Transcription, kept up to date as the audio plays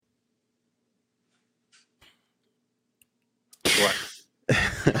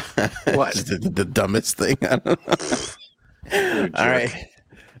What? What? the dumbest thing. I don't know. All right.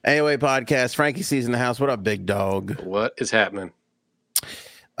 Anyway, podcast. Frankie C's in the house. What up, big dog? What is happening?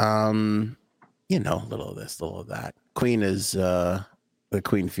 You know, a little of this, a little of that. Queen is the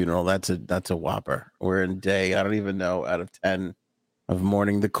Queen funeral. That's a whopper. We're in day, I don't even know, out of 10 of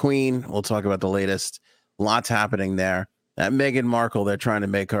mourning the Queen. We'll talk about the latest. Lots happening there. That Meghan Markle, they're trying to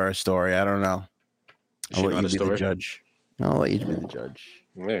make her a story. I don't know. I'll let you be the judge. I'll let you be the judge.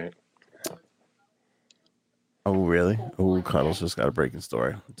 All right. Oh, really? Oh, Cuddles just got a breaking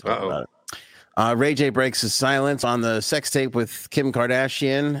story. Talk about it. Ray J breaks his silence on the sex tape with Kim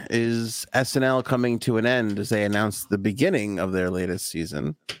Kardashian. Is SNL coming to an end as they announce the beginning of their latest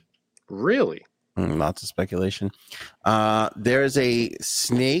season? Really? Lots of speculation. There's a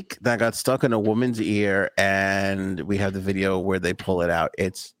snake that got stuck in a woman's ear, and we have the video where they pull it out.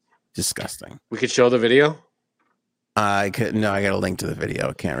 It's disgusting. We could show the video? I got a link to the video.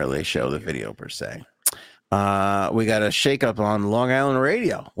 I can't really show the video per se. We got a shakeup on Long Island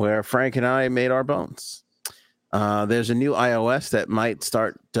Radio where Frank and I made our bones. There's a new iOS that might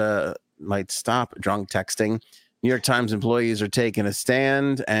stop drunk texting. New York Times employees are taking a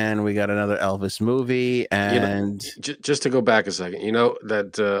stand, and we got another Elvis movie. And just to go back a second, you know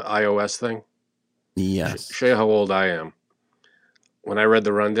that iOS thing? Yes. Show you how old I am. When I read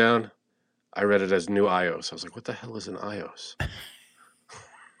the rundown, I read it as new iOS. I was like, what the hell is an iOS?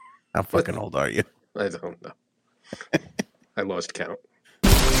 How fucking old are you? I don't know. I lost count.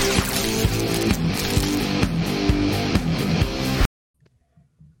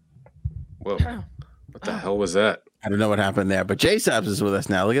 Whoa. What the hell was that? I don't know what happened there, but J Sabs is with us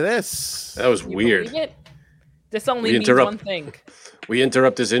now. Look at this. That was weird. This only means one thing. We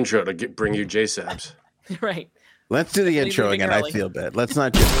interrupt this intro to bring you J Sabs. Right. Let's do the intro again. Early. I feel bad. Let's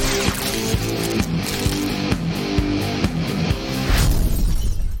not just...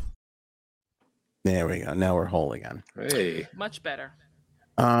 There we go. Now we're whole again. Hey. Much better.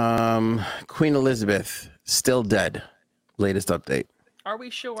 Queen Elizabeth still dead. Latest update. Are we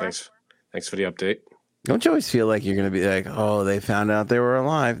sure? Thanks for the update. Don't you always feel like you're going to be like, oh, they found out they were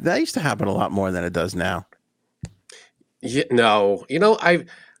alive? That used to happen a lot more than it does now. Yeah, no. You know,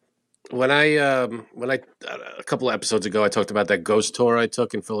 when I a couple of episodes ago, I talked about that ghost tour I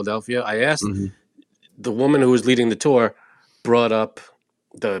took in Philadelphia. I asked the woman who was leading the tour, brought up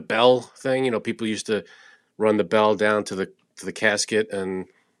the bell thing. You know, people used to run the bell down to the casket, and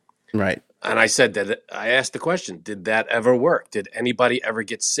right. And I said that I asked the question: did that ever work? Did anybody ever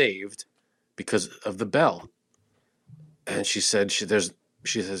get saved because of the bell? And she said she's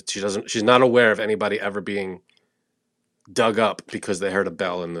not aware of anybody ever being dug up because they heard a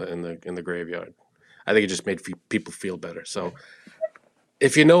bell in the graveyard. I think it just made people feel better. So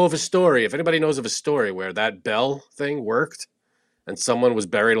if you know of a story, if anybody knows of a story where that bell thing worked and someone was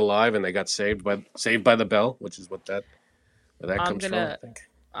buried alive and they got saved by the bell, which is what that comes from, I think.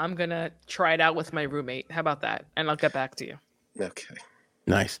 I'm gonna try it out with my roommate. How about that? And I'll get back to you. Okay.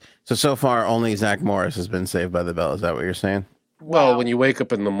 Nice. So far only Zach Morris has been saved by the bell. Is that what you're saying? Well, when you wake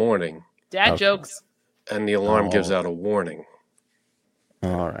up in the morning. Dad jokes. And the alarm gives out a warning.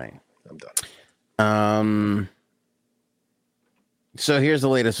 All right. I'm done. So here's the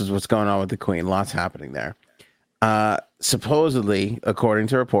latest with what's going on with the Queen. Lots happening there. Supposedly, according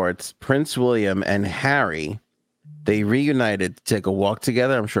to reports, Prince William and Harry, they reunited to take a walk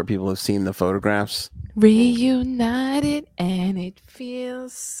together. I'm sure people have seen the photographs. Reunited, and it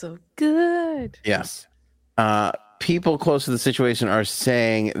feels so good. Yes. People close to the situation are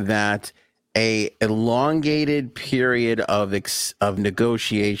saying that a elongated period of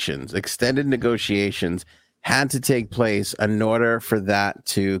negotiations, extended negotiations, had to take place in order for that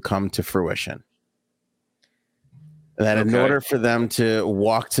to come to fruition. That in order for them to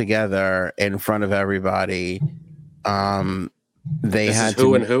walk together in front of everybody, they had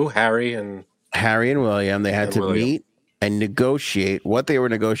who and who? Harry and William. They had to meet and negotiate. What they were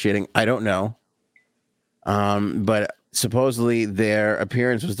negotiating, I don't know. But supposedly their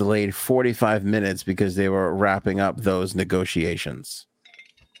appearance was delayed 45 minutes because they were wrapping up those negotiations.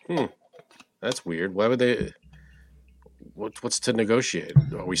 That's weird. Why would they? What's to negotiate?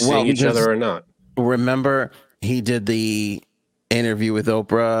 Are we seeing each other or not? Remember, he did the interview with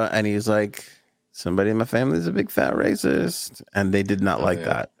Oprah, and he's like, somebody in my family is a big fat racist, and they did not like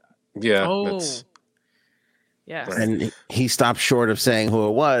that. Yeah. Yes. And he stopped short of saying who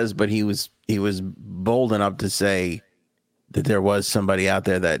it was, but he was bold enough to say that there was somebody out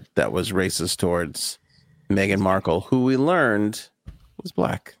there that was racist towards Meghan Markle, who we learned was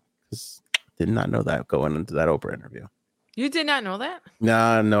black. Did not know that going into that Oprah interview. You did not know that?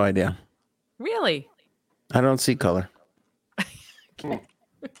 No idea. Really? I don't see color.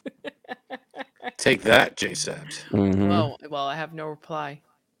 Take that, J Sabs. Mhm. Well, I have no reply.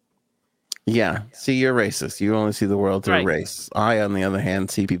 Yeah. See, you're racist. You only see the world through Right. race. I, on the other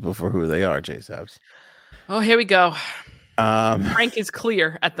hand, see people for who they are, J Sabs. Oh, here we go. Um, Frank is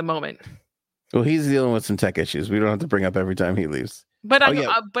clear at the moment, well, he's dealing with some tech issues. We don't have to bring up every time he leaves. but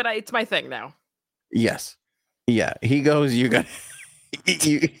yeah. it's my thing now. Yes. Yeah. He goes, you got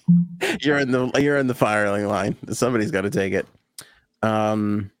you're in the firing line. Somebody's got to take it. All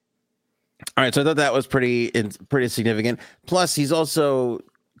right, so I thought that was pretty significant. Plus, he's also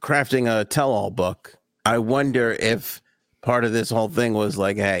crafting a tell-all book. I wonder if part of this whole thing was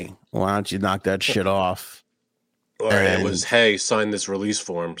like, hey, why don't you knock that shit off? Or it was, hey, sign this release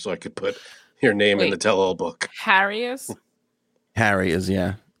form so I could put your name in the tell-all book. Harry is? Harry is,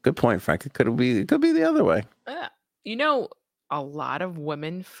 yeah. Good point, Frank. It could be the other way. You know, a lot of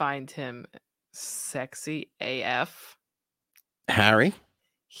women find him sexy AF. Harry?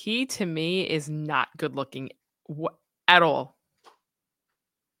 He, to me, is not good looking at all.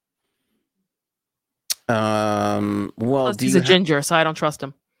 Well, plus, he's a ginger, so I don't trust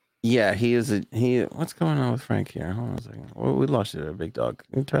him. Yeah, he is he. What's going on with Frank here? Hold on a second. Well, we lost you there, big dog.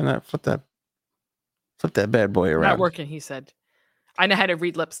 Can you flip that bad boy around. Not working, he said. I know how to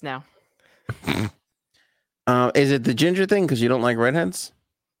read lips now. Is it the ginger thing because you don't like redheads?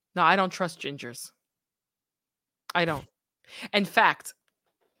 No, I don't trust gingers. I don't. In fact,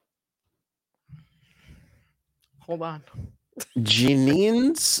 hold on.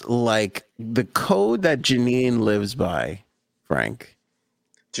 Janine's like the code that Janine lives by, Frank.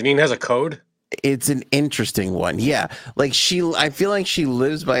 Janine has a code? It's an interesting one. Yeah. Like I feel like she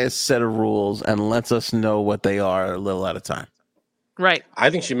lives by a set of rules and lets us know what they are a little at a time. Right. I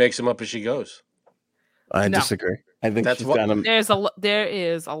think she makes them up as she goes. I disagree. I think that's she's what, got them. There is a lot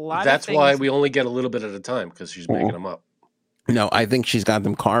that's of things. why we only get a little bit at a time because she's making them up. No, I think she's got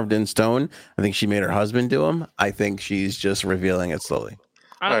them carved in stone. I think she made her husband do them. I think she's just revealing it slowly.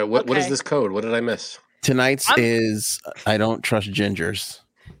 All right, what is this code? What did I miss? Tonight's is I don't trust gingers.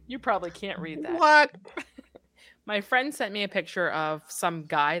 You probably can't read that. What? My friend sent me a picture of some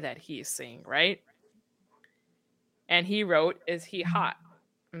guy that he's seeing, right? And he wrote, "Is he hot?"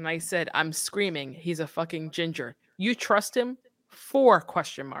 And I said, "I'm screaming. He's a fucking ginger. You trust him?" 4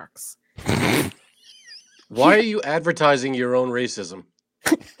 question marks. Why are you advertising your own racism?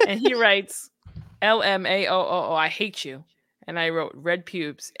 And he writes, LMAOO, I hate you. And I wrote red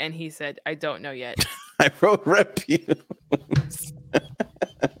pubes. And he said, I don't know yet. I wrote red pubes.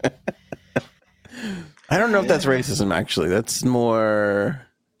 I don't know if that's racism, actually. That's more...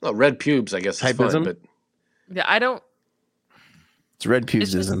 Oh, red pubes, I guess is fine, but... Yeah, I don't... It's red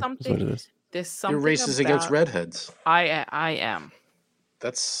pubesism. Is what it is. There's something You're racist against redheads. I am.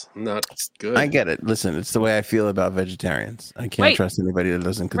 That's not good. I get it. Listen, it's the way I feel about vegetarians. I can't trust anybody that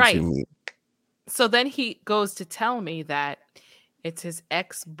doesn't consume meat. So then he goes to tell me that it's his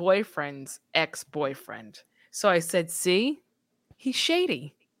ex-boyfriend's ex-boyfriend. So I said, see? He's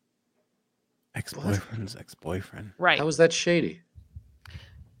shady. Ex-boyfriend's ex-boyfriend. Right. How is that shady?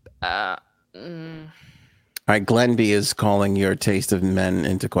 All right, Glenn B is calling your taste of men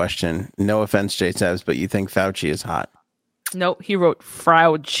into question. No offense, J Sabs, but you think Fauci is hot. Nope, he wrote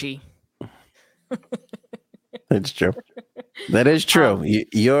Frauchi. That's true. That is true.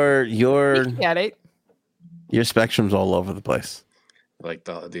 Your get it. Your spectrum's all over the place. Like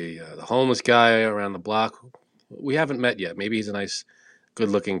the homeless guy around the block. We haven't met yet. Maybe he's a nice,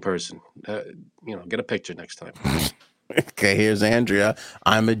 good-looking person. Get a picture next time. Okay, here's Andrea.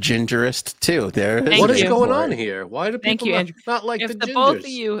 I'm a gingerist too. What is going on here? Why do people not like the gingers? The both of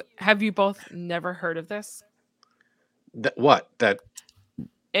you, have you both never heard of this? If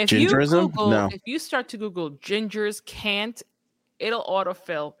gingerism? If you start to Google gingers it'll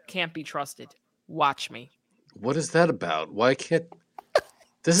autofill, can't be trusted. Watch me. What is that about? Why can't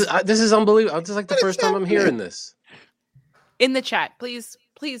this is unbelievable. This is like the first time I'm hearing this. In the chat, please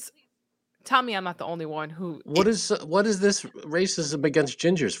tell me I'm not the only one who. What is this racism against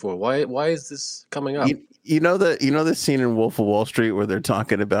gingers for? Why is this coming up? You know the scene in Wolf of Wall Street where they're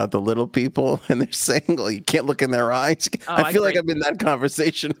talking about the little people and they're saying, "Well, you can't look in their eyes." I feel like I'm in that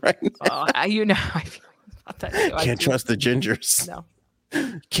conversation right now. I feel about that too. Can't trust the gingers. No,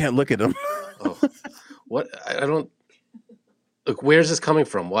 can't look at them. What? I don't. Look, where's this coming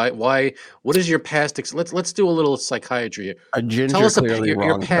from? Why? What is your past? Let's do a little psychiatry here. A ginger. Tell us about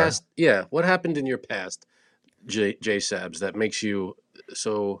your past. Yeah, what happened in your past, J Sabs, that makes you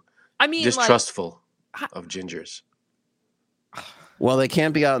so distrustful of gingers? Well, they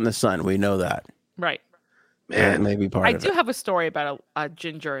can't be out in the sun. We know that. Right. That Man, may be part I of do it. have a story about a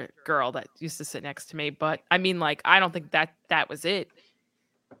ginger girl that used to sit next to me, but I mean, like, I don't think that was it.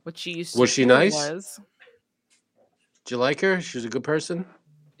 What she used to was she do nice? was, Did you like her? She was a good person.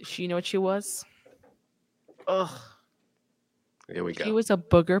 you know what she was? Ugh, Here we she go. was a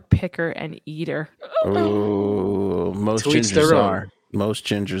booger picker and eater. Ooh, most To each gingers their own. are. Most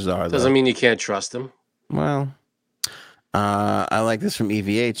gingers are, Doesn't though. mean you can't trust them. Well, I like this from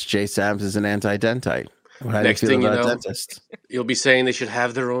EVH. Jay Sabs is an anti-dentite. How Next do you thing feel you about know- dentists? You'll be saying they should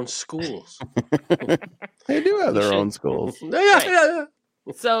have their own schools. They do have We their should. own schools. Yeah.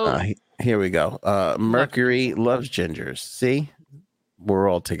 So Here we go. Mercury loves gingers. See, we're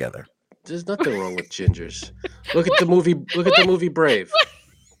all together. There's nothing wrong with gingers. Look at the movie. Look at the movie Brave.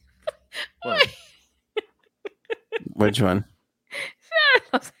 What? Which one?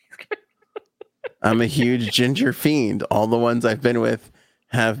 I'm a huge ginger fiend. All the ones I've been with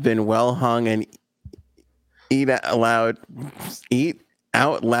have been well hung and eat out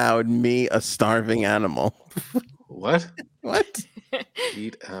loud me a starving animal. What? What?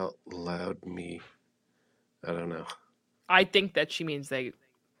 Eat out loud me. I don't know. I think that she means they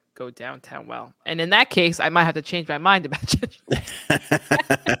go downtown well, and in that case, I might have to change my mind about ginger.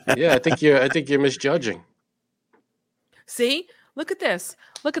 Yeah, I think you're misjudging. See, look at this.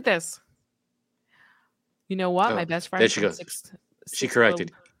 Look at this. You know what? Oh, My best friend. there she from goes. sixth- She sixth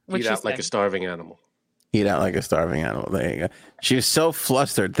corrected. grade- What'd Eat she out like say? a starving animal. Eat out like a starving animal. There you go. She was so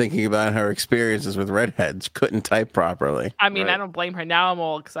flustered thinking about her experiences with redheads, couldn't type properly. I mean, I Right. don't blame her. Now I'm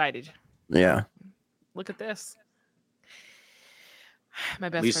all excited. Yeah. Look at this. My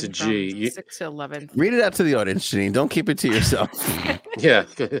best Lisa friend G, from you- 6 to 11. Read it out to the audience, Janine. Don't keep it to yourself. Yeah,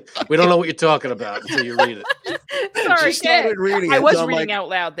 we don't know what you're talking about until you read it. Sorry, She started Ken. reading I it. was so I'm reading like, out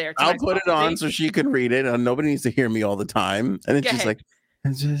loud there. to I'll put it myself, on see? so she can read it. And nobody needs to hear me all the time. And then Go she's ahead. like,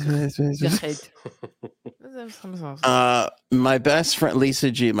 my best friend,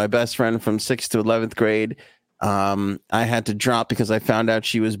 Lisa G, my best friend from 6th to 11th grade. I had to drop because I found out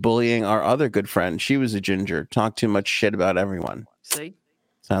she was bullying our other good friend. She was a ginger. Talked too much shit about everyone. See?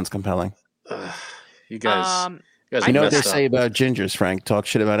 Sounds compelling. You guys, you guys I You know what they messed up. say about gingers, Frank? Talk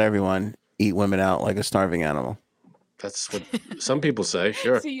shit about everyone. Eat women out like a starving animal. That's what some people say.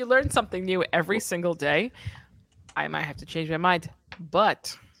 Sure. See, you learn something new every single day. I might have to change my mind.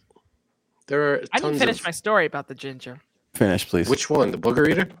 But There are I didn't tons finish of. my story about the ginger. Finish, please. Which one? The booger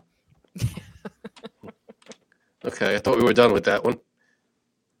eater? Okay, I thought we were done with that one.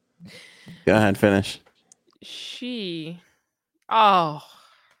 Go ahead, finish. Oh.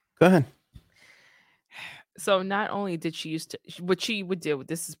 Go ahead. So not only did she used to, what she would do,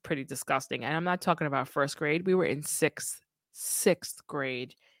 this is pretty disgusting. And I'm not talking about first grade. We were in sixth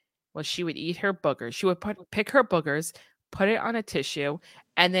grade. Well, she would eat her boogers. She would pick her boogers, put it on a tissue,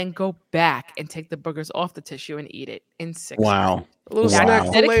 and then go back and take the boogers off the tissue and eat it in sixth grade. Wow. A little That's snack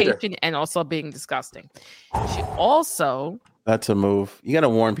for later. dedication and also being disgusting. She also, That's a move. You got to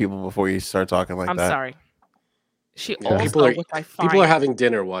warn people before you start talking like I'm that. sorry. She Yeah, also, people are- which I find People are having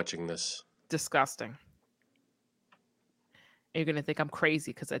dinner watching this. disgusting. And you're gonna think I'm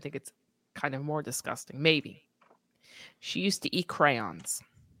crazy because I think it's kind of more disgusting. Maybe. She used to eat crayons.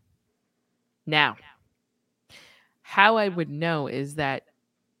 Now, how I would know is that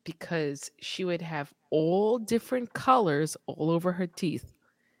because she would have all different colors all over her teeth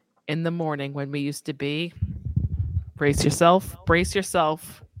in the morning when we used to be, brace yourself.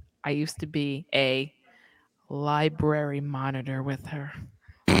 I used to be a library monitor with her.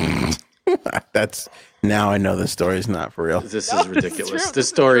 That's now I know the story is not for real. This No, is this is ridiculous. true. This This is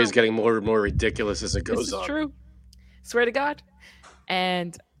story true. is getting more and more ridiculous as it This goes is on. true. Swear to God.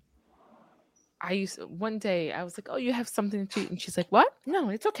 And one day I was like, "Oh, you have something to eat," and she's like, "What? No,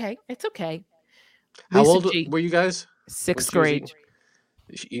 it's okay. It's okay." How Lisa old G, were you guys? Sixth when she was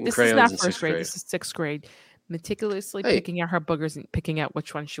grade. Eating This is crayons not in first sixth grade. grade. This is sixth grade. Meticulously Hey. picking out her boogers and picking out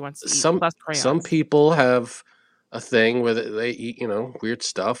which one she wants to eat. Some plus crayons. some people have a thing where they eat, weird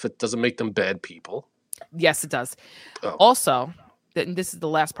stuff. It doesn't make them bad people. Yes, it does. Oh. Also, and this is the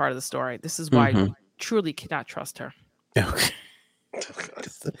last part of the story. This is why Mhm. you truly cannot trust her. Okay. Oh, God.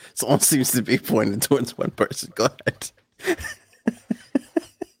 It all seems to be pointed towards one person. Go ahead.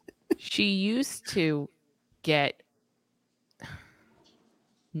 She used to get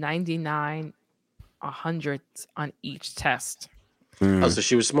 99, 100 on each test. Mm. Oh, so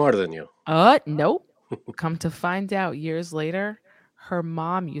she was smarter than you. Nope. Come to find out years later, her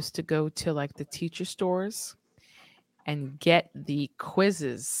mom used to go to like the teacher stores and get the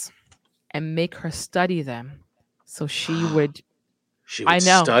quizzes and make her study them. So she would She I would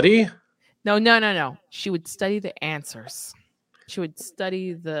know. study. no. She would study the answers. She would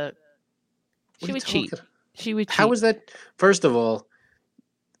study What are she you would cheat. talking- She would cheat. How is that? First of all,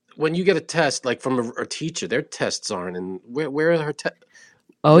 when you get a test like from a teacher, their tests aren't. And where are her tests?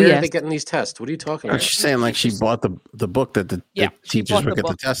 Oh, Where yes. are they getting these tests? What are you talking Or about? she's saying like she bought the book that the Yeah, she teachers bought would the get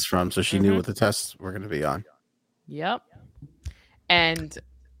the book. tests from, so she knew what the tests were going to be on. Yep. And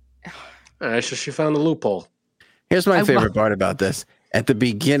All right, so she found a loophole. Here's my I favorite part about this. At the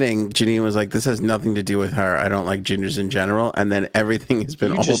beginning, Janine was like, "This has nothing to do with her. I don't like gingers in general." And then everything has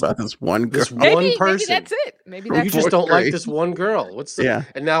been You all just- about this one girl. This maybe, one person. maybe that's it. Maybe You that's just it. don't like grade. this one girl. What's the? Yeah.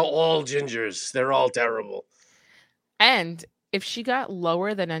 And now all gingers, they're all terrible. And if she got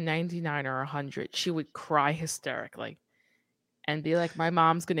lower than a 99 or 100, she would cry hysterically and be like, "My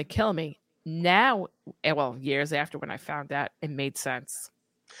mom's gonna kill me." Now, well, years after when I found out, it made sense.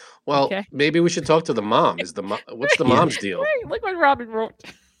 Well, Okay. maybe we should talk to the mom. What's the mom's deal? Right, look what Robin wrote.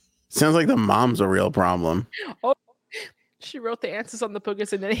 Sounds like the mom's a real problem. She wrote the answers on the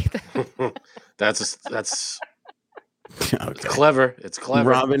Pugas and anything. That's Okay. clever. It's clever.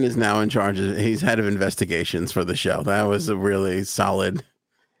 Robin is now in charge. He's head of investigations for the show. That was a really solid.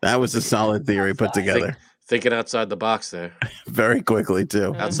 That was a solid theory put together Thinking outside the box there, very quickly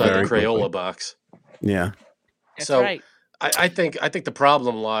too. outside Very the Crayola quickly. box. Yeah. That's So, right. I think the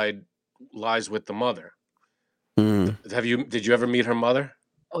problem lies with the mother. Mm. Did you ever meet her mother?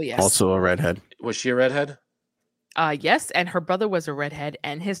 Oh yes. Also a redhead. Was she a redhead? Yes, and her brother was a redhead,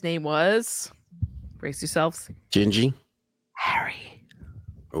 and his name was, brace yourselves, Gingy. Harry.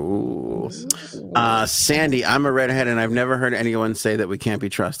 Ooh. Sandy, I'm a redhead, and I've never heard anyone say that we can't be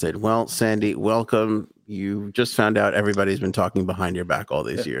trusted. Well, Sandy, welcome. You just found out everybody's been talking behind your back all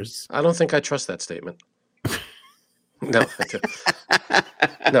these years. I don't think I trust that statement. No,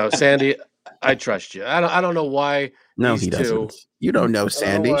 no, Sandy, I trust you. I don't know why. No, these he doesn't. two- You don't know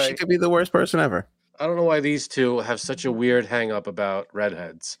Sandy. why. She could be the worst person ever. I don't know why these two have such a weird hang up about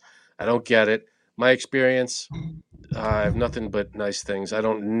redheads. I don't get it. My experience, I have nothing but nice things. I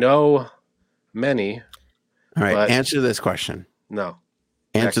don't know many. All right, But- answer this question. No.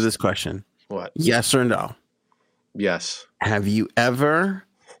 Answer Next. this question. What? Yes or no? Yes. Have you ever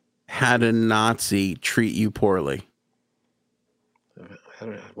had a Nazi treat you poorly?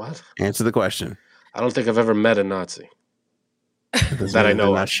 What? Answer the question. I don't think I've ever met a Nazi Doesn't That I mean know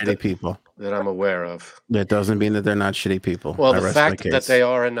they're not of. shitty people. that I'm aware of. That doesn't mean that they're not shitty people. Well, I the rest my fact that case. they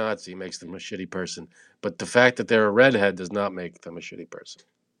are a Nazi makes them a shitty person, but the fact that they're a redhead does not make them a shitty person.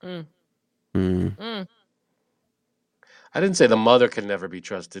 Mm. Mm. Mm. I didn't say the mother can never be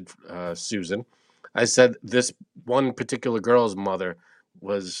trusted, Susan. I said this one particular girl's mother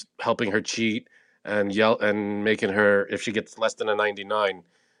was helping her cheat and yell and making her, if she gets less than a 99,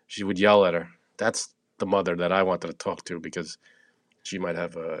 she would yell at her. That's the mother that I wanted to talk to because she might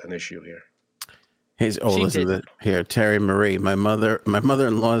have an issue here. She Listen to this. Here, Terry Marie. My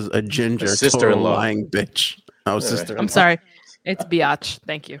mother-in-law is a ginger, A sister-in-law. total lying bitch. Oh, right. sister. I'm sorry. It's biatch.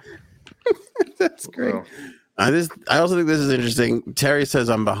 Thank you. That's great. Well, I also think this is interesting. Terry says,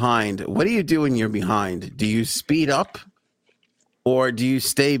 I'm behind. What do you do when you're behind? Do you speed up or do you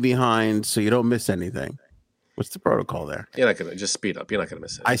stay behind so you don't miss anything? What's the protocol there? you're not gonna just speed up. You're not gonna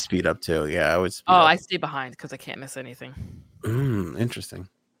miss it. I speed up too. Yeah, I would speed Oh, up. I stay behind because I can't miss anything. Interesting.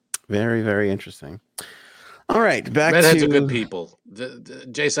 Very, very interesting. All right, back Redheads to are good people.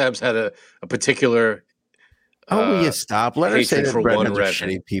 J Sab's had a particular. Oh, will you stop? Let her say hatred that for one redheads are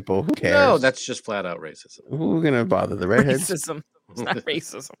redhead. shitty people. Who cares? No, that's just flat out racism. Who's gonna bother the redheads? Racism. It's not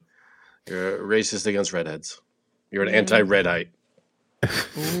racism. You're racist against redheads. You're an anti-redite,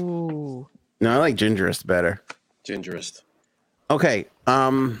 Ooh. No, I like gingerist better. gingerist. Okay.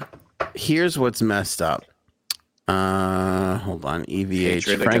 Here's what's messed up. Hold on. EVH.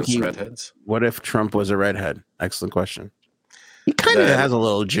 Hatred Frankie, against redheads. what if Trump was a redhead? Excellent question. He kind of Then- has a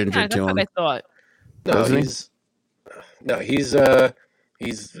little ginger Yeah, that's to what him. I thought. No, Doesn't he?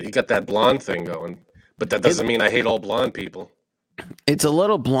 he's he got that blonde thing going, but that doesn't mean I hate all blonde people. It's a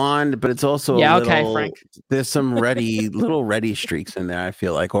little blonde, but it's also Yeah, a okay, little, Frank. There's some little reddy streaks in there, I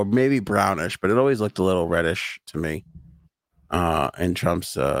feel like, or maybe brownish, but it always looked a little reddish to me. In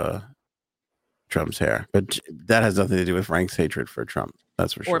Trump's hair. But that has nothing to do with Frank's hatred for Trump.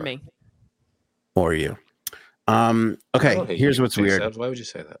 That's for sure. Or me. Or you. I Okay, don't hate here's you, what's J weird. Sabs. Why would you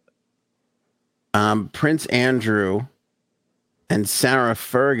say that? Prince Andrew and Sarah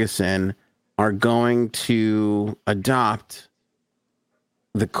Ferguson are going to adopt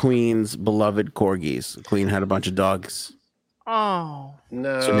the Queen's beloved corgis. The Queen had a bunch of dogs. Oh.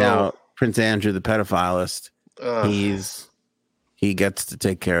 No. So now Prince Andrew, the pedophilist, Ugh. he gets to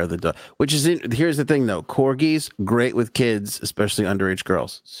take care of the dog. Here's the thing though, corgis great with kids, especially underage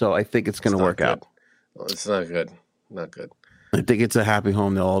girls. So I think it's going to not work good. out. Well, it's not good. Not good. I think it's a happy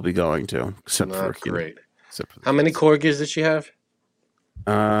home they'll all be going to, except Not for great. except for the How many kids. corgis did she have?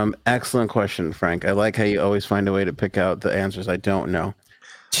 Excellent question, Frank. I like how you always find a way to pick out the answers I don't know.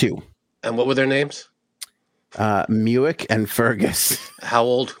 2. And what were their names? Muick and Fergus. How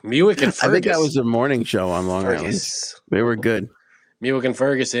old? Muick and Fergus. I think that was a morning show on Long Island. Fergus. They were good. Muick and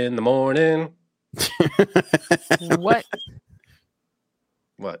Fergus in the morning. What?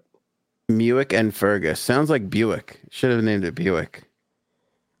 What? Muick and Fergus. Sounds like Buick. Should have named it Buick.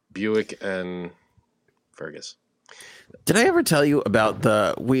 Buick and Fergus. Did I ever tell you about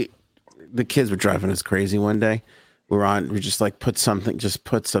the kids were driving us crazy one day? We just like put something.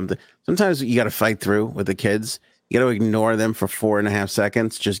 Sometimes you got to fight through with the kids. You got to ignore them for 4.5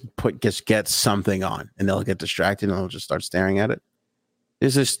 seconds. Just get something on, and they'll get distracted and they'll just start staring at it.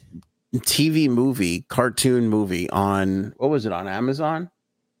 There's this cartoon movie on, what was it, on Amazon?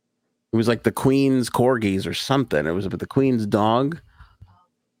 It was like the Queen's Corgis or something. It was about the Queen's dog.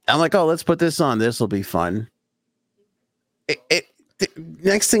 I'm like, oh, let's put this on. This will be fun.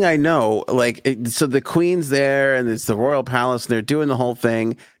 Next thing I know, so the Queen's there and it's the royal palace and they're doing the whole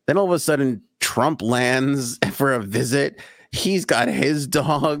thing. Then all of a sudden, Trump lands for a visit. He's got his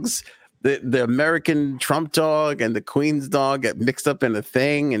dogs. The American Trump dog and the Queen's dog get mixed up in a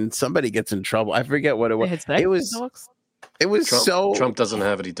thing, and somebody gets in trouble. I forget what it was. It was Trump doesn't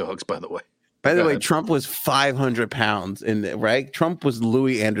have any dogs, by the way. By the way, Trump was 500 pounds right? Trump was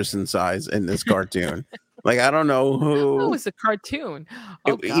Louis Anderson size in this cartoon. Like, I don't know who. Oh, it was a cartoon.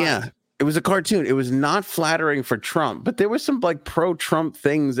 Oh, yeah, it was a cartoon. It was not flattering for Trump, but there was some like pro-Trump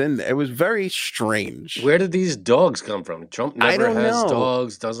things in there. It was very strange. Where did these dogs come from? Trump never has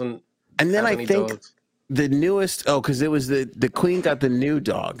dogs, doesn't. And then have I any think dogs. The newest, because it was the Queen got the new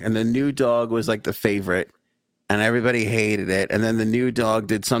dog, and the new dog was like the favorite, and everybody hated it. And then the new dog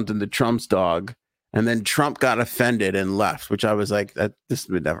did something to Trump's dog, and then Trump got offended and left, which I was like, this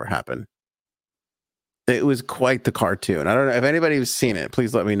would never happen. It was quite the cartoon. I don't know if anybody's seen it.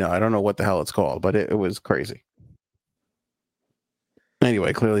 Please let me know. I don't know what the hell it's called, but it was crazy.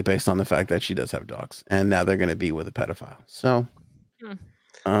 Anyway, clearly based on the fact that she does have dogs, and now they're going to be with a pedophile. So,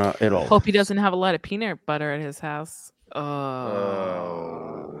 hope he doesn't have a lot of peanut butter at his house.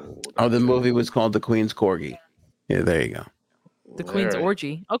 Oh, the movie was called The Queen's Corgi. Yeah, there you go. The Queen's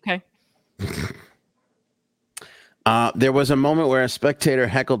Orgy. Okay. There was a moment where a spectator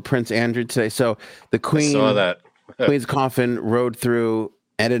heckled Prince Andrew today. So the Queen saw that. Queen's coffin rode through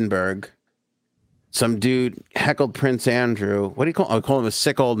Edinburgh. Some dude heckled Prince Andrew. What do you call? I call him a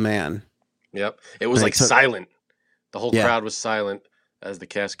sick old man. Yep, it was silent. The whole crowd was silent as the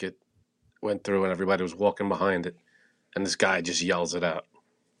casket went through, and everybody was walking behind it. And this guy just yells it out.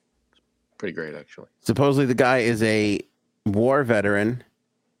 Pretty great, actually. Supposedly, the guy is a war veteran.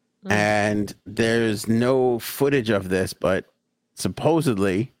 And there's no footage of this, but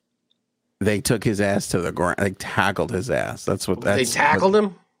supposedly they took his ass to the ground. They tackled his ass. They tackled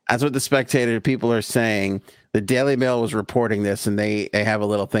him? That's what the Spectator people are saying. The Daily Mail was reporting this, and they have a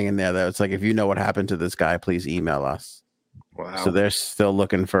little thing in there that it's like, if you know what happened to this guy, please email us. Wow. So they're still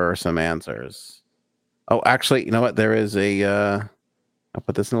looking for some answers. Oh, actually, you know what? There is I'll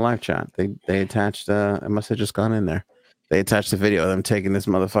put this in the live chat. They attached, it must have just gone in there. They attached the video of them taking this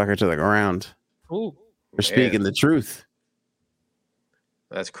motherfucker to the ground. Ooh, for speaking the truth.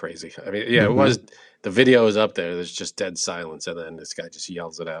 That's crazy. I mean, yeah, it was. The video is up there. There's just dead silence, and then this guy just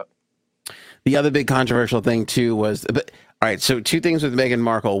yells it out. The other big controversial thing too was, all right. So 2 things with Meghan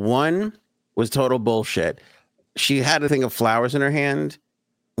Markle. One was total bullshit. She had a thing of flowers in her hand.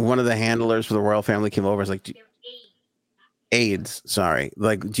 One of the handlers for the royal family came over. Was like, aides, sorry.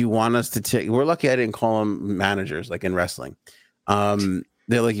 Like, do you want us to take? We're lucky I didn't call them managers, like in wrestling. They're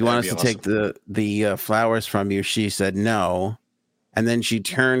like, you want us to take the flowers from you? She said no, and then she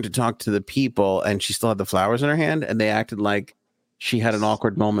turned to talk to the people, and she still had the flowers in her hand, and they acted like she had an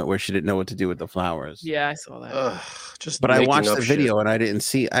awkward moment where she didn't know what to do with the flowers. Yeah, I saw that. But I watched the video and I didn't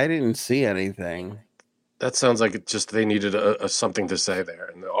see anything. That sounds like they needed a something to say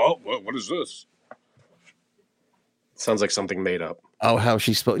there. And what is this? Sounds like something made up. Oh, how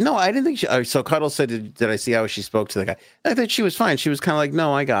she spoke. No, I didn't think she. So Cuddle said, did I see how she spoke to the guy? I thought she was fine. She was kind of like,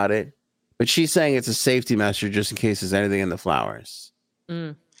 no, I got it. But she's saying it's a safety measure just in case there's anything in the flowers.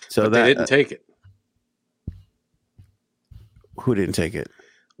 Mm. So they didn't take it. Who didn't take it?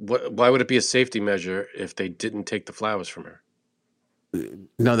 Why would it be a safety measure if they didn't take the flowers from her?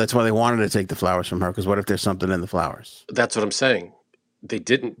 No, that's why they wanted to take the flowers from her, because what if there's something in the flowers? That's what I'm saying. They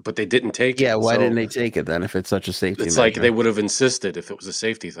didn't take it. Yeah, why didn't they take it then if it's such a safety It's measure? like they would have insisted if it was a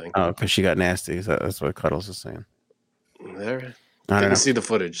safety thing. Oh, because she got nasty. That's what Cuddles is saying. There. I didn't see the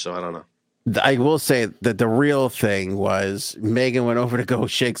footage, so I don't know. I will say that the real thing was Megan went over to go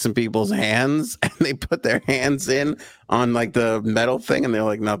shake some people's hands, and they put their hands in on like the metal thing, and they're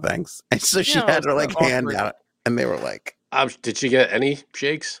like, "No, thanks." And so she No, had her it's like hand awkward. out, and they were like, Did she get any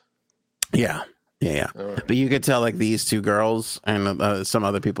shakes? "Yeah, yeah." All right. But you could tell like these two girls and some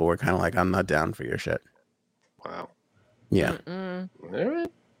other people were kind of like, "I'm not down for your shit." Wow. Yeah. Mm-mm. All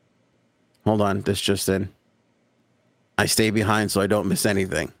right. Hold on, this just in. I stay behind so I don't miss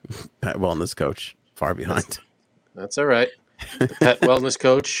anything. Pet wellness coach, far behind. That's all right. The pet wellness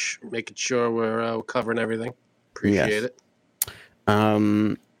coach, making sure we're covering everything. Appreciate Yes.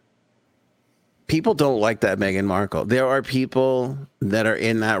 it. People don't like that Meghan Markle. There are people that are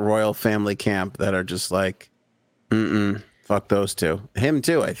in that royal family camp that are just like, fuck those two. Him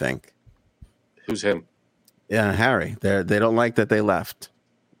too, I think. Who's him? Yeah, Harry. They don't like that they left.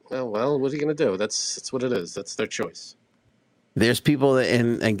 Oh, well, what are you gonna do? That's what it is. That's their choice. There's people that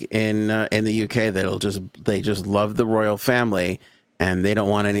in the UK that'll just love the royal family and they don't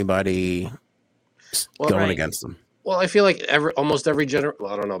want anybody going right. against them. Well, I feel like almost every generation.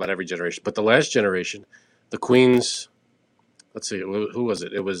 Well, I don't know about every generation, but the last generation, the Queen's. Let's see, who was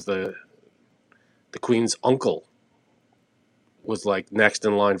it? It was the Queen's uncle. Was like next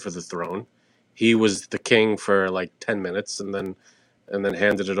in line for the throne. He was the king for like 10 minutes, and then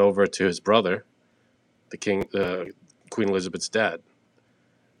handed it over to his brother, the king, Queen Elizabeth's dad.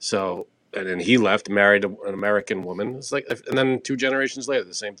 So, and then he left, married an American woman. It's like, and then 2 generations later,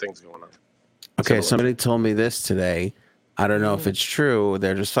 the same thing's going on. Okay, somebody told me this today. I don't know if it's true.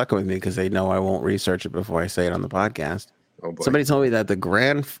 They're just fucking with me because they know I won't research it before I say it on the podcast. Oh boy. Somebody told me that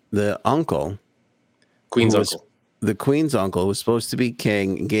the uncle, Queen's who was- uncle. the Queen's uncle, who was supposed to be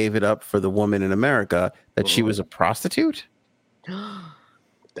king, gave it up for the woman in America that she was a prostitute.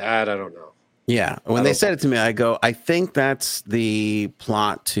 That I don't know. Yeah, when they said it to me, I go, I think that's the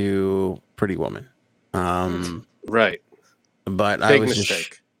plot to Pretty Woman. Right. But Big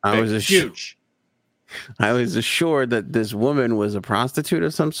mistake. Huge. I was assured that this woman was a prostitute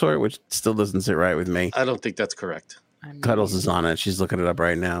of some sort, which still doesn't sit right with me. I don't think that's correct. Cuddles is on it. She's looking it up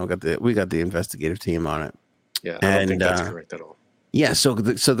right now. We got the investigative team on it. Yeah, I don't think that's correct at all. Yeah, so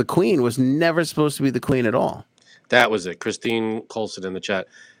the Queen was never supposed to be the Queen at all. That was it. Christine Colson in the chat.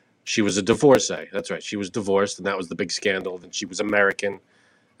 She was a divorcee. That's right. She was divorced, and that was the big scandal. And she was American,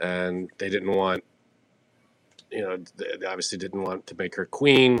 and they didn't want, they obviously didn't want to make her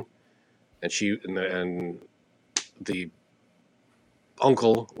queen. And and the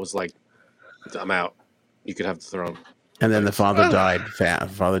uncle was like, "I'm out. You could have the throne." And then the father died.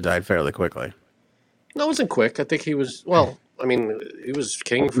 Father died fairly quickly. No, it wasn't quick. I think he was. Well, I mean, he was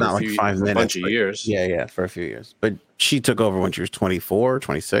king for Not like 5 minutes, a bunch of but- years. Yeah, for a few years. But she took over when she was 24,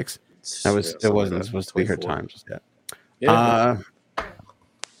 26. It wasn't supposed to be her 24. time just yet. Yeah.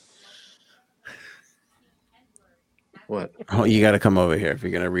 What? Oh, you got to come over here if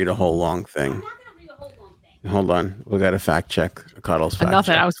you're going to read a whole long thing. Hold on. We got to fact check. Cuddles fact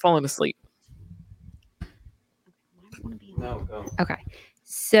Nothing. check. I was falling asleep. No, go. Okay.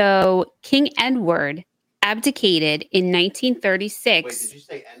 So King Edward abdicated in 1936. Wait, did you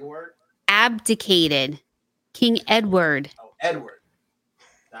say N-word? Abdicated. King Edward. Oh, Edward.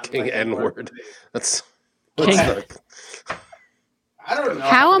 King N-word. That's King- like, I don't know.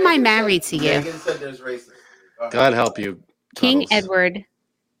 How am I married to you? Megan said there's racism. God help you. King Cuddles. Edward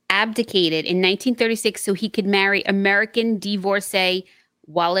abdicated in 1936 so he could marry American divorcee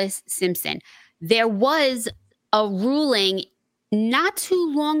Wallis Simpson. There was a ruling not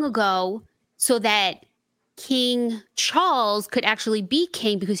too long ago so that King Charles could actually be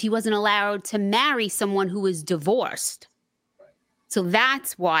king because he wasn't allowed to marry someone who was divorced. So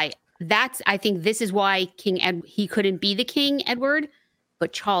that's why I think this is why he couldn't be the King Edward,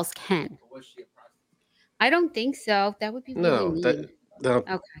 but Charles can. I don't think so. That would be really mean. No,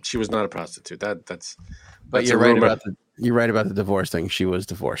 Okay. she was not a prostitute. That's But a you're right rumor. you're right about the divorce thing. She was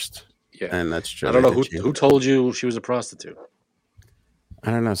divorced. Yeah. And that's true. I don't know They did who told you she was a prostitute.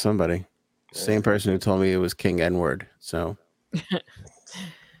 I don't know, somebody. Same person who told me it was King N-word. So I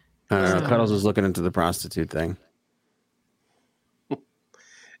don't know. Cuddles was looking into the prostitute thing.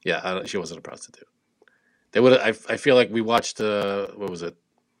 Yeah, she wasn't a prostitute. They would. I feel like we watched. What was it?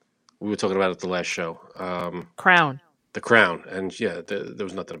 We were talking about it at the last show. Crown. The Crown, and yeah, there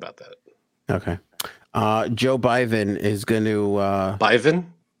was nothing about that. Okay. Joe Biden is going to. Biden?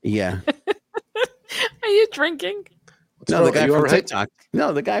 Yeah. Are you drinking? No, the guy You from all right? TikTok.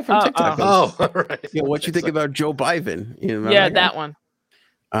 No, the guy from TikTok. Oh, all right. Yeah, what you think about Joe Biden? You know, Yeah, that one.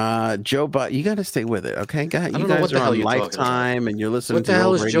 Joe Biden. You got to stay with it, okay? You don't know guys what the are hell on you're talking Lifetime, and you're listening What to the hell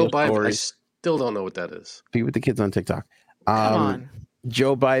old is Joe radio Biden? I stories. still don't know what that is. Be with the kids on TikTok. Come on.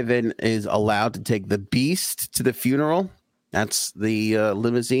 Joe Biden is allowed to take the Beast to the funeral. That's the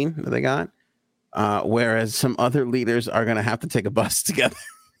limousine that they got. Whereas some other leaders are going to have to take a bus together.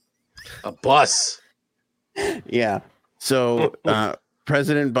 A bus. Yeah. So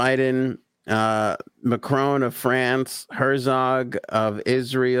President Biden, Macron of France, Herzog of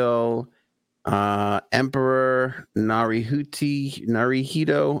Israel, Emperor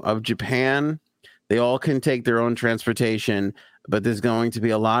Naruhito of Japan, they all can take their own transportation, but there's going to be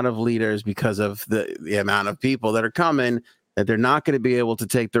a lot of leaders because of the amount of people that are coming that they're not going to be able to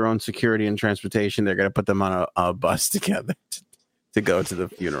take their own security and transportation. They're going to put them on a bus together to go to the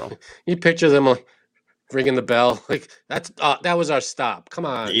funeral. You picture them like ringing the bell, like that was our stop. Come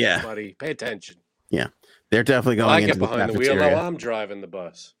on, Yeah. buddy, pay attention. Yeah, they're definitely going I into get behind the wheel. cafeteria. No, I'm driving the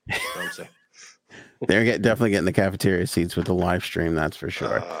bus. That's what I'm saying. They're definitely getting the cafeteria seats with the live stream. That's for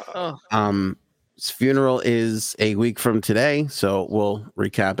sure. Oh, His funeral is a week from today, so we'll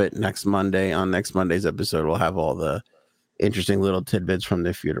recap it next Monday. On next Monday's episode, we'll have all the interesting little tidbits from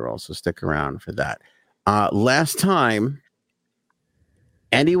the funeral, so stick around for that. Last time,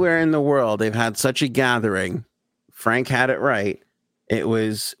 anywhere in the world, they've had such a gathering. Frank had it right. It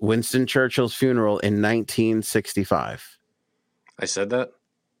was Winston Churchill's funeral in 1965. I said that?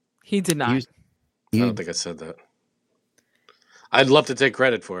 he did not. I You don't think I said that. I'd love to take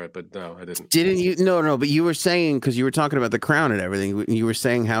credit for it, but no, I didn't. didn't you? No, but you were saying, because you were talking about the crown and everything, you were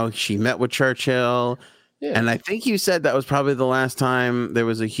saying how she met with Churchill. Yeah. And I think you said that was probably the last time there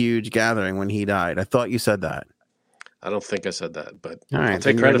was a huge gathering when he died. I thought you said that. I don't think I said that, but All right, I'll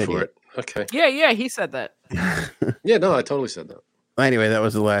take then you're an credit for idiot. it. Okay. Yeah, he said that. Yeah, no, I totally said that. Anyway, that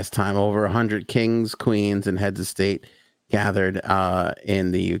was the last time. Over 100 kings, queens, and heads of state gathered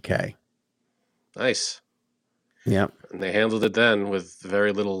in the UK. Nice. Yep. And they handled it then with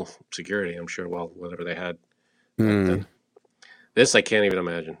very little security, I'm sure. Well, whatever they had back Hmm. then. This I can't even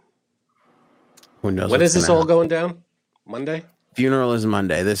imagine. Who knows? When what's is this gonna all happen. going down? Monday? Funeral is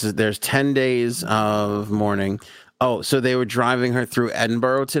Monday. There's 10 days of mourning. Oh, so they were driving her through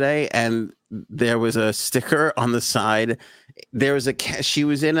Edinburgh today, and there was a sticker on the side. There was she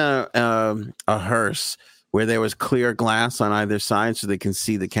was in a hearse where there was clear glass on either side so they can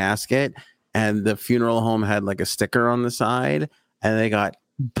see the casket, and the funeral home had like a sticker on the side, and they got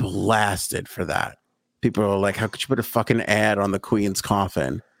blasted for that. People were like, "How could you put a fucking ad on the Queen's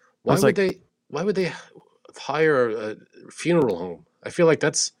coffin?" Why was would like- why would they hire a funeral home? I feel like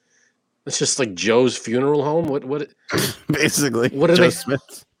that's just like Joe's funeral home. What Basically, What are Joe they-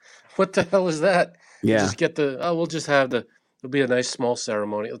 Smith. what the hell is that? Yeah. Just get we'll just have it'll be a nice small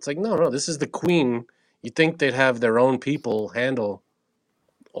ceremony. It's like, no, this is the Queen. You think they'd have their own people handle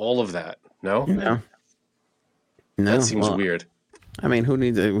all of that? No? No. That seems well, weird. I mean, you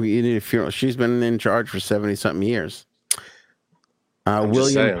need a funeral? She's been in charge for 70-something years. I'm just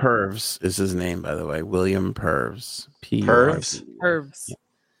William saying. Purves is his name, by the way. William Purves. Purves? Herbs.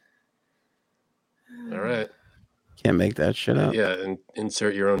 All right. Can't make that shit up. Yeah, and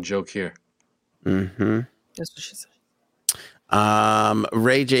insert your own joke here. Mm-hmm. That's what she said.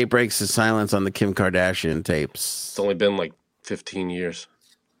 Ray J breaks his silence on the Kim Kardashian tapes. It's only been like 15 years.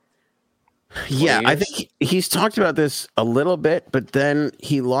 Yeah, I years? think he's talked about this a little bit, but then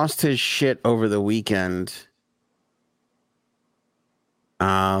he lost his shit over the weekend.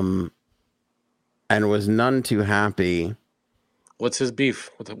 And was none too happy. What's his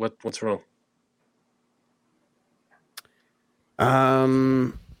beef? What's wrong?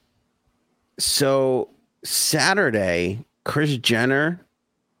 So Saturday, Kris Jenner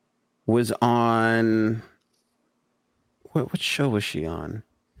was on what show was she on?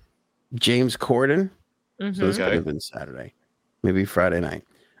 James Corden. Mhm. So this could Okay. have been Saturday, maybe Friday night.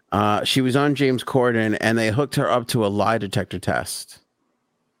 She was on James Corden, and they hooked her up to a lie detector test.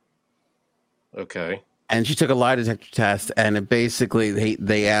 Okay. And she took a lie detector test, and it basically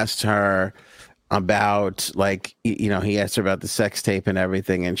they asked her about, like, he asked her about the sex tape and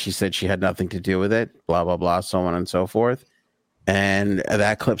everything, and she said she had nothing to do with it, blah blah blah, so on and so forth. And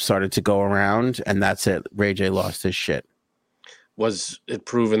that clip started to go around, and that's it. Ray J lost his shit. Was it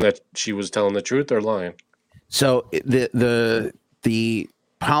proven that she was telling the truth or lying? So the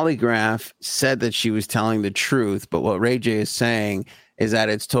polygraph said that she was telling the truth, but what Ray J is saying is that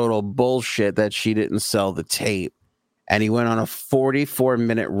it's total bullshit that she didn't sell the tape. And he went on a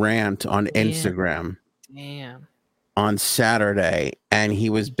 44-minute rant on Damn. Instagram Damn. on Saturday, and he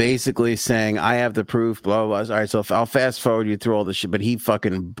was basically saying, "I have the proof." Blah blah. Blah. All right, so I'll fast forward you through all this shit, but he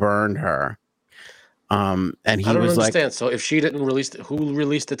fucking burned her. And he I don't was understand. like, So if she didn't release who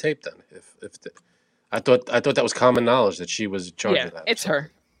released the tape then? I thought that was common knowledge that she was in charge Yeah, of that. it's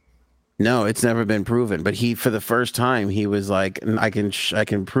her. No, it's never been proven. But he, for the first time, he was like, I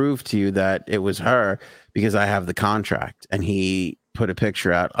can prove to you that it was her because I have the contract. And he put a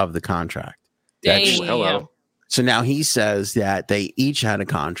picture out of the contract. Damn. Hello. So now he says that they each had a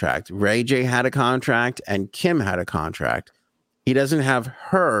contract. Ray J had a contract and Kim had a contract. He doesn't have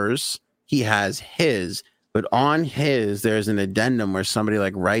hers. He has his. But on his, there's an addendum where somebody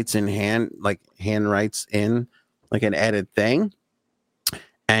like writes in hand writes in like an edit thing.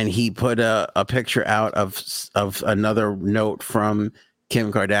 And he put a picture out of another note from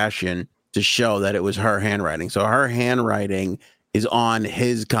Kim Kardashian to show that it was her handwriting. So her handwriting is on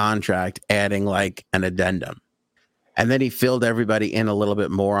his contract, adding like an addendum. And then he filled everybody in a little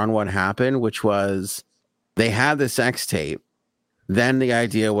bit more on what happened, which was they had the sex tape. Then the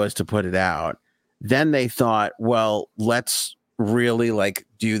idea was to put it out. Then they thought, well, let's really like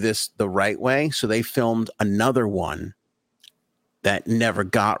do this the right way. So they filmed another one that never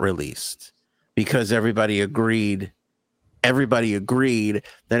got released because everybody agreed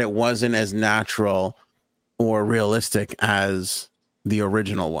that it wasn't as natural or realistic as the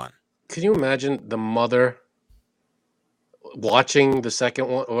original one. Can you imagine the mother watching the second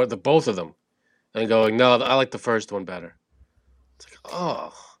one or the both of them and going, no, I like the first one better? It's like,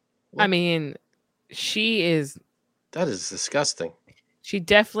 oh. I mean, that is disgusting. She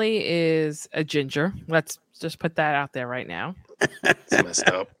definitely is a ginger. Let's just put that out there right now. It's messed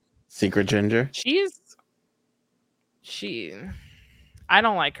up. Secret ginger. I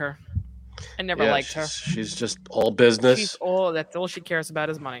don't like her. I never liked her. She's just all business. That's all she cares about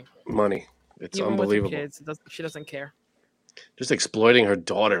is money. Money. It's Even unbelievable. With her kids, she doesn't care. Just exploiting her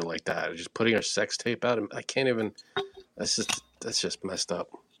daughter like that, just putting her sex tape out. I can't even. That's just messed up.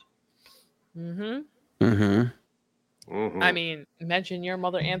 Mm-hmm. Mm-hmm. Mm-hmm. I mean, imagine your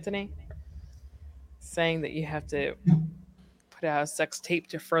mother, Anthony, saying that you have to put out a sex tape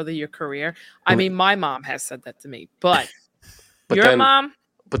to further your career. I mean, my mom has said that to me, but your mom.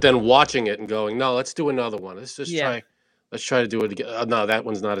 But then watching it and going, no, let's do another one. Let's just try. Let's try to do it again. No, that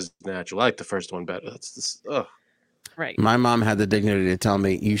one's not as natural. I like the first one better. That's this. Ugh. Right. My mom had the dignity to tell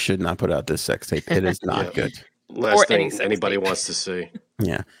me, you should not put out this sex tape. It is not good. Last thing anybody wants to see.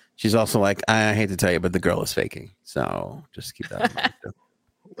 Yeah. She's also like, I hate to tell you, but the girl is faking. So just keep that in mind.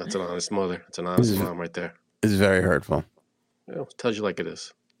 That's an honest mother. That's an honest mom right there. It's very hurtful. Tells you like it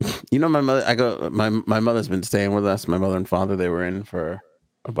is. You know, my mother, my mother's been staying with us. My mother and father, they were in for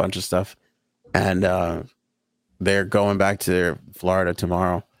a bunch of stuff. And they're going back to Florida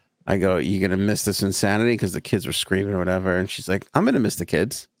tomorrow. I go, you going to miss this insanity? Because the kids were screaming or whatever. And she's like, I'm going to miss the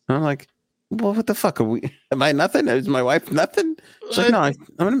kids. And I'm like, well, what the fuck are we? Am I nothing? Is my wife nothing? She's like, no, I'm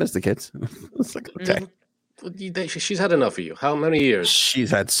going to miss the kids. It's like, okay. She's had enough of you. How many years? She's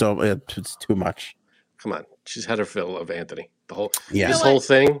had it's too much. Come on. She's had her fill of Anthony. This whole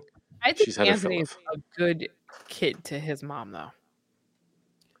thing. I think she's had Anthony's a good kid to his mom, though.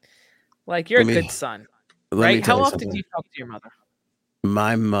 Like, you're a good son, right? How often do you talk to your mother?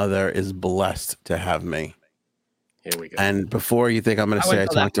 My mother is blessed to have me. Here we go. And before you think I'm going to say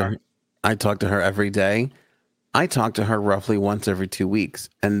I talk to her every day, I talk to her roughly once every 2 weeks.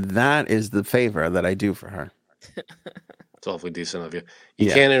 And that is the favor that I do for her. It's awfully decent of you.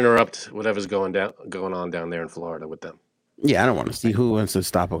 You can't interrupt whatever's going on down there in Florida with them. Yeah, I don't want to see who wants to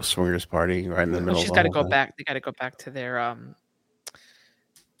stop a swingers party right in the middle. She's got to go back. They got to go back to their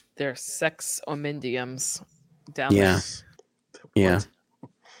sex omendiums down there. Yeah.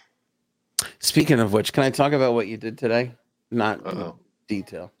 Speaking of which, can I talk about what you did today? Not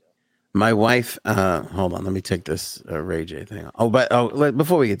detail. My wife, hold on, let me take this Ray J thing.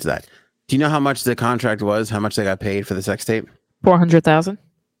 Before we get to that, do you know how much the contract was? How much they got paid for the sex tape? $400,000.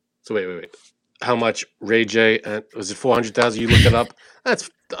 So wait. How much Ray J? Was it 400,000? You looked it up.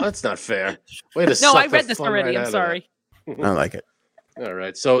 That's not fair. Way to no, I read this already. I'm sorry. I like it. All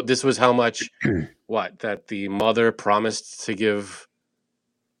right. So this was how much? What that the mother promised to give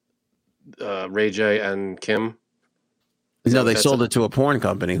Ray J and Kim? No, they sold it to a porn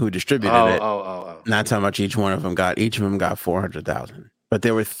company who distributed it. Oh. And that's how much each one of them got. Each of them got 400,000. But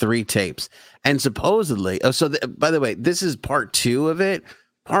there were 3 tapes, and supposedly. By the way, this is part 2 of it.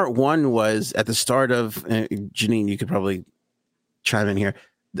 Part 1 was at the start of Janine. You could probably chime in here.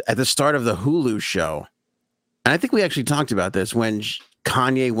 At the start of the Hulu show, and I think we actually talked about this when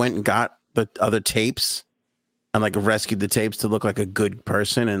Kanye went and got the other tapes and like rescued the tapes to look like a good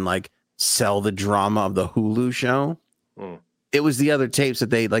person and like sell the drama of the Hulu show. It was the other tapes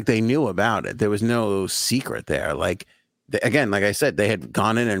that they knew about it. There was no secret there. Like again, like I said, they had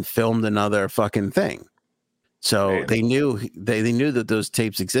gone in and filmed another fucking thing. So they knew that those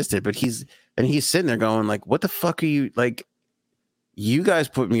tapes existed, but he's sitting there going like, what the fuck are you like? You guys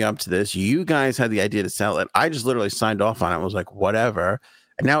put me up to this. You guys had the idea to sell it. I just literally signed off on it. I was like, whatever.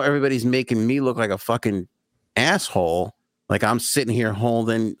 And now everybody's making me look like a fucking asshole. Like I'm sitting here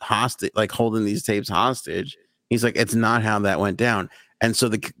holding these tapes hostage. He's like, it's not how that went down. And so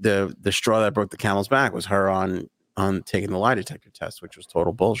the straw that broke the camel's back was her on taking the lie detector test, which was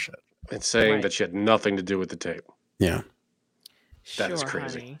total bullshit. And saying Right. that she had nothing to do with the tape. Yeah. That is Sure,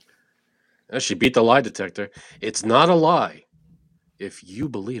 crazy. honey. And she beat the lie detector. It's not a lie if you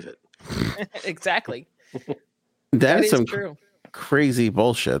believe it. Exactly. That That is is some true. crazy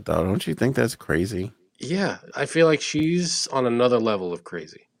bullshit, though. Don't you think that's crazy? Yeah, I feel like she's on another level of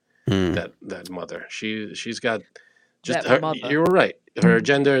crazy. Hmm. That mother. She's got just That her. mother. You were right. Her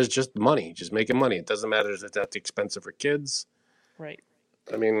agenda is just money, just making money. It doesn't matter if it's at the expense of her kids. Right.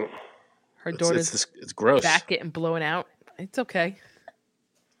 I mean, Her daughter's it's gross. back getting blown out. It's okay.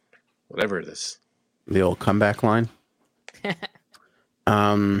 Whatever it is. The old comeback line.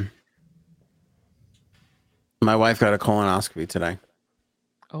 My wife got a colonoscopy today.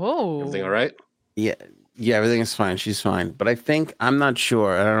 Oh. Everything all right? Yeah, everything is fine. She's fine. But I'm not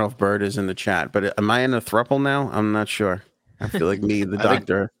sure. I don't know if Bird is in the chat, but am I in a throuple now? I'm not sure. I feel like me, the I think-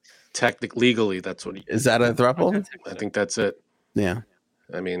 doctor. Technically, legally, that's what. Is that a throuple? I think that's it. Yeah.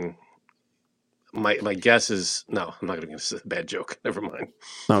 I mean, my guess is no. I'm not going to say a bad joke. Never mind.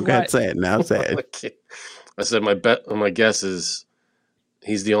 No, go ahead. What? Say it now. Say it. Okay. I said my guess is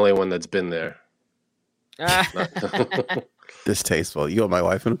he's the only one that's been there. Distasteful. You owe my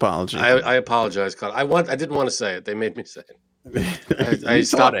wife an apology. I apologize, Carl. I didn't want to say it. They made me say it. I You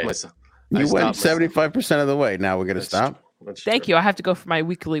stopped thought it. myself. You went stopped myself. 75% of the way. Now we're going to That's stop. true. That's Thank true. you. I have to go for my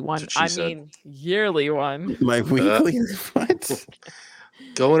weekly one. That's what she said. Yearly one. My weekly. What?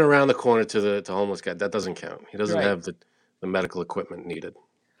 Going around the corner to the homeless guy, that doesn't count. He doesn't Right. have the medical equipment needed.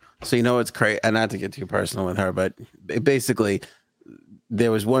 So you know what's crazy, and not to get too personal with her, but basically,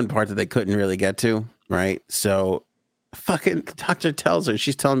 there was one part that they couldn't really get to, right? So, fucking doctor tells her,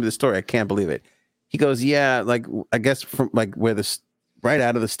 she's telling me the story. I can't believe it. He goes, "Yeah, like I guess from like where right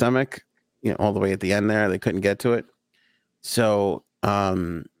out of the stomach, all the way at the end there, they couldn't get to it. So,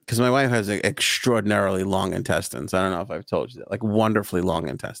 because my wife has extraordinarily long intestines. I don't know if I've told you that, like wonderfully long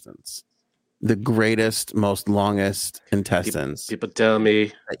intestines." The greatest, most longest intestines People tell me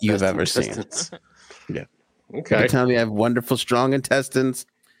that you've best ever seen. intestines. Yeah. Okay. People tell me I have wonderful, strong intestines.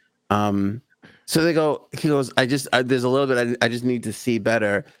 So he goes, there's a little bit, I just need to see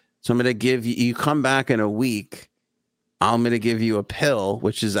better. So I'm going to give you come back in a week. I'm going to give you a pill,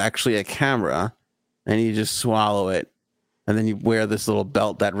 which is actually a camera, and you just swallow it. And then you wear this little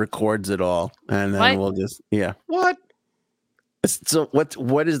belt that records it all. And then What? yeah. What? So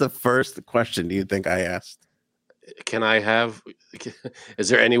what is the first question do you think I asked? Can I have? Is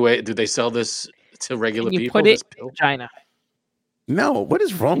there any way? Do they sell this to regular Can you people? put it this in pill? vagina? No, what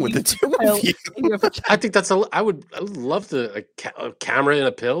is wrong with the two of you? In your vagina. I think I would love to a camera in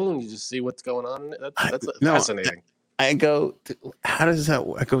a pill and you just see what's going on. That's No, fascinating. I go, how does that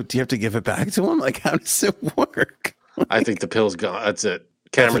work? I go, do you have to give it back to him? Like, how does it work? I think the pill's gone. That's it.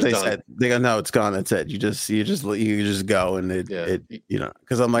 That's what Camera's they done. said. They go, no, it's gone. That's it. You just go and it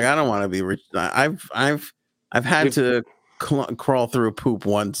because I'm like, I don't want to be rich. I've had to crawl through poop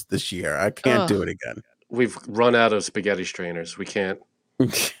once this year. I can't do it again. We've run out of spaghetti strainers. We can't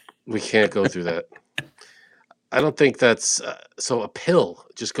go through that. I don't think that's so. A pill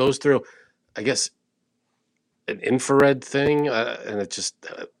just goes through, I guess, an infrared thing, and it just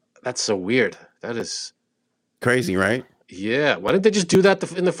that's so weird. That is Crazy, right? yeah. Why didn't they just do that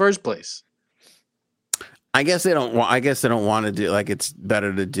in the first place? I guess they don't. I guess they don't want to do. Like, it's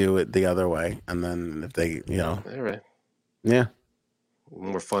better to do it the other way. And then if they, All right, yeah.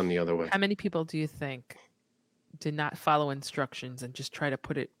 more fun the other way. How many people do you think did not follow instructions and just try to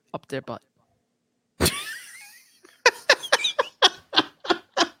put it up their butt?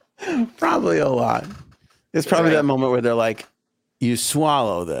 Probably a lot. There's probably Right. that moment where they're like, "You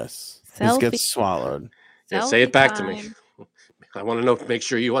swallow this. This Selfie. gets swallowed." Yeah, say it back to Selfie me. time. I want to know. Make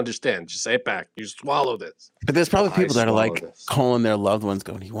sure you understand. Just say it back. You swallow this. But there's probably I people that are swallow like this. calling their loved ones,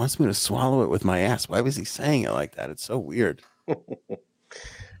 going, "He wants me to swallow it with my ass. Why was he saying it like that? It's so weird."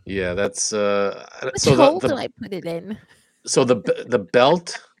 Yeah, that's Which so hole the do I put it in? so the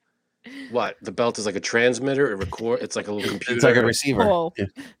belt. What the belt is like a transmitter. It record. It's like a little computer. It's like a receiver. Oh, Yeah.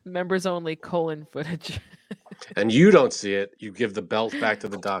 members only colon footage. And you don't see it. You give the belt back to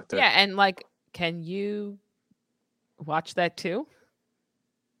the doctor. Yeah, and like, can you watch that too?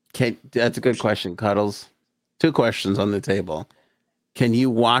 That's a good question, Cuddles. 2 questions on the table. Can you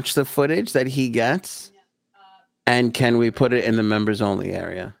watch the footage that he gets? And can we put it in the members only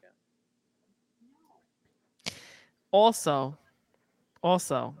area? Also,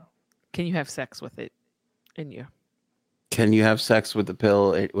 Also, can you have sex with it in you? Can you have sex with the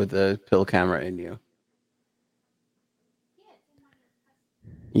pill camera in you?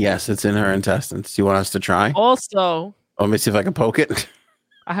 Yes, it's in her intestines. Do you want us to try? Also, Let me see if I can poke it.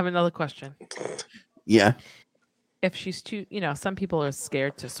 I have another question. Yeah. If she's too, some people are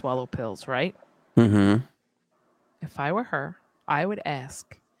scared to swallow pills, right? Mm-hmm. If I were her, I would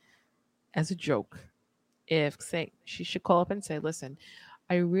ask as a joke if, say, she should call up and say, listen,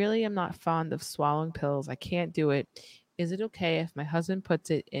 I really am not fond of swallowing pills. I can't do it. Is it okay if my husband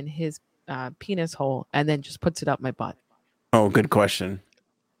puts it in his penis hole and then just puts it up my butt? Oh, good question.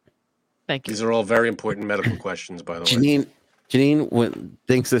 Thank you. These are all very important medical questions, by the way. Janine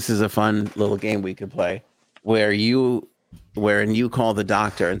thinks this is a fun little game we could play, wherein you call the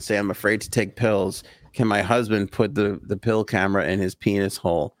doctor and say, I'm afraid to take pills. Can my husband put the pill camera in his penis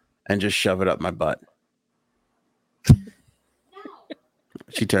hole and just shove it up my butt?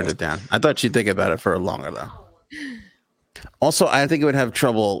 She turned it down. I thought she'd think about it for longer, though. Also, I think it would have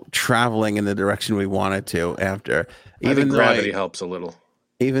trouble traveling in the direction we wanted to after. I think gravity helps a little.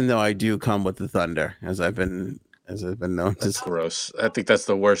 Even though I do come with the thunder, as I've been known to. That's gross. I think that's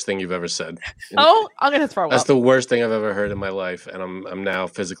the worst thing you've ever said. Oh, I'm gonna throw up. That's the worst thing I've ever heard in my life, and I'm now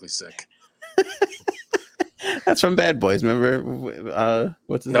physically sick. That's from Bad Boys. Remember?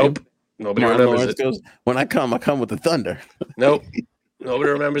 What's his name? Nobody Martin remembers Lawrence it. goes, when I come with the thunder. Nope.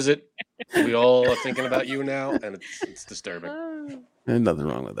 Nobody remembers it. We all are thinking about you now, and it's disturbing. There's nothing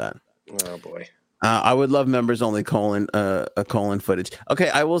wrong with that. Oh boy. I would love members only colon footage. Okay,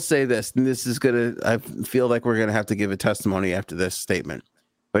 I will say this, and this is I feel like we're gonna have to give a testimony after this statement.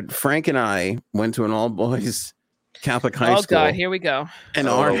 But Frank and I went to an all boys Catholic high school. Oh God, here we go. And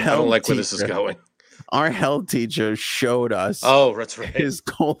I don't like where this is going. Our health teacher showed us. Oh, that's right. His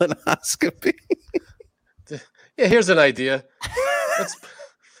colonoscopy. Yeah, here's an idea.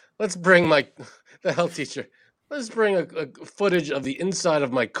 Let's bring the health teacher. Let's bring a footage of the inside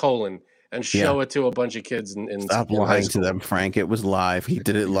of my colon and show it to a bunch of kids in Stop in high lying to school. them, Frank. It was live. He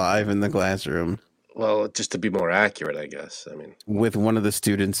did it live in the classroom. Well, just to be more accurate, I guess. I mean, with one of the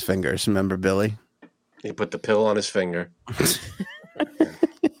students' fingers. Remember Billy? He put the pill on his finger.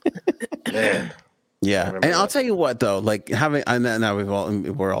 Man. Yeah, and I'll tell you what though, like now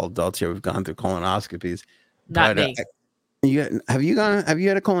we're all adults here. We've gone through colonoscopies. Not me. Have you had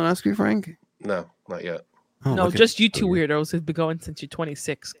a colonoscopy, Frank? No, not yet. Oh, No, just you two weirdos who've been going since you're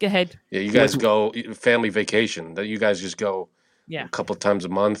 26. Go ahead. Yeah, you guys go family vacation. That you guys just go a couple times a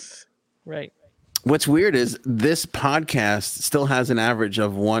month. Right. What's weird is this podcast still has an average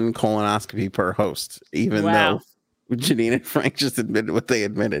of one colonoscopy per host, even though Janine and Frank just admitted what they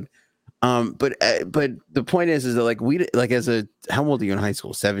admitted. But the point is that how old are you in high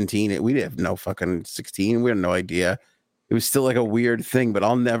school? 17? We didn't have no fucking 16. We had no idea. It was still like a weird thing, but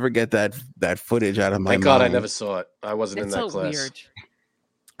I'll never get that footage out of my mind. Thank God I never saw it. I wasn't in that class. Weird.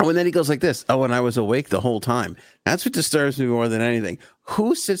 Oh, and then he goes like this. Oh, and I was awake the whole time. That's what disturbs me more than anything.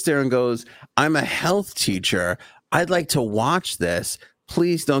 Who sits there and goes, I'm a health teacher. I'd like to watch this.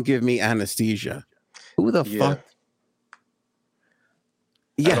 Please don't give me anesthesia. Who the fuck?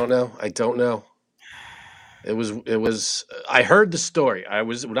 Yeah. I don't know. It was. I heard the story. I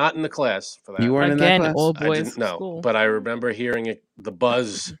was not in the class for that. You weren't in that class? Old boys. I didn't know, but I remember hearing the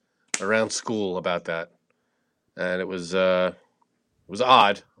buzz around school about that, and it was odd.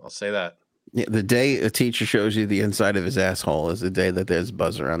 I'll say that. Yeah, the day a teacher shows you the inside of his asshole is the day that there's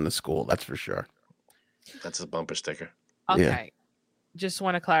buzz around the school. That's for sure. That's a bumper sticker. Okay. Yeah. Just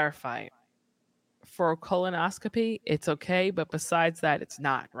want to clarify. For a colonoscopy, it's okay, but besides that, it's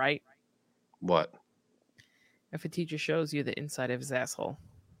not, right? What? If a teacher shows you the inside of his asshole.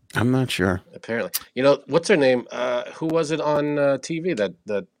 I'm not sure. Apparently. What's her name? Who was it on TV?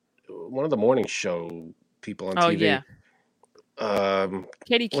 That one of the morning show people on TV. Yeah.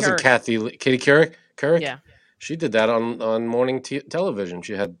 Katie Couric. Wasn't Katie Couric? Yeah. She did that on morning television.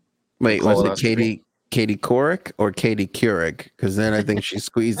 She had. Wait, was it Katie Couric or Katie Couric? Because then I think she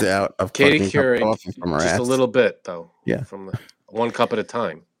squeezed out of Katie Couric coffee from her just ass. a little bit though. Yeah, from one cup at a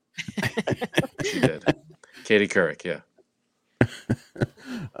time. She did. Katie Couric, yeah.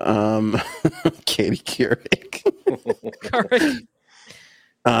 Katie Couric.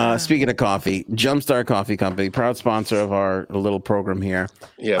 Speaking of coffee, Jumpstart Coffee Company, proud sponsor of our little program here.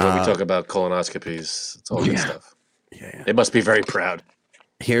 Yeah, when we talk about colonoscopies, it's all good stuff. Yeah. They must be very proud.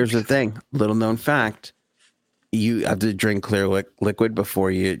 Here's the thing, little known fact. You have to drink clear liquid before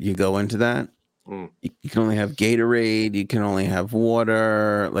you go into that. You can only have Gatorade. You can only have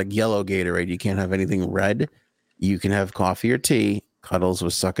water, like yellow Gatorade. You can't have anything red. You can have coffee or tea. Cuddles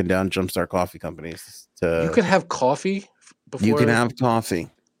was sucking down Jumpstart Coffee Companies. You could have coffee before? You can have coffee.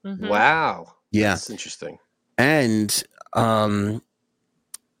 Mhm. Wow. Yeah. That's interesting. And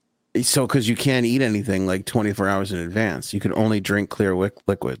so because you can't eat anything like 24 hours in advance, you can only drink clear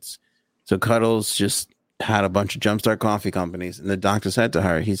liquids. So Cuddles just had a bunch of Jumpstart coffee companies, and the doctor said to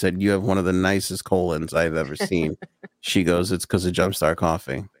her, he said, "You have one of the nicest colons I've ever seen." She goes, "It's because of Jumpstart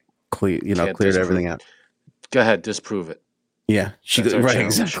coffee. Cleared Can't cleared disprove- everything out." Go ahead, disprove it. Yeah, she That's goes, our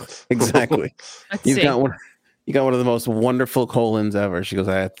right, challenge. exactly. Let's You've see. got one. You got one of the most wonderful colons ever. She goes,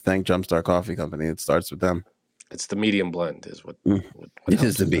 "I have to thank Jumpstart Coffee Company. It starts with them." It's the medium blend, is what. Mm. what It helps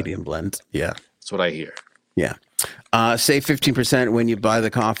is the with that. medium blend. Yeah. That's what I hear. Save 15% when you buy the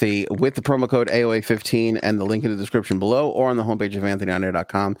coffee with the promo code AOA15 and the link in the description below or on the homepage of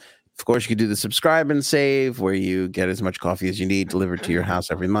AnthonyOnAir.com. Of course, you can do the subscribe and save where you get as much coffee as you need delivered to your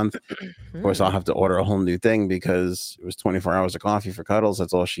house every month. Of course, I'll have to order a whole new thing because it was 24 hours of coffee for Cuddles.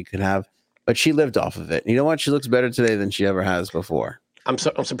 That's all she could have. But she lived off of it. You know what? She looks better today than she ever has before. I'm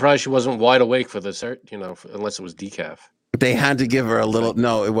surprised she wasn't wide awake for this, unless it was decaf. They had to give her a little.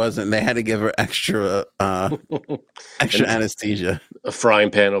 No, it wasn't. They had to give her extra And- anesthesia. A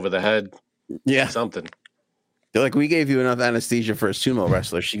frying pan over the head, Yeah. something. They're like, we gave you enough anesthesia for a sumo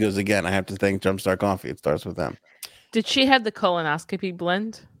wrestler. She goes, again, I have to thank Jumpstart Coffee. It starts with them. Did she have the colonoscopy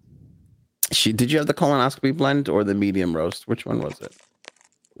blend? Did you have the colonoscopy blend or the medium roast? Which one was it?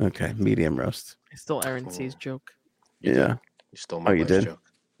 Okay, medium roast. I stole Aaron C's joke. Yeah, You stole my you last did? joke.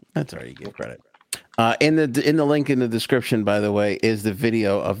 that's all right. You give credit. In the link in the description, by the way, is the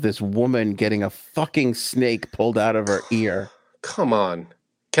video of this woman getting a fucking snake pulled out of her ear. Come on.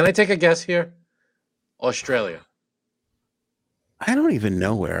 Can I take a guess here? Australia. I don't even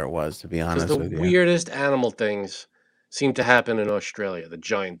know where it was, to be Because honest the with you. weirdest animal things seem to happen in Australia. The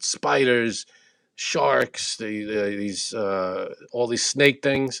giant spiders, sharks, these all these snake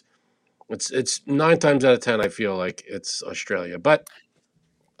things. It's 9 times out of 10. I feel like it's Australia, but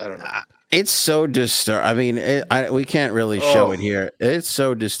I don't know. It's so disturbing. I mean, we can't really show Oh. it here. It's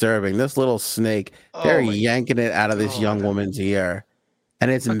so disturbing. This little snake, they're Oh my- yanking it out of this Oh my young God. woman's ear, and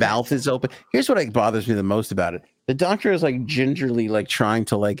its Okay. mouth is open. Here's what like bothers me the most about it: the doctor is like gingerly like trying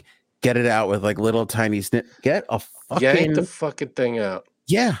to like get it out with like little tiny snip. Get a fucking Yank the fucking thing out.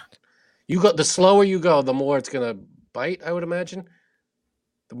 yeah. The slower you go, the more it's gonna bite. I would imagine.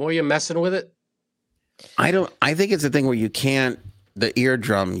 The more you're messing with it. I think it's a thing where you can't the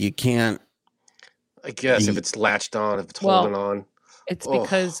eardrum. You can't. I guess if Ye- it's latched on, if it's Well, holding on. It's Oh.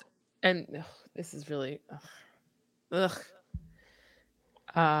 because, and this is really, ugh.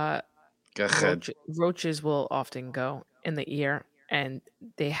 Go ahead. Roaches will often go in the ear, and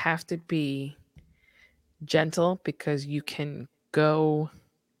they have to be gentle because it can go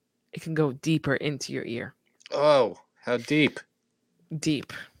deeper into your ear. Oh, how deep?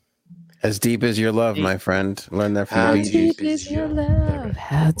 Deep. As deep as your love, Deep. my friend. Learn that from How the Bee Gees. deep is your love?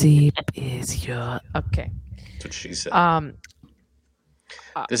 How deep is your? Okay. That's what she said.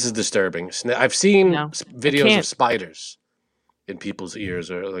 This is disturbing. I've seen No, videos of can't. spiders in people's ears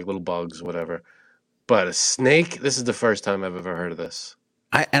or like little bugs, whatever. But a snake, this is the first time I've ever heard of this.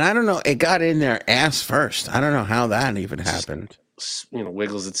 I don't know. It got in there ass first. I don't know how that even Just- happened.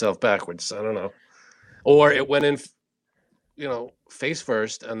 Wiggles itself backwards. I don't know. Or it went in, face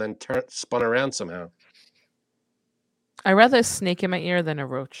first and then spun around somehow. I'd rather a snake in my ear than a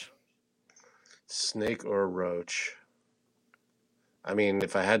roach. Snake or roach? I mean,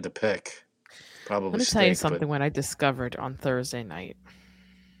 if I had to pick, probably Let me snake. tell you but- something. What I discovered on Thursday night.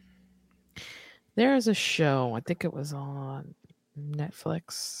 There is a show. I think it was on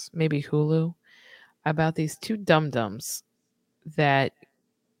Netflix, maybe Hulu, about these two dum-dums that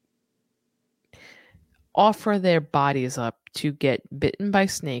offer their bodies up to get bitten by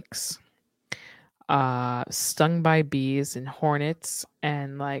snakes, stung by bees and hornets,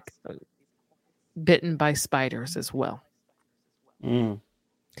 and like bitten by spiders as well.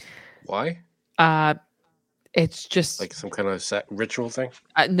 Why? It's just Like some kind of ritual thing?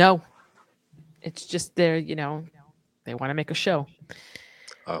 no, it's just they want to make a show.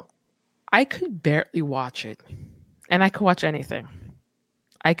 Oh. I could barely watch it, and I could watch anything.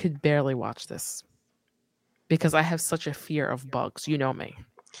 I could barely watch this because I have such a fear of bugs. You know me.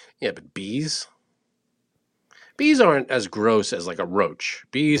 Yeah, but bees? Bees aren't as gross as like a roach.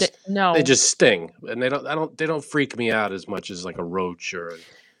 Bees, No, they just sting, and they don't freak me out as much as like a roach or a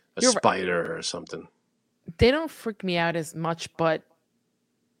You're right. spider or something. they don't freak me out as much, but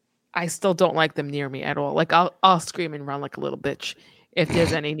I still don't like them near me at all. Like I'll scream and run like a little bitch if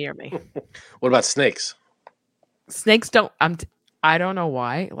there's any near me. What about snakes? Snakes don't. I don't know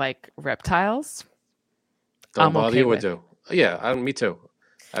why. Like reptiles. Don't I'm bother okay you or with. do? Yeah, me too.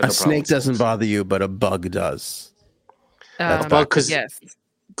 I have A no problem snake with doesn't snakes. bother you, but a bug does. That's A bug, backwards. Yes, an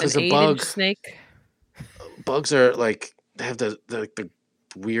because a 8-inch bug, snake. bugs are like they have the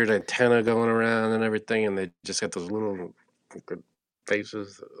weird antenna going around and everything, and they just got those little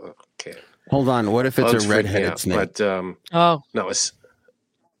faces. Oh, can't. Hold on. What if it's a Bugs freak me red-headed out. snake? But Oh, no, it's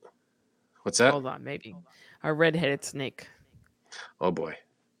what's that? hold on, maybe a red-headed snake. Oh boy,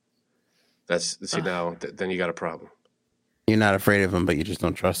 that's see Ugh. now. Then you got a problem. You're not afraid of him, but you just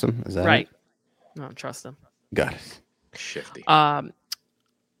don't trust him. Is that Right. it? I don't trust them. Got it. Shifty.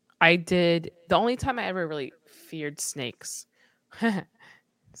 I did the only time I ever really feared snakes.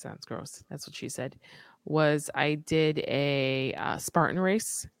 Sounds gross. That's what she said. Was I did a Spartan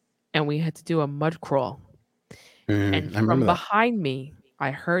race, and we had to do a mud crawl. And I from remember that. behind me,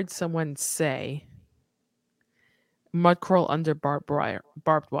 I heard someone say, "Mud crawl under barbed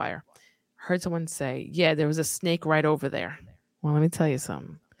wire." Heard someone say, "Yeah, there was a snake right over there." Well, let me tell you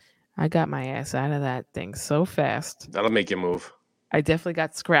something. I got my ass out of that thing so fast. That'll make you move. I definitely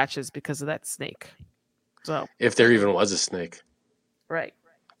got scratches because of that snake. So, If there even was a snake, right.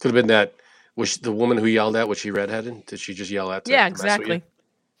 could have been that. Was the woman who yelled at? Was she redheaded? Did she just yell at? Yeah, mess with you? exactly.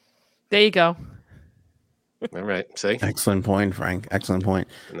 There you go. All right. See. Excellent point, Frank. Excellent point.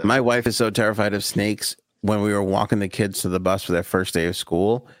 No. My wife is so terrified of snakes. When we were walking the kids to the bus for their first day of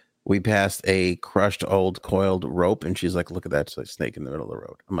school, we passed a crushed old coiled rope, and she's like, "Look at that snake in the middle of the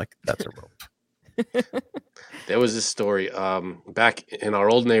road." I'm like, "That's a rope." There was this story back in our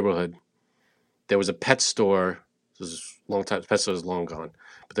old neighborhood. There was a pet store. This was a long time. The pet store is long gone,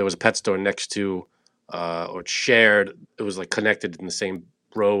 but there was a pet store next to, or shared. It was like connected in the same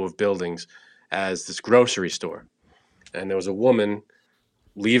row of buildings as this grocery store, and there was a woman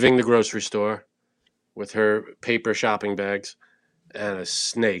leaving the grocery store with her paper shopping bags, and a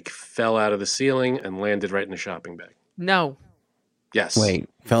snake fell out of the ceiling and landed right in the shopping bag. No. Yes. Wait,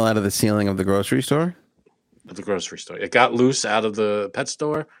 fell out of the ceiling of the grocery store? Of the grocery store. It got loose out of the pet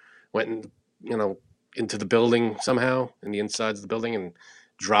store, went into the building somehow, in the insides of the building, and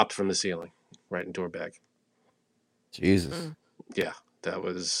dropped from the ceiling right into her bag. Jesus. Mm. Yeah, that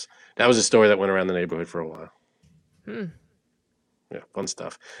was a story that went around the neighborhood for a while. Yeah, fun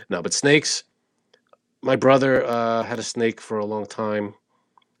stuff. No, but snakes. My brother had a snake for a long time.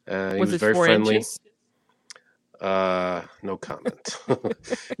 He was it very 4 friendly. inches? No comment.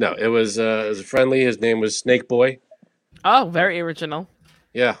 No, it was friendly. His name was Snake Boy. Oh, very original.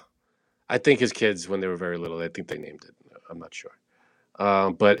 Yeah, I think his kids, when they were very little, I think they named it. I'm not sure,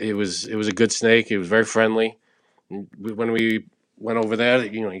 but it was a good snake. He was very friendly. When we went over there,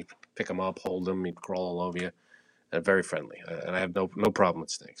 you pick him up, hold him, he'd crawl all over you, and very friendly. And I have no problem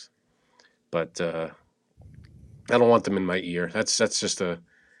with snakes, but I don't want them in my ear. That's just a.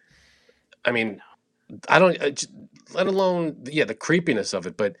 I mean, I don't. Let alone the creepiness of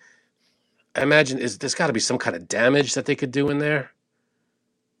it, but I imagine there's got to be some kind of damage that they could do in there.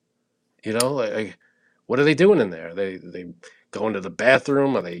 Like, what are they doing in there? They going to the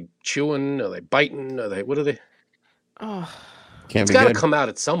bathroom? Are they chewing? Are they biting? What are they? Oh, Can't It's be got to good. come out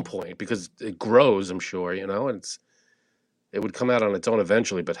at some point because it grows. I'm sure, and it would come out on its own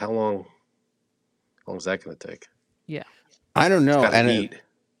eventually. But how long is that going to take? I don't know. Gotta And eat.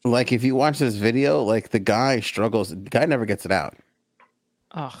 like, if you watch this video, like the guy struggles. The guy never gets it out.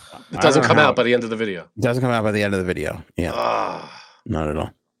 oh. It I doesn't don't come know out how- by the end of the video. It doesn't come out by the end of the video. Yeah, Ah, not at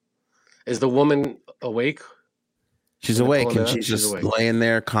all. is the woman awake? She's Can I awake pull it and out? she's She's just awake. laying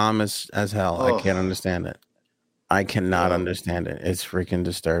there calm as hell. Oh. I can't understand it. I cannot No. understand it. It's freaking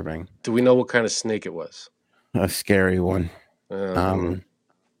disturbing. Do we know what kind of snake it was? A scary one.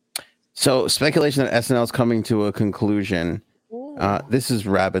 So speculation that SNL is coming to a conclusion. This is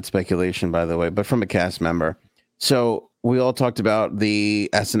rabid speculation, by the way, but from a cast member. So we all talked about the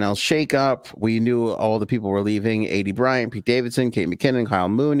SNL shakeup. We knew all the people were leaving. A.D. Bryant, Pete Davidson, Kate McKinnon, Kyle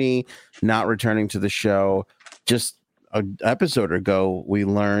Mooney, not returning to the show. Just an episode ago, we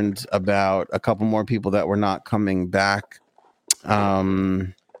learned about a couple more people that were not coming back.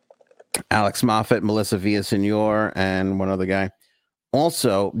 Alex Moffat, Melissa Villaseñor, and one other guy.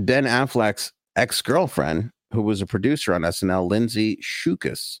 Also, Ben Affleck's ex-girlfriend, who was a producer on SNL, Lindsay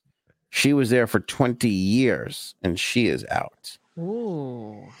Shukas. She was there for 20 years, and she is out.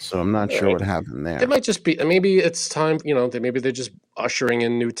 Ooh. So I'm not sure what happened there. It might just be, maybe it's time, maybe they're just ushering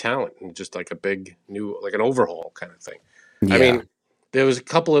in new talent and just like a big new, like an overhaul kind of thing. Yeah. I mean, there was a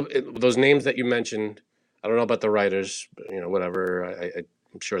couple of those names that you mentioned. I don't know about the writers, but, whatever.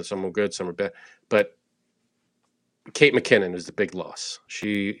 I'm sure some are good, some are bad. But Kate McKinnon is the big loss.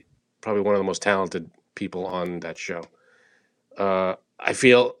 She probably one of the most talented people on that show. I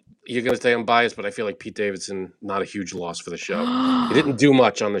feel you're going to say I'm biased, but I feel like Pete Davidson, not a huge loss for the show. He didn't do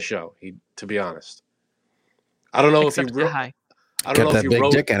much on the show, to be honest. I don't know if he Except the wrote. high. I don't Got know if that he big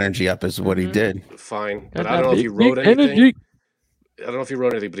wrote. dick energy up is what he Mhm. did. Fine, Got but I that don't know if he big wrote dick anything. energy. I don't know if he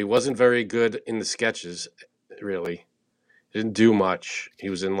wrote anything, but he wasn't very good in the sketches. Really, he didn't do much. He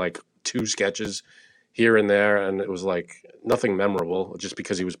was in like 2 sketches here and there, and it was like nothing memorable, just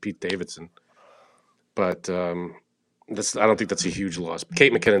because he was Pete Davidson. But I don't think that's a huge loss.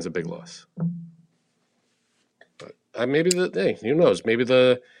 Kate McKinnon's a big loss. But maybe who knows? Maybe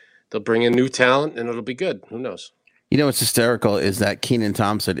they'll bring in new talent and it'll be good. Who knows? You know what's hysterical is that Kenan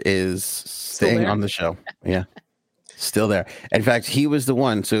Thompson is staying there? on the show. Yeah. Still there. In fact, he was the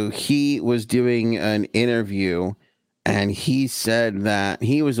one. So he was doing an interview and he said that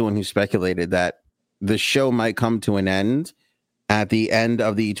he was the one who speculated that the show might come to an end at the end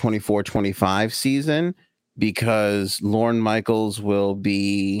of the 24-25 season because Lorne Michaels will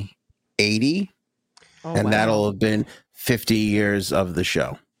be 80 Oh, and wow. that'll have been 50 years of the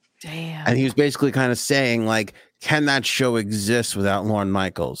show. Damn. And he was basically kind of saying, like, can that show exist without Lorne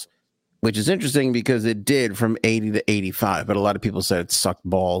Michaels? Which is interesting because it did from 80 to 85, but a lot of people said it sucked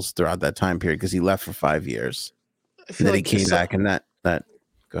balls throughout that time period because he left for 5 years. I And feel then he like came back and that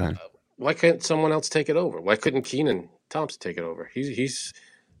go ahead. Why can't someone else take it over? Why couldn't Kenan Thompson take it over? He's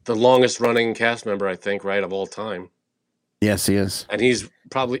the longest running cast member, I think, right, of all time. Yes, he is. And he's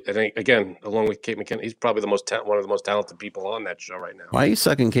probably, again, along with Kate McKinnon, he's probably one of the most talented people on that show right now. Why are you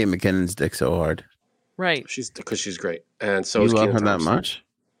sucking Kate McKinnon's dick so hard? Right. Because she's great, and so You is love Kenan her that Thompson. much?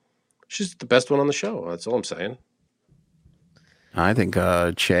 She's the best one on the show. That's all I'm saying. I think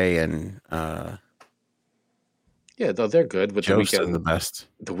Che and Yeah, they're good with Joe's the best.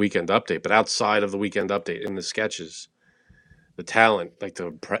 the weekend update. But outside of the weekend update, in the sketches, the talent, like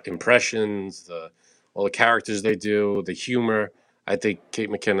the impressions, all the characters they do, the humor, I think Kate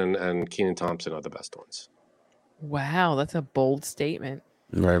McKinnon and Kenan Thompson are the best ones. Wow, that's a bold statement.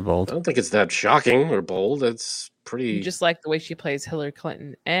 Very I bold. don't think it's that shocking or bold. It's pretty. You just like the way she plays Hillary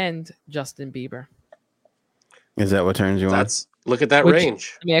Clinton and Justin Bieber. Is that what turns you on? Look at that Would you-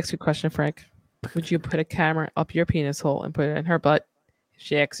 range. Let me ask you a question, Frank. Would you put a camera up your penis hole and put it in her butt if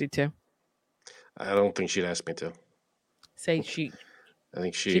she asks you to? I don't think she'd ask me to. Say she I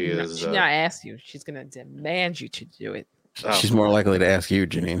think she did not, is. she not ask you. She's gonna demand you to do it. She's more likely to ask you,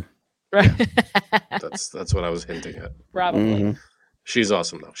 Janine. Right. That's what I was hinting at. Probably. Mhm. She's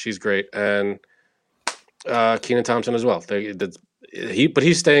awesome though. She's great, and Kenan Thompson as well. But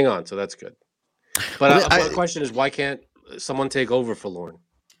he's staying on, so that's good. But the question is, why can't someone take over for Lorne?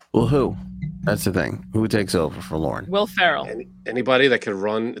 Well, who? That's the thing. Who takes over for Lorne? Will Ferrell. Anybody that could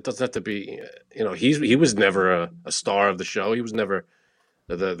run. It doesn't have to be. He was never a star of the show. He was never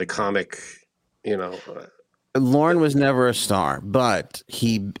the comic. Lorne was never a star, but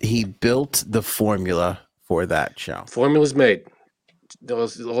he built the formula for that show. Formula's made.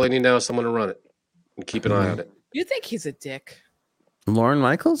 All I need now is someone to run it and keep an eye on it. You think he's a dick? Lorne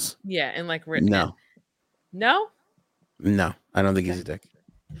Michaels? Yeah, and like written. No. No? No, I don't think he's a dick.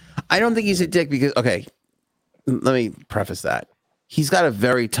 I don't think he's a dick because, okay, let me preface that. He's got a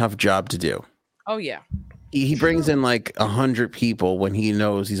very tough job to do. Oh yeah. He brings in like 100 people when he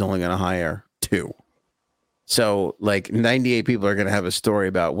knows he's only going to hire 2. So like 98 people are going to have a story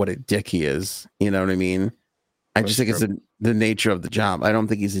about what a dick he is. You know what I mean? I just think it's the nature of the job. I don't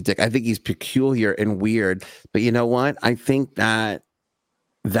think he's a dick. I think he's peculiar and weird. But you know what? I think that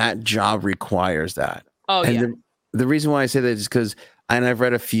job requires that. Oh and yeah. The reason why I say that is because, and I've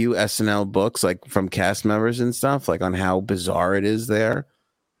read a few SNL books, like from cast members and stuff, like on how bizarre it is there.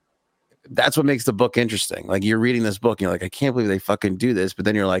 That's what makes the book interesting. Like you're reading this book and you're like, I can't believe they fucking do this. But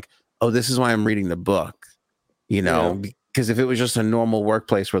then you're like, oh, this is why I'm reading the book. You know, because if it was just a normal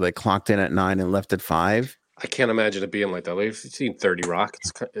workplace where they clocked in at 9 and left at 5. I can't imagine it being like that. Like, if you've seen 30 Rock,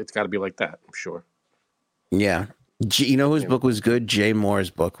 it's got to be like that, I'm sure. Yeah. You know whose book was good? Jay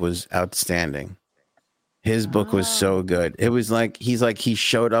Moore's book was outstanding. His book was so good. It was like he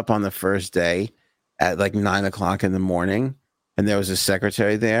showed up on the first day at like 9 o'clock in the morning, and there was a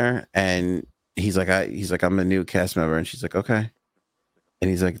secretary there, and he's like I'm a new cast member, and she's like, okay, and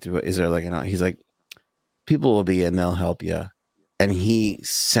he's like, is there like he's like, people will be in, they'll help you, and he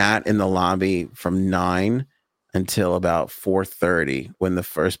sat in the lobby from 9 until about 4:30 when the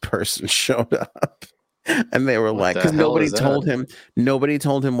first person showed up, and they were like, because nobody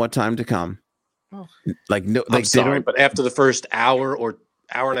told him what time to come. Oh. Like no, I'm sorry, but after the first hour or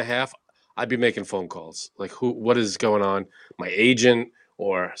hour and a half, I'd be making phone calls. Like, what is going on? My agent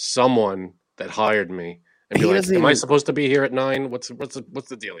or someone that hired me, and be like, "Am I supposed to be here at 9? What's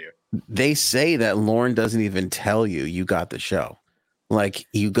the deal here?" They say that Lorne doesn't even tell you got the show. Like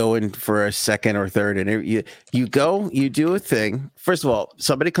you go in for a second or third, and you go, you do a thing. First of all,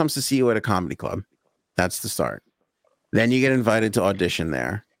 somebody comes to see you at a comedy club. That's the start. Then you get invited to audition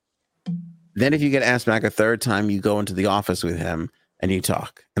there. Then if you get asked back a third time, you go into the office with him and you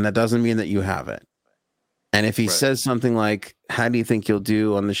talk. And that doesn't mean that you have it. And if he says something like, how do you think you'll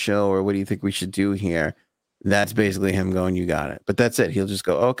do on the show? Or what do you think we should do here? That's basically him going, you got it. But that's it. He'll just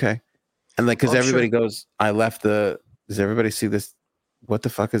go, okay. And like, because everybody goes, I left the, does everybody see this? What the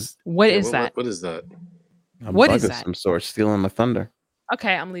fuck is? What is that? What is that? What is that? Some sort, stealing my thunder.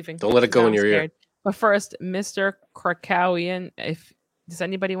 Okay, I'm leaving. Don't let it go in your ear. But first, Mr. Krakowian, does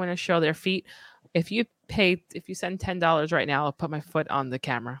anybody want to show their feet? If you send $10 right now, I'll put my foot on the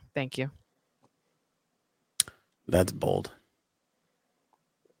camera. Thank you. That's bold.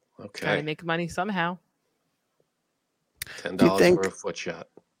 Okay. Trying to make money somehow. $10 for a foot shot.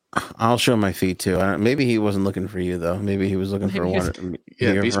 I'll show my feet too. Maybe he wasn't looking for you though. Maybe he was looking for one.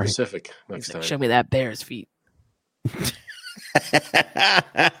 Yeah, be specific next time. Show me that bear's feet. Put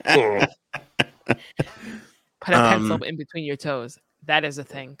a pencil in between your toes. That is a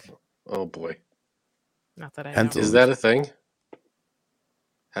thing. Oh boy. Not that I know. Is that a thing?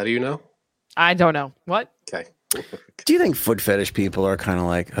 How do you know? I don't know. What? Okay. Do you think foot fetish people are kind of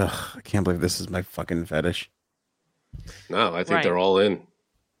like, ugh, I can't believe this is my fucking fetish? No, I think they're all in.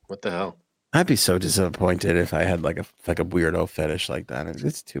 What the hell? I'd be so disappointed if I had like a weirdo fetish like that.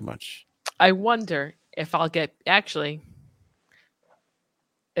 It's too much. I wonder if I'll get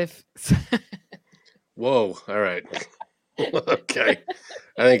if. Whoa! All right. Okay.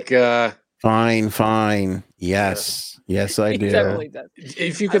 I think. Fine. Yes, I do. Definitely does.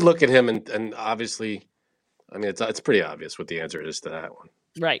 If you could look at him and obviously, I mean, it's pretty obvious what the answer is to that one.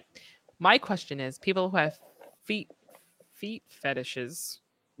 Right. My question is: people who have feet fetishes,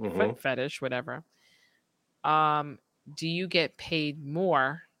 foot fetish, whatever. Do you get paid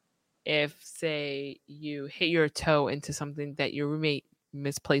more if, say, you hit your toe into something that your roommate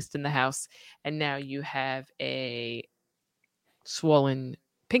misplaced in the house, and now you have a swollen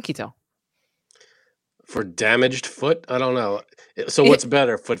pinky toe? For damaged foot, I don't know. So what's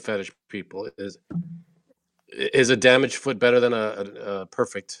better, foot fetish people? Is a damaged foot better than a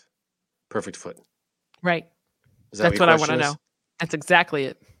perfect foot? Right. That's what I want to know. That's exactly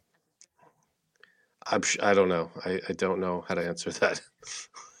it. I don't know. I don't know how to answer that.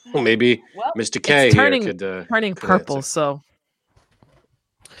 Well, maybe Mr. K it's turning purple. Answer. So,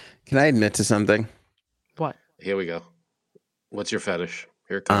 can I admit to something? What? Here we go. What's your fetish?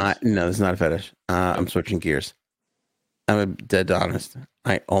 Here it comes. No, it's not a fetish. I'm switching gears. I'm dead honest.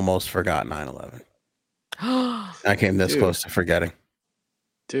 I almost forgot 9/11. I came this close to forgetting.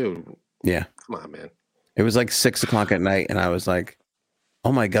 Dude. Yeah. Come on, man. It was like 6:00 at night, and I was like,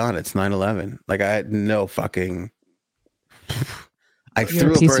 "Oh my god, it's 9/11!" Like I had no fucking. I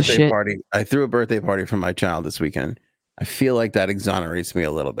threw a birthday party for my child this weekend. I feel like that exonerates me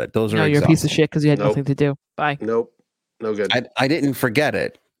a little bit. You're a piece of shit because you had nothing to do. Bye. Nope. No good. I didn't forget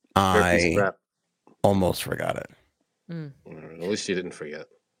it. I almost forgot it. At least you didn't forget.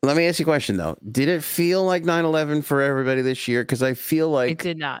 Let me ask you a question though. Did it feel like 9/11 for everybody this year? Because I feel like it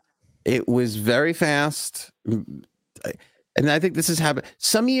did not. It was very fast. And I think this has happened.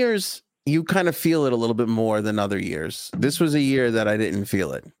 Some years you kind of feel it a little bit more than other years. This was a year that I didn't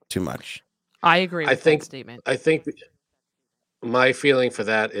feel it too much. I agree with that statement. I think my feeling for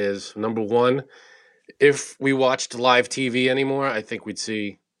that is, number one, if we watched live TV anymore, I think we'd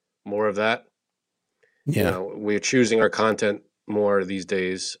see more of that. Yeah. We're choosing our content more these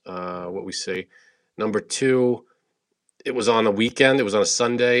days, what we see. Number two, it was on a weekend. It was on a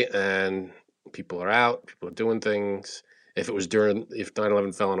Sunday, and people are out. People are doing things. If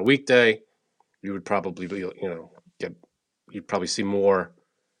 9/11 fell on a weekday, you would probably you'd probably see more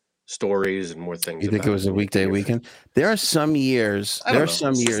stories and more things. You think it was a weekday weekend? There are some years. There are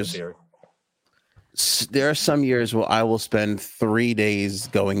some years where I will spend 3 days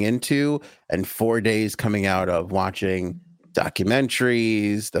going into and 4 days coming out of watching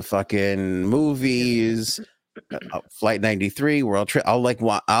documentaries, the fucking movies. Flight 93, World Trip.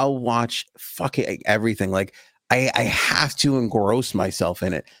 I'll watch fucking everything. Like I have to engross myself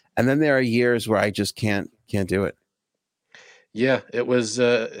in it. And then there are years where I just can't do it. Yeah, it was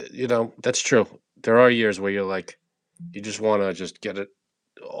that's true. There are years where you're like, you just want to just get it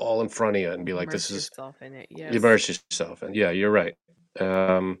all in front of you and be like, immerse yourself in it. Yes. Immerse yourself. And yeah, you're right.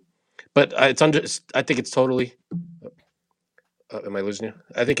 But I think it's totally am I losing you?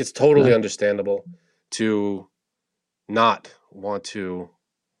 I think it's totally understandable to not want to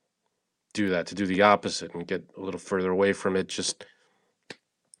do that, to do the opposite and get a little further away from it, just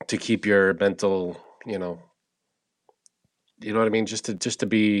to keep your mental, you know what I mean? Just to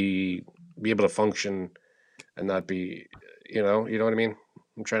be able to function and not be, you know what I mean?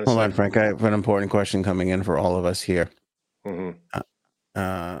 I'm trying to Hold say. on, Frank. I have an important question coming in for all of us here. Mhm.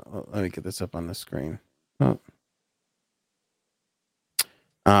 Let me get this up on the screen. Oh.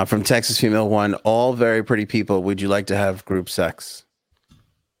 From Texas Female 1, all very pretty people. Would you like to have group sex?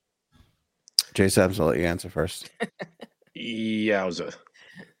 Jay Sabs, I'll let you answer first. Yowza.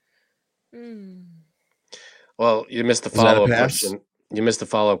 Hmm. Well, you missed the Is that a follow-up pass? question. You missed the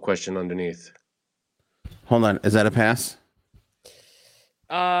follow-up question underneath. Hold on. Is that a pass?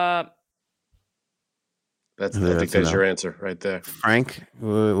 Uh, That's. I I think think that's there's a your no. answer right there. Frank,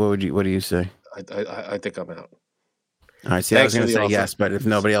 what do you say? I think I'm out. All right. See, I was Thanks for going to the say offer. yes, but if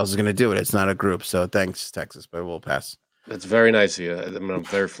nobody else is going to do it, it's not a group. So thanks, Texas, but we'll pass. That's very nice of you. I'm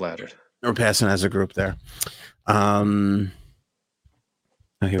very flattered. We're passing as a group there. Oh,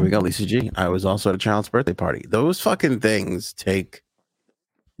 here we go, Lisa G. I was also at a child's birthday party. Those fucking things take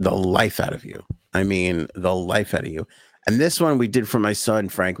the life out of you. I mean, the life out of you. And this one we did for my son,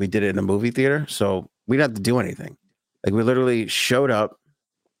 Frank. We did it in a movie theater, so we didn't have to do anything. Like, we literally showed up,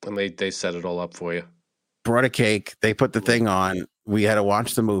 And they set it all up for you. brought a cake, they put the thing on. We had to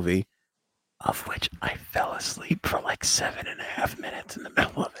watch the movie, of which I fell asleep for like 7.5 minutes in the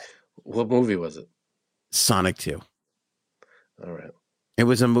middle of it. What movie was it? Sonic 2. All right. It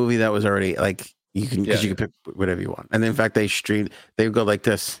was a movie that was already like you can because Yeah. you can pick whatever you want. And in fact, they go like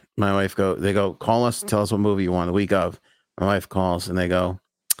this. My wife they go, call us, tell us what movie you want the week of. My wife calls and they go,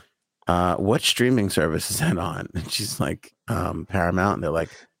 what streaming service is that on? And she's like, Paramount. And they're like,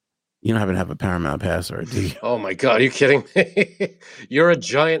 you don't happen to have a Paramount password, do you? Oh my God, are you kidding me? You're a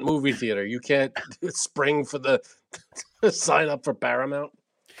giant movie theater. You can't spring for the sign up for Paramount.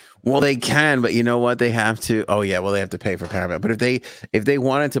 Well, they can, but you know what? They have to. Oh yeah, well they have to pay for Paramount. But if they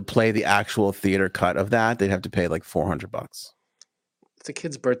wanted to play the actual theater cut of that, they'd have to pay like $400. It's a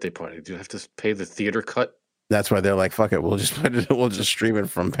kid's birthday party. Do you have to pay the theater cut? That's why they're like, "Fuck it, we'll just stream it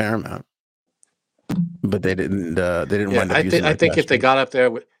from Paramount." But they didn't. They didn't wind up using. I think if they got up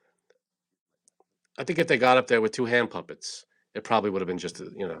there with, two hand puppets, it probably would have been just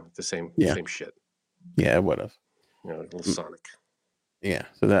the same shit. Yeah, it would have. Little Sonic. Yeah,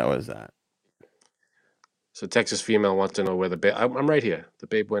 so that was that. So Texas Female wants to know where the babe. I'm right here. The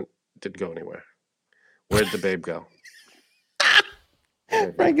babe didn't go anywhere. Where did the babe go?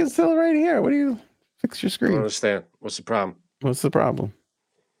 Frank is still right here. What do you fix your I screen? don't understand. What's the problem? What's the problem?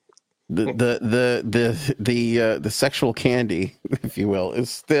 The sexual candy, if you will,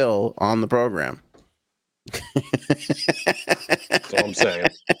 is still on the program. That's all I'm saying.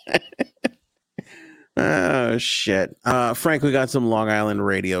 Oh shit, Frank, we got some Long Island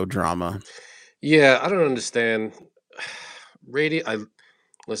radio drama. Yeah, I don't understand radio. I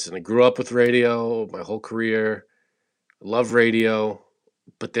grew up with radio my whole career. I love radio,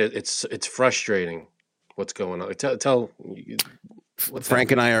 but it's frustrating what's going on. Tell what's Frank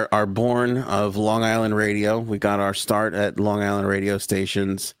happening? and I are born of Long Island radio. We got our start at Long Island radio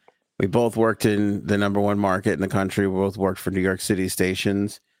stations. We both worked in the number one market in the country. We both worked for New York City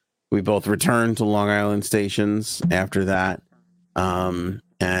stations. We both returned to Long Island stations after that. So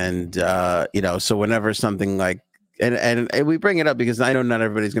whenever something like, and we bring it up because I know not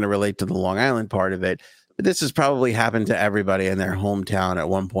everybody's going to relate to the Long Island part of it, but this has probably happened to everybody in their hometown at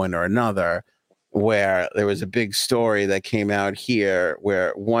one point or another, where there was a big story that came out here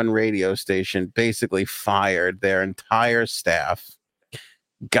where one radio station basically fired their entire staff,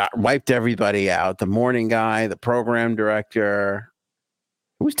 wiped everybody out. The morning guy, the program director.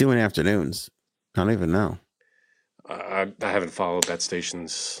 Who's doing afternoons? I don't even know. I haven't followed that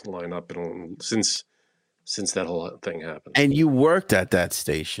station's lineup since that whole thing happened. And you worked at that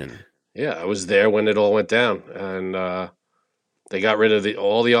station. Yeah, I was there when it all went down, and they got rid of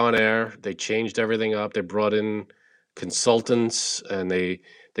all the on air. They changed everything up. They brought in consultants, and they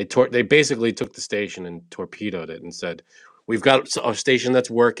basically took the station and torpedoed it and said, "We've got a station that's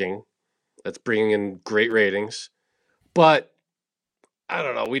working, that's bringing in great ratings, but." I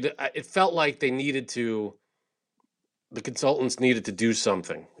don't know. It felt like the consultants needed to do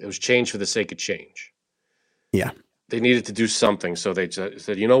something. It was change for the sake of change. Yeah. They needed to do something. So they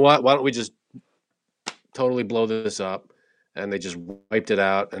said, you know what? Why don't we just totally blow this up? And they just wiped it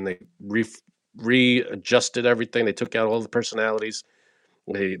out and they readjusted everything. They took out all the personalities.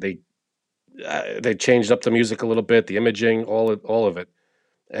 They changed up the music a little bit, the imaging, all of it.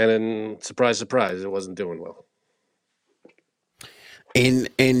 And then, surprise, surprise, it wasn't doing well. In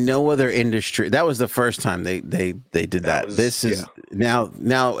no other industry, that was the first time they did that. This is now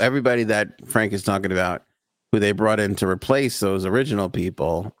everybody that Frank is talking about, who they brought in to replace those original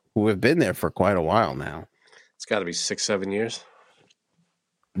people who have been there for quite a while now. It's got to be 6-7 years.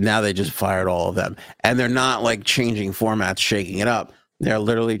 Now they just fired all of them, and they're not like changing formats, shaking it up. They're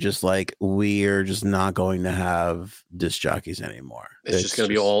literally just like, we're just not going to have disc jockeys anymore. It's just going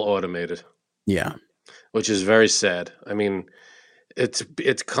to be all automated. Yeah. Which is very sad. I mean, it's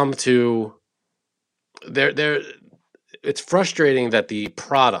come to there. It's frustrating that the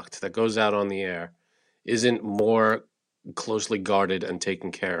product that goes out on the air isn't more closely guarded and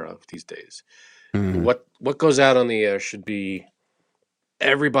taken care of these days. Mhm. What goes out on the air should be,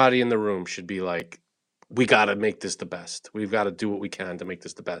 everybody in the room should be like, we got to make this the best. We've got to do what we can to make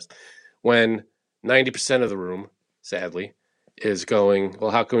this the best. When 90% of the room, sadly, is going,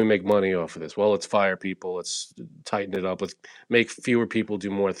 well, how can we make money off of this? Well, let's fire people. Let's tighten it up. Let's make fewer people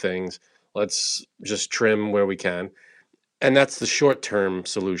do more things. Let's just trim where we can. And that's the short-term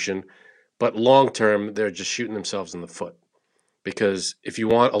solution. But long-term, they're just shooting themselves in the foot. Because if you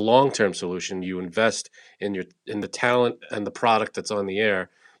want a long-term solution, you invest in the talent and the product that's on the air.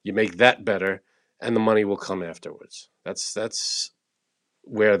 You make that better, and the money will come afterwards. That's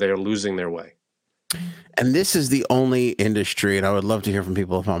where they're losing their way. And this is the only industry, and I would love to hear from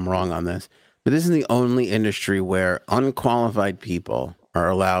people if I'm wrong on this, but this is the only industry where unqualified people are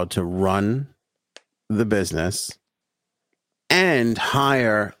allowed to run the business and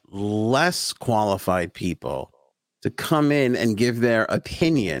hire less qualified people to come in and give their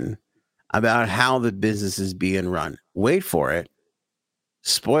opinion about how the business is being run. Wait for it.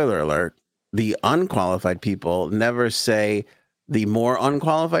 Spoiler alert. The unqualified people never say the more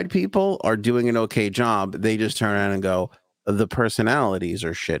unqualified people are doing an okay job. They just turn around and go, the personalities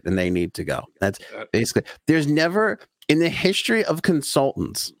are shit and they need to go. That's basically, there's never in the history of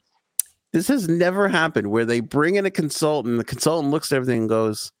consultants, this has never happened where they bring in a consultant, the consultant looks at everything and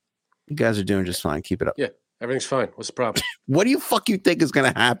goes, you guys are doing just fine. Keep it up. Yeah, everything's fine. What's the problem? What do you think is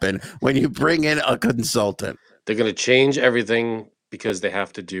going to happen when you bring in a consultant? They're going to change everything because they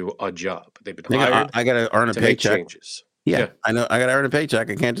have to do a job. They've been hired. I got to earn a to make paycheck. Changes. Yeah, I know. I got to earn a paycheck.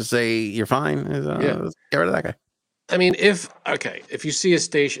 I can't just say you're fine. Let's get rid of that guy. I mean, if you see a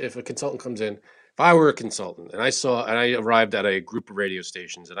station, if a consultant comes in, if I were a consultant and I arrived at a group of radio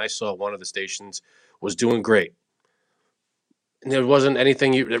stations and I saw one of the stations was doing great and there wasn't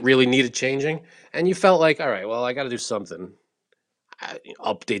anything that really needed changing, and you felt like, all right, well, I got to do something.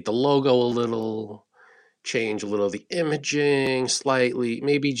 Update the logo a little, change a little of the imaging slightly,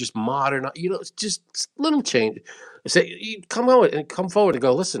 maybe just modern, just little change. Say, come forward and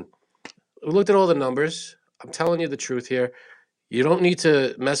go, listen, we looked at all the numbers. I'm telling you the truth here. You don't need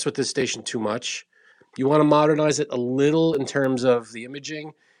to mess with this station too much. You want to modernize it a little in terms of the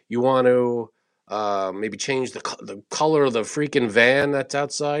imaging. You want to maybe change the color of the freaking van that's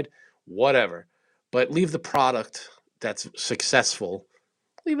outside, whatever. But leave the product that's successful,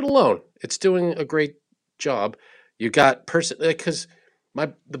 leave it alone. It's doing a great job. You got because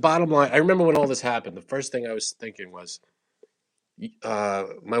the bottom line, I remember when all this happened, the first thing I was thinking was,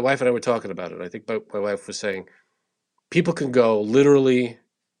 my wife and I were talking about it. I think my wife was saying, people can go literally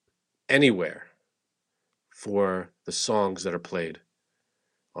anywhere for the songs that are played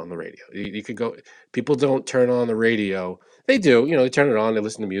on the radio. You could go, people don't turn on the radio. They do, they turn it on, they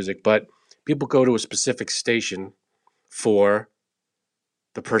listen to music, but people go to a specific station for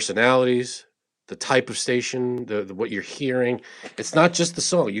the personalities, the type of station, the what you're hearing. It's not just the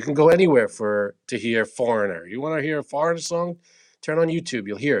song. You can go anywhere to hear Foreigner. You want to hear a Foreigner song? Turn on YouTube,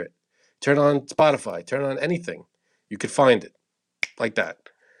 you'll hear it. Turn on Spotify, turn on anything. You could find it like that.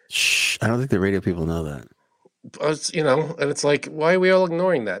 Shh, I don't think the radio people know that. And it's like, why are we all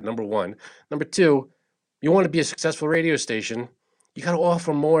ignoring that? Number one. Number two, you want to be a successful radio station, you got to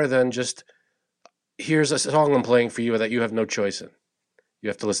offer more than just, here's a song I'm playing for you that you have no choice in. You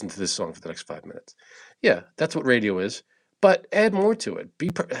have to listen to this song for the next 5 minutes. Yeah, that's what radio is. But add more to it.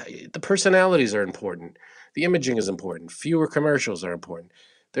 The personalities are important. The imaging is important. Fewer commercials are important.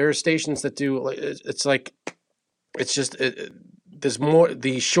 There are stations that do, there's more,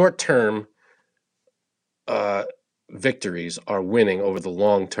 the short-term victories are winning over the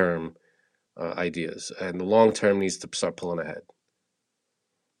long-term ideas. And the long-term needs to start pulling ahead.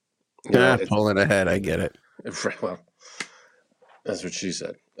 Pulling ahead, I get it. Well, that's what she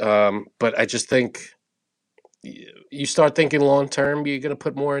said. But I just think you start thinking long-term, you're going to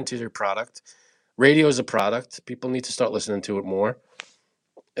put more into your product. Radio is a product. People need to start listening to it more.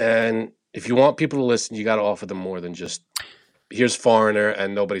 And if you want people to listen, you got to offer them more than just, here's Foreigner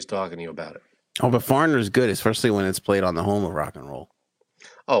and nobody's talking to you about it. Oh, but Foreigner is good, especially when it's played on the home of rock and roll.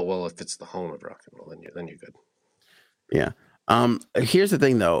 Oh, well, if it's the home of rock and roll, then you're good. Yeah. Here's the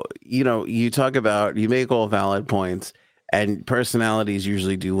thing, though. You talk about, you make all valid points, and personalities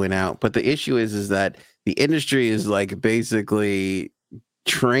usually do win out. But the issue is that the industry is like basically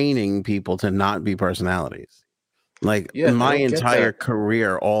training people to not be personalities. Like Yeah, I my don't get entire that.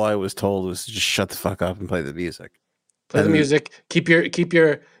 career, all I was told was just shut the fuck up and play the music. Play the And- music. Keep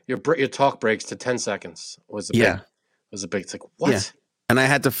your talk breaks to 10 seconds. Was a Yeah. big. It's like what? Yeah. And I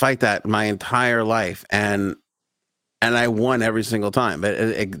had to fight that my entire life, and I won every single time. But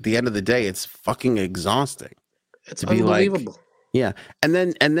at the end of the day, it's fucking exhausting. It's To be like- unbelievable. Yeah, and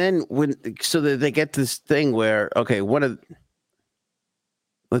then when they get this thing where okay,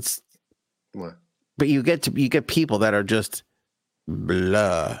 but you get people that are just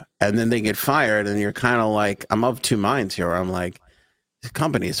blah, and then they get fired, and you're kind of like, I'm of two minds here. I'm like, this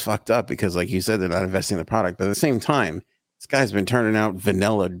company is fucked up because, like you said, they're not investing in the product, but at the same time, this guy's been turning out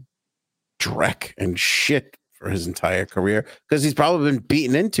vanilla dreck and shit for his entire career because he's probably been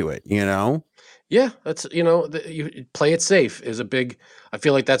beaten into it, you know. Yeah, that's you play it safe is a big. I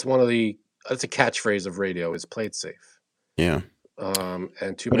feel like that's that's a catchphrase of radio is play it safe. Yeah.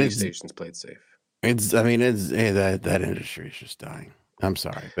 And too But many it's- stations play it safe. That industry is just dying. I'm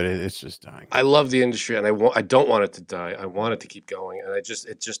sorry, but it's just dying. I love the industry, and I don't want it to die. I want it to keep going, and it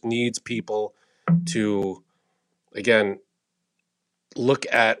just needs people to, again, look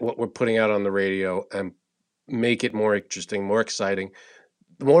at what we're putting out on the radio and make it more interesting, more exciting.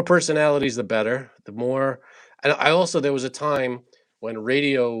 The more personalities, the better. The more, and I also there was a time when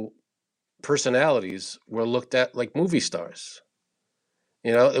radio personalities were looked at like movie stars.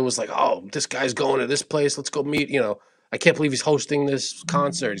 You know, it was like, oh, this guy's going to this place. Let's go meet. You know, I can't believe he's hosting this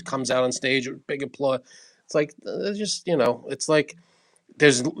concert. He comes out on stage with big applause. It's like just it's like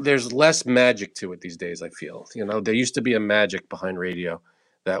there's less magic to it these days. I feel there used to be a magic behind radio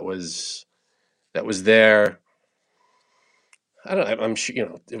that was there. I don't know. I'm sure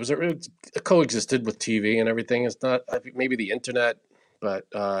it was it coexisted with TV and everything. It's not maybe the internet, but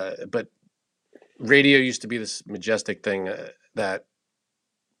radio used to be this majestic thing that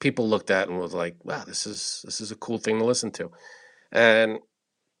people looked at and was like, wow, this is a cool thing to listen to. And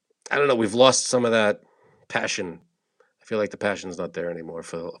I don't know, we've lost some of that passion. I feel like the passion's not there anymore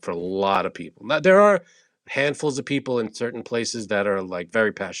for a lot of people. Now, there are handfuls of people in certain places that are like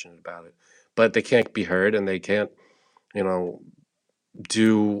very passionate about it, but they can't be heard and they can't,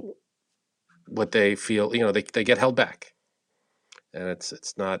 do what they feel, they get held back. And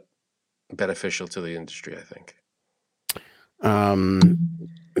it's not beneficial to the industry, I think.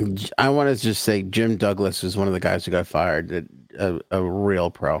 I want to just say Jim Douglas is one of the guys who got fired. A real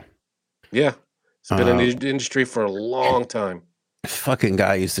pro. Yeah, he's been in the industry for a long time. Fucking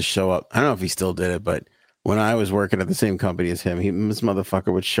guy used to show up. I don't know if he still did it, but when I was working at the same company as him, this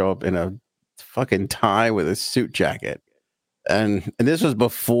motherfucker would show up in a fucking tie with a suit jacket. And this was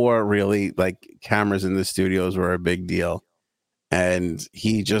before really like cameras in the studios were a big deal. And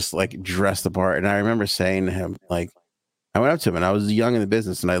he just like dressed the part. And I remember saying to him, like, I went up to him and I was young in the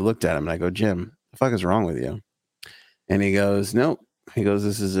business and I looked at him and I go, Jim, the fuck is wrong with you? And he goes, nope. He goes,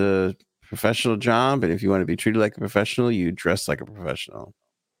 this is a professional job. And if you want to be treated like a professional, you dress like a professional.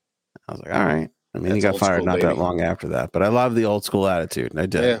 I was like, all right. I mean, he got fired not that long after that, but I love the old school attitude. And I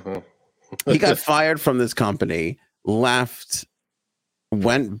did. Yeah, well. He got fired from this company, left,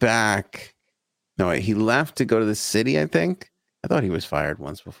 went back. No, wait, he left to go to the city, I think. I thought he was fired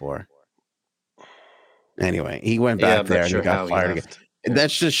once before. Anyway, he went back there and he got fired again. Yeah.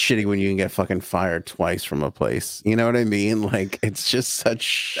 That's just shitty when you can get fucking fired twice from a place. You know what I mean? Like, it's just such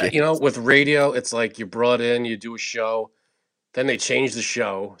shit. With radio, it's like you're brought in, you do a show, then they change the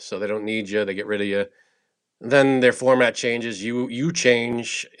show, so they don't need you, they get rid of you. Then their format changes, you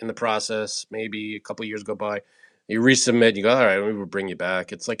change in the process, maybe a couple of years go by, you resubmit, you go, all right, we will bring you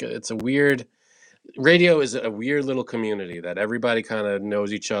back. It's like it's a weird, radio is a weird little community that everybody kind of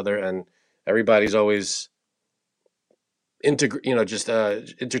knows each other and everybody's always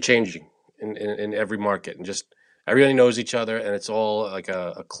interchanging in every market, and just everybody knows each other, and it's all like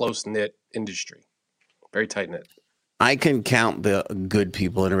a close-knit industry, very tight-knit. I can count the good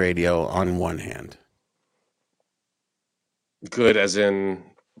people in radio on one hand. Good as in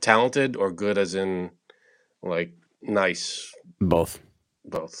talented, or good as in like nice? Both.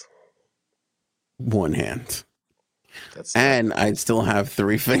 One hand. And I'd still have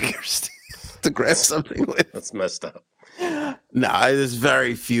 3 fingers to grab something with. That's messed up. No, there's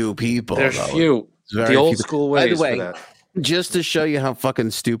very few people. There's few. The old school ways. By the way, for that. Just to show you how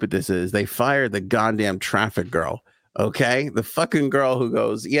fucking stupid this is, they fired the goddamn traffic girl. Okay, the fucking girl who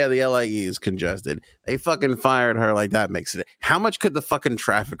goes, yeah, the LIE is congested. They fucking fired her. Like, that makes it. How much could the fucking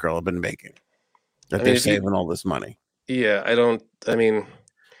traffic girl have been making? They're saving all this money. Yeah,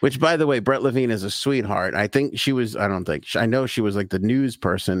 which, by the way, Brett Levine is a sweetheart. I think she was. I know she was like the news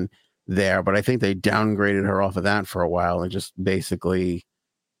person there, but I think they downgraded her off of that for a while and just basically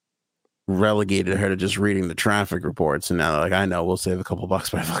relegated her to just reading the traffic reports, and now they're like, I know, we'll save a couple bucks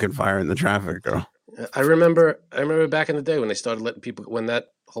by fucking firing the traffic girl. I remember back in the day when they started letting people, when that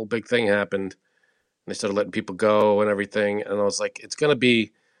whole big thing happened, and they started letting people go and everything, and I was like, it's gonna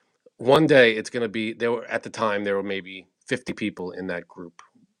be one day. It's gonna be there were at the time there were maybe 50 people in that group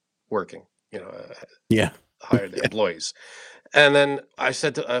working, Yeah. hired employees, and then I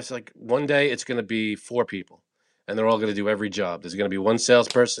was like, one day it's gonna be 4 people, and they're all gonna do every job. There's gonna be one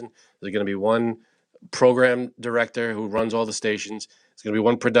salesperson. There's gonna be one program director who runs all the stations. There's gonna be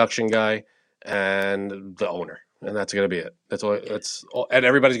one production guy and the owner, and that's gonna be it. That's all, and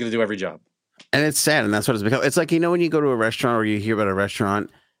everybody's gonna do every job. And it's sad, and that's what it's become. It's like, when you go to a restaurant or you hear about a restaurant,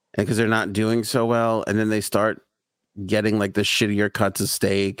 and because they're not doing so well, and then they start getting like the shittier cuts of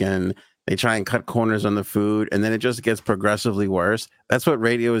steak, and they try and cut corners on the food, and then it just gets progressively worse. That's what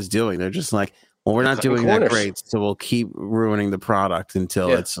radio is doing. They're just like, well, we're not doing that great, so we'll keep ruining the product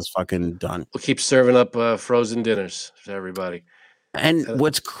until it's just fucking done. We'll keep serving up frozen dinners to everybody. And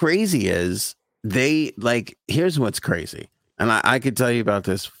what's crazy is here's what's crazy. And I could tell you about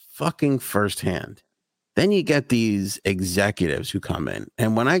this fucking firsthand. Then you get these executives who come in.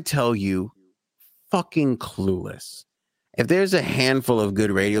 And when I tell you, fucking clueless. If there's a handful of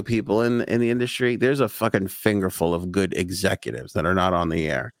good radio people in the industry, there's a fucking fingerful of good executives that are not on the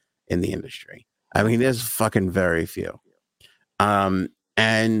air in the industry. I mean, there's fucking very few.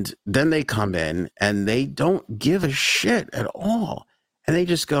 And then they come in and they don't give a shit at all. And they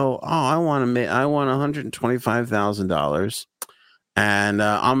just go, oh, I want $125,000 and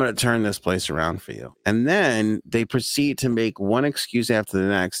I'm going to turn this place around for you. And then they proceed to make one excuse after the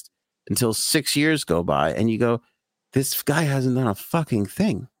next until 6 years go by. And you go, this guy hasn't done a fucking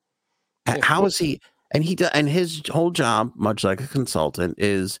thing. How is he? And his whole job, much like a consultant,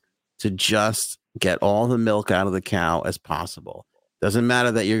 is to just get all the milk out of the cow as possible. Doesn't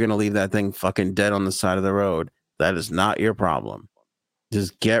matter that you're going to leave that thing fucking dead on the side of the road. That is not your problem.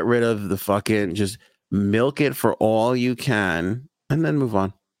 Just get rid of the fucking, just milk it for all you can and then move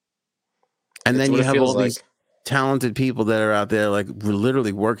on. And then you have all these talented people that are out there like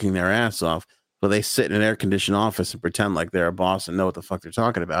literally working their ass off, but they sit in an air-conditioned office and pretend like they're a boss and know what the fuck they're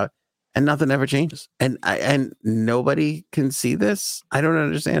talking about, and nothing ever changes. And nobody can see this. I don't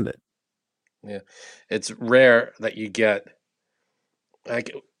understand it. Yeah, it's rare that you get. Can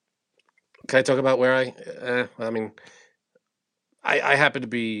I talk about where I happen to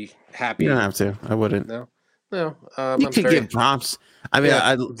be happy. You don't have to. I wouldn't. No. You could give props. I mean,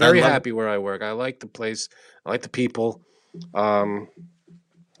 I'm very happy where I work. I like the place. I like the people. And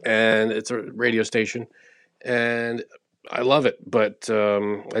it's a radio station, and I love it. But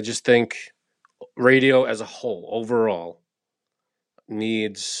I just think radio as a whole, overall,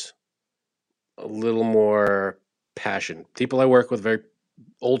 needs a little more passion. People I work with, very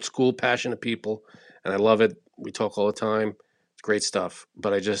old school, passionate people, and I love it. We talk all the time. It's great stuff.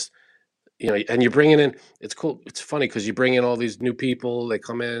 But I just, and you're bringing in, it's cool. It's funny because you bring in all these new people. They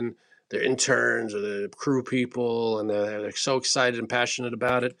come in, they're interns or they're crew people, and they're so excited and passionate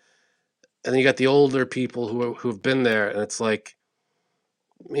about it. And then you got the older people who've been there, and it's like,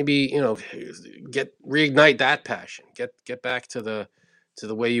 maybe, reignite that passion. Get back to the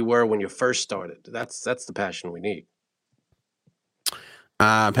way you were when you first started. That's the passion we need.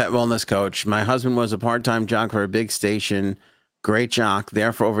 Pet wellness coach. My husband was a part-time jock for a big station. Great jock,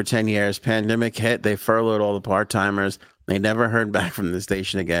 there for over 10 years. Pandemic hit. They furloughed all the part-timers. They never heard back from the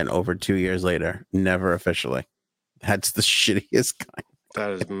station again over 2 years later. Never officially. That's the shittiest kind. That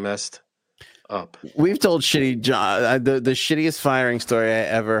is messed up. We've told the shittiest firing story I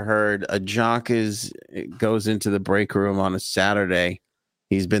ever heard. A jock goes into the break room on a Saturday.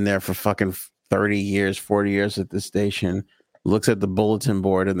 He's been there for fucking 30 years, 40 years at the station. Looks at the bulletin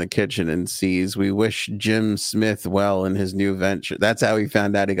board in the kitchen and sees, "We wish Jim Smith well in his new venture." That's how he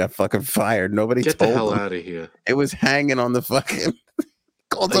found out he got fucking fired. Nobody told him. Get the hell out of here. It was hanging on the fucking...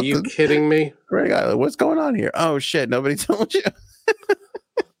 Are you kidding me? What's going on here? Oh, shit. Nobody told you.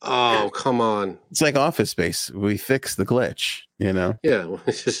 Oh, come on. It's like Office Space. We fixed the glitch, Yeah.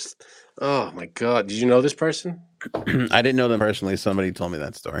 It's just, oh, my God. Did you know this person? I didn't know them personally. Somebody told me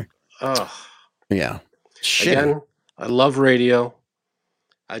that story. Oh. Yeah. Shit. Again, I love radio.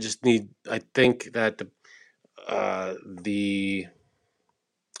 I think that the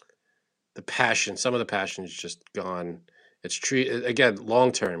passion, some of the passion is just gone. It's again,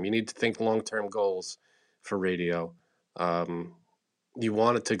 long term. You need to think long term goals for radio. You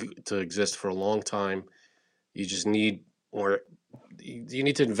want it to exist for a long time. You just need you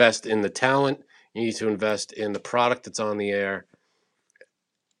need to invest in the talent. You need to invest in the product that's on the air,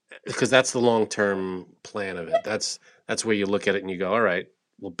 because that's the long term plan of it. That's where you look at it and you go, all right,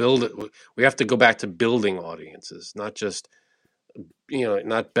 We'll build it. We have to go back to building audiences, not just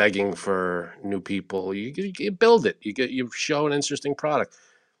not begging for new people. You build it. You show an interesting product.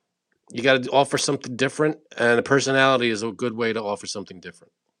 You got to offer something different, and a personality is a good way to offer something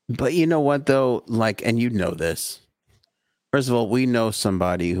different. But you know what though, like, and you know this. First of all, we know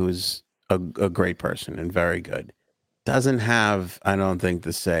somebody who's a great person and very good. Doesn't have, I don't think,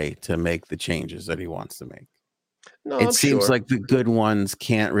 the say to make the changes that he wants to make. No, It I'm seems sure. like the good ones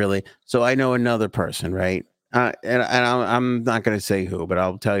can't really. So I know another person, right? And I'm not going to say who, but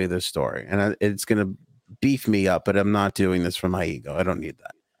I'll tell you this story. And it's going to beef me up, but I'm not doing this for my ego. I don't need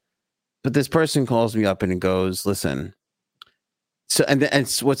that. But this person calls me up and goes, listen. So, and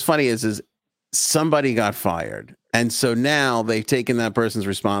what's funny is somebody got fired. And so now they've taken that person's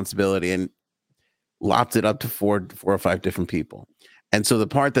responsibility and lopped it up to four or five different people. And so the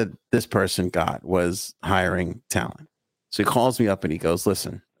part that this person got was hiring talent. So he calls me up and he goes,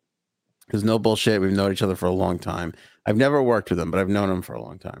 listen, there's no bullshit. We've known each other for a long time. I've never worked with him, but I've known him for a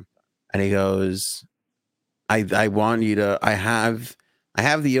long time. And he goes, I want you to, I have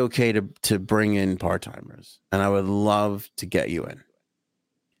the okay to bring in part-timers, and I would love to get you in.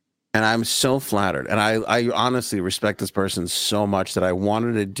 And I'm so flattered. And I honestly respect this person so much that I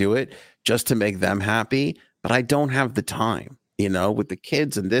wanted to do it just to make them happy, but I don't have the time, with the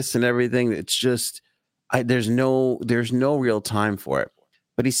kids and this and everything. It's just, there's no real time for it.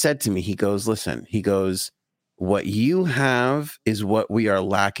 But he said to me, he goes, listen, what you have is what we are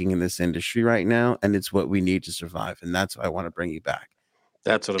lacking in this industry right now. And it's what we need to survive. And that's why I want to bring you back.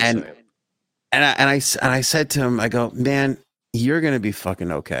 That's what I'm saying. And I said to him, I go, man, you're going to be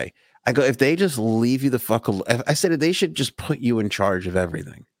fucking okay. I go, if they just leave you the fuck alone, I said, they should just put you in charge of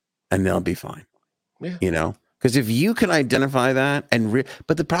everything and they'll be fine. Yeah. Because if you can identify that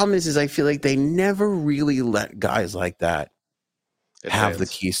but the problem is I feel like they never really let guys like that have the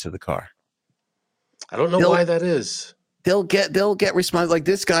keys to the car. I don't know why that is. They'll get response. Like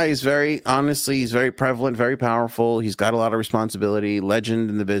this guy is he's very prevalent, very powerful. He's got a lot of responsibility, legend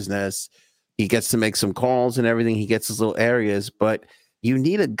in the business. He gets to make some calls and everything. He gets his little areas, but you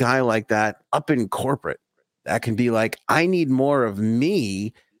need a guy like that up in corporate that can be like, I need more of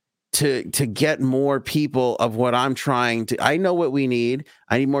me to get more people of what I'm trying to. I know what we need.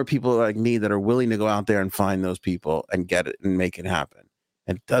 I need more people like me that are willing to go out there and find those people and get it and make it happen.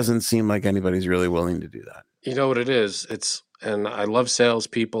 It doesn't seem like anybody's really willing to do that. You know what it is? And I love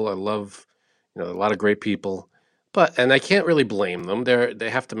salespeople. I love, a lot of great people, and I can't really blame them. They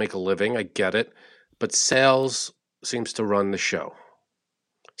have to make a living. I get it, but sales seems to run the show.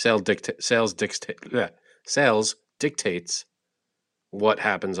 Sales dictates what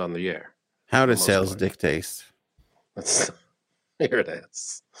happens on the air. How does sales dictate? Here it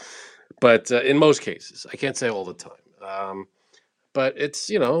is. But in most cases, I can't say all the time. But it's,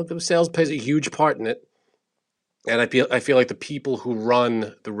 the sales plays a huge part in it. And I feel like the people who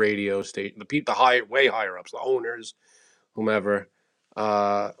run the radio station, the way higher ups, the owners, whomever,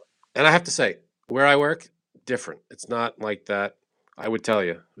 and I have to say, where I work, different. It's not like that. I would tell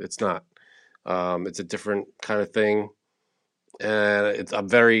you, it's not. It's a different kind of thing, and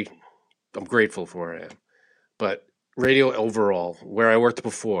I'm grateful for where I am. But radio overall, where I worked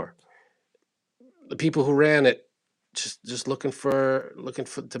before, the people who ran it, just looking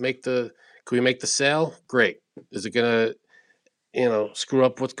to make the. Can we make the sale? Great. Is it gonna, screw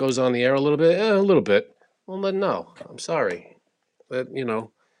up what goes on the air a little bit? A little bit. Well, then no. I'm sorry. But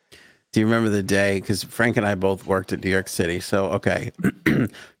Do you remember the day? Because Frank and I both worked at New York City. So okay,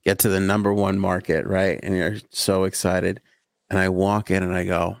 get to the #1 market, right? And you're so excited. And I walk in and I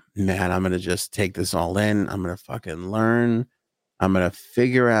go, man, I'm gonna just take this all in. I'm gonna fucking learn. I'm gonna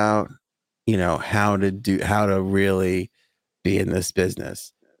figure out, how to really be in this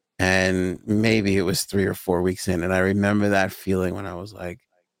business. And maybe it was 3 or 4 weeks in. And I remember that feeling when I was like,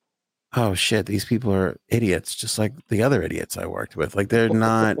 oh shit, these people are idiots, just like the other idiots I worked with. Like they're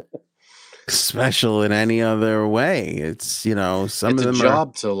not special in any other way. It's, some it's of them a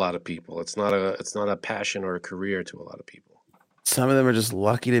job to a lot of people. It's not a passion or a career to a lot of people. Some of them are just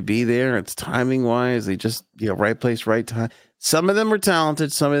lucky to be there. It's timing wise. They just, right place, right time. Some of them are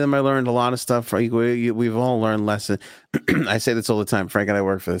talented. Some of them I learned a lot of stuff. We've all learned lessons. I say this all the time. Frank and I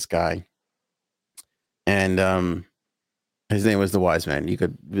work for this guy. And his name was the Wise Man. You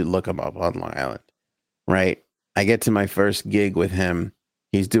could look him up on Long Island. Right? I get to my first gig with him.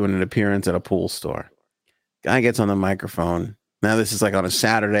 He's doing an appearance at a pool store. Guy gets on the microphone. Now this is like on a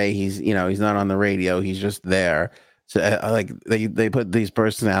Saturday. He's not on the radio. He's just there. So they put these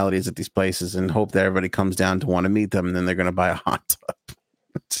personalities at these places and hope that everybody comes down to want to meet them, and then they're going to buy a hot tub.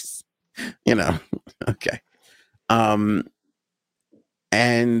 Okay.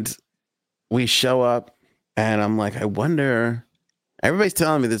 And we show up, and I'm like, I wonder. Everybody's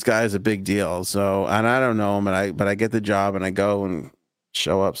telling me this guy is a big deal. So, and I don't know him, but I get the job, and I go and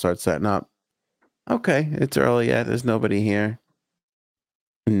show up, start setting up. Okay, it's early yet. There's nobody here.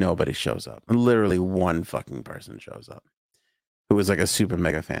 Nobody shows up. Literally one fucking person shows up who was like a super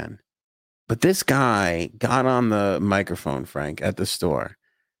mega fan. But this guy got on the microphone, Frank, at the store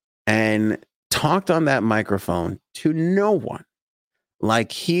and talked on that microphone to no one.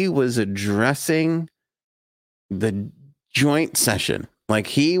 Like he was addressing the joint session. Like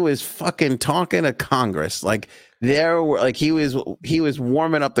he was fucking talking to Congress. Like there were like he was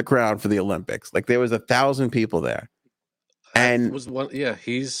warming up the crowd for the Olympics. Like there was 1,000 people there. And was one,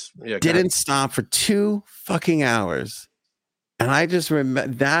 didn't stop for 2 fucking hours. And I just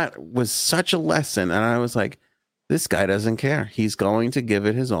remember that was such a lesson. And I was like, this guy doesn't care. He's going to give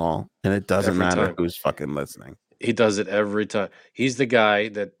it his all. And it doesn't matter who's fucking listening. He does it every time. He's the guy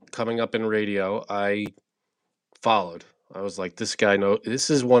that coming up in radio, I followed. I was like, this guy this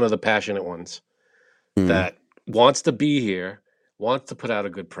is one of the passionate ones that wants to be here, wants to put out a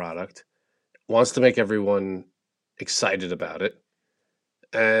good product, wants to make everyone excited about it,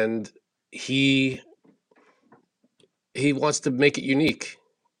 and he wants to make it unique.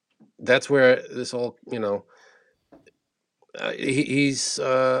 That's where this all, he's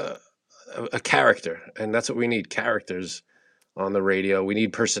a character, and that's what we need, characters on the radio. We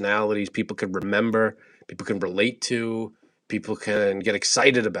need personalities people can remember, people can relate to, people can get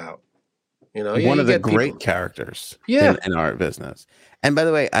excited about. One of the great characters in our business. And by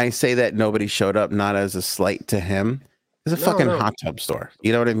the way, I say that nobody showed up not as a slight to him. It's a fucking hot tub store.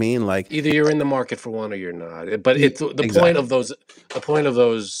 You know what I mean? Like either you're in the market for one or you're not. But it's the point of those. The point of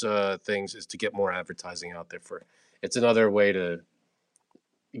those things is to get more advertising out there. It's another way to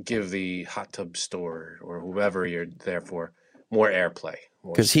give the hot tub store or whoever you're there for more airplay.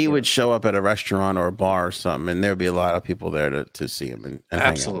 Because he would show up at a restaurant or a bar or something, and there'd be a lot of people there to see him and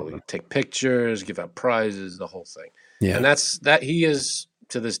absolutely hang out take pictures, give out prizes, the whole thing. Yeah, and that he is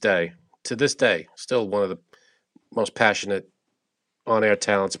to this day, still one of the most passionate on-air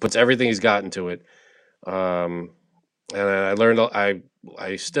talents. Puts everything he's got into it, and I learned.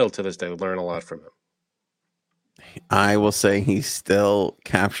 I still to this day learn a lot from him. I will say he still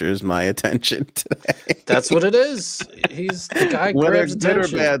captures my attention today. That's what it is. He's the guy. Whether it's good or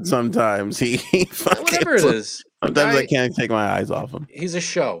bad, sometimes he whatever it is. Sometimes I can't take my eyes off him. He's a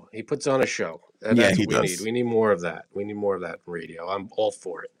show. He puts on a show. And that's what we need. We need more of that. We need more of that in radio. I'm all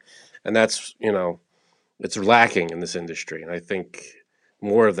for it. And that's, it's lacking in this industry. And I think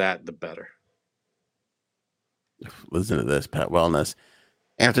more of that, the better. Listen to this, Pet Wellness.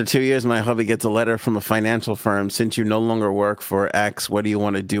 After 2 years, my hubby gets a letter from a financial firm. Since you no longer work for X, what do you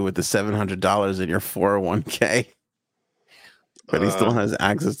want to do with the $700 in your 401k? But he still has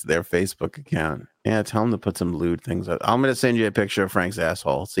access to their Facebook account. Yeah, tell him to put some lewd things up. I'm going to send you a picture of Frank's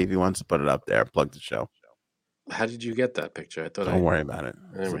asshole. See if he wants to put it up there. Plug the show. How did you get that picture? Don't worry about it.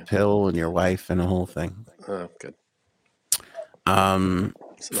 It's a pill and your wife and the whole thing. Oh, good.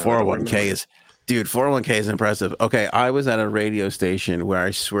 401k is... Dude, 401k is impressive. Okay, I was at a radio station where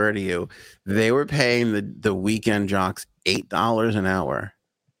I swear to you, they were paying the weekend jocks $8 an hour.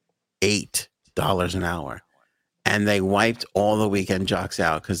 $8 an hour. And they wiped all the weekend jocks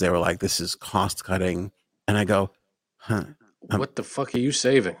out because they were like, this is cost cutting. And I go, what the fuck are you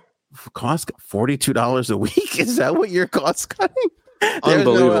saving? Cost $42 a week? Is that what you're cost cutting?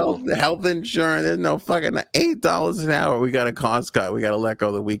 Unbelievable. No health insurance. There's no fucking $8 an hour. We got a cost cut. We got to let go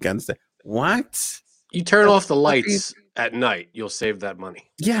of the weekends. What? You turn off the lights at night, you'll save that money.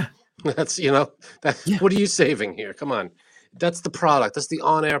 Yeah. That's, what are you saving here? Come on. That's the product. That's the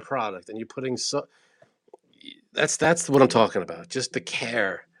on-air product. And you're putting that's what I'm talking about. Just the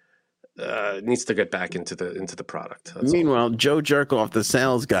care needs to get back into the product. Meanwhile, Joe Jerkoff, the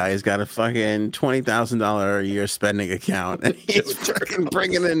sales guy, has got a fucking $20,000 a year spending account, and he's fucking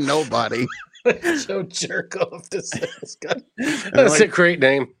bringing in nobody. Joe Jerkoff, the sales guy. That's a great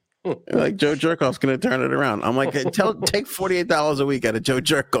name. Like Joe Jerkoff's gonna turn it around. I'm like, take $48 a week out of Joe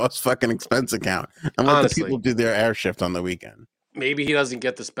Jerkoff's fucking expense account. I'm like, the people do their air shift on the weekend. Maybe he doesn't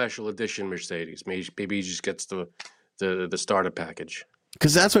get the special edition Mercedes. Maybe he just gets the starter package.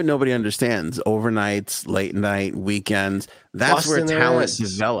 Because that's what nobody understands: overnights, late night, weekends. That's where talent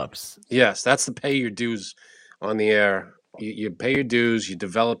develops. Yes, that's the pay your dues on the air. You pay your dues. You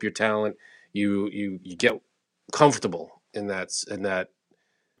develop your talent. You get comfortable in that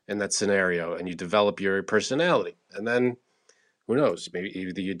scenario, and you develop your personality. And then who knows? Maybe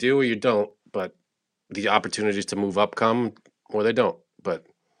either you do or you don't. But the opportunities to move up come, or they don't. But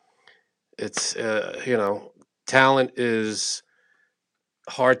it's talent is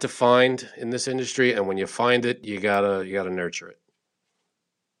hard to find in this industry, and when you find it, you gotta nurture it.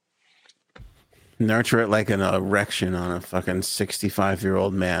 Nurture it like an erection on a fucking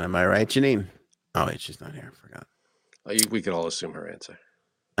 65-year-old man. Am I right, Janine? Oh wait, she's not here. I forgot. We could all assume her answer.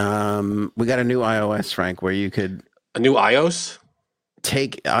 We got a new iOS, Frank, where you could A new iOS?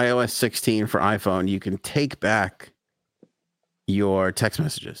 take iOS 16 for iPhone. You can take back your text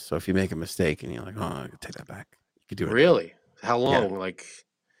messages. So if you make a mistake and you're like, oh, I can take that back, you could do it. Really? How long? Like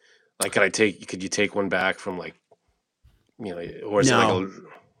could you take one back from like, or is it like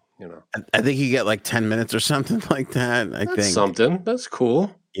I think you get like 10 minutes or something like that. I think something. That's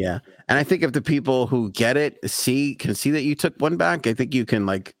cool. Yeah. And I think if the people who get it can see that you took one back, I think you can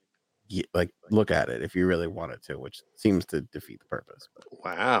like look at it if you really wanted to, which seems to defeat the purpose.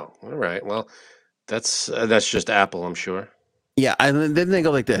 Wow. All right. Well, that's just Apple, I'm sure. Yeah. And then they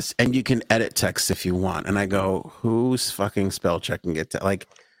go like this, and you can edit text if you want. And I go, who's fucking spell checking it? You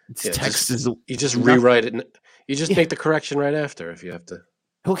just rewrite it. And you just make the correction right after if you have to.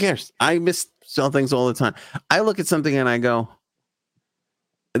 Who cares? I misspell things all the time. I look at something and I go,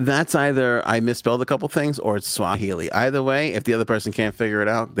 that's either I misspelled a couple things or it's Swahili. Either way, if the other person can't figure it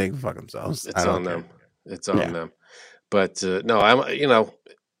out, they can fuck themselves. It's on them. It's on them. But no, I'm,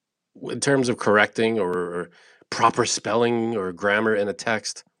 in terms of correcting or proper spelling or grammar in a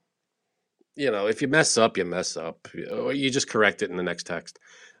text, if you mess up, you mess up. Or you just correct it in the next text.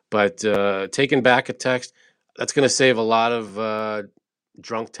 But taking back a text, that's going to save a lot of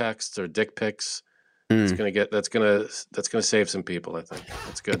drunk texts or dick pics. It's that's gonna save some people. I think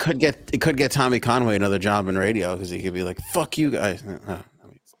that's good. It could get Tommy Conway another job in radio because he could be like, "Fuck you guys." Let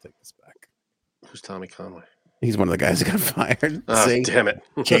me take this back. Who's Tommy Conway? He's one of the guys that got fired. Oh, See? Damn it!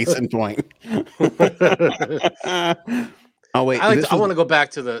 Case in point. Oh wait, I want to go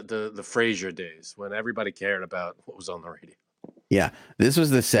back to the Frasier days when everybody cared about what was on the radio. Yeah, this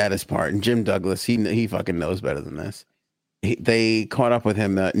was the saddest part. And Jim Douglas, he fucking knows better than this. They caught up with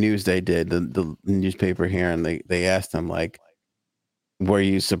him. Newsday did the newspaper here, and they asked him like, "Were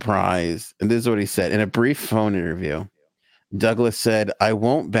you surprised?" And this is what he said in a brief phone interview. Douglas said, "I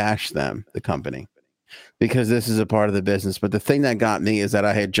won't bash them, the company, because this is a part of the business. But the thing that got me is that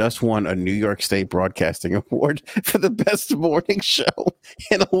I had just won a New York State Broadcasting Award for the best morning show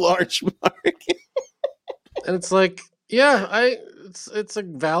in a large market." And it's like, yeah, it's a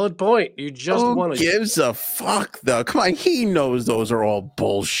valid point. You just want to. Who gives a fuck though? Come on, he knows those are all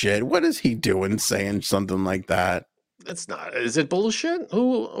bullshit. What is he doing saying something like that? It's not. Is it bullshit?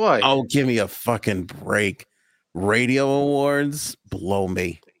 Who? Why? Oh, give me a fucking break. Radio awards blow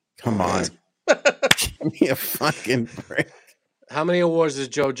me. Come on. Give me a fucking break. How many awards does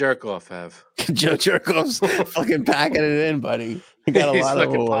Joe Jerkoff have? Joe Jerkoff's fucking packing it in, buddy. He got a lot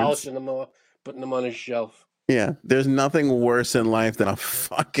of awards. Polishing them all, putting them on his shelf. Yeah, there's nothing worse in life than a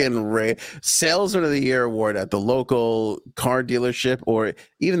fucking Salesman of the Year award at the local car dealership or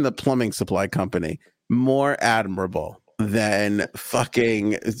even the plumbing supply company. More admirable than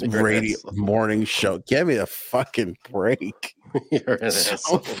fucking radio morning show. Give me a fucking break. You're an so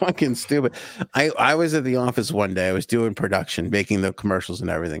asshole. Fucking stupid. I was at the office one day. I was doing production, making the commercials and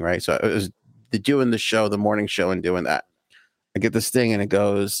everything, right? So I was doing the show, the morning show, and doing that. I get this thing and it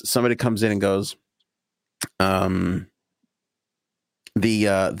goes, somebody comes in and goes,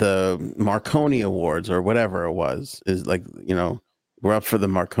 the Marconi Awards or whatever it was is like, we're up for the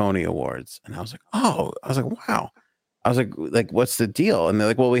Marconi Awards. And I was like, wow. I was like, what's the deal? And they're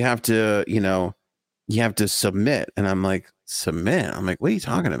like, well, we have to, you have to submit. And I'm like, submit? I'm like, what are you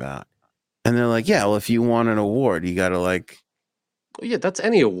talking about? And they're like, yeah, well, if you want an award, you got to like. Well, yeah, that's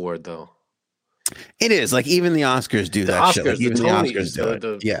any award though. It is like even the Oscars do The that Oscars, shit. Like, even the the Tonys, Oscars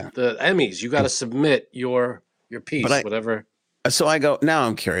do it. Yeah. The Emmys, you got to submit your piece, whatever. So I go, now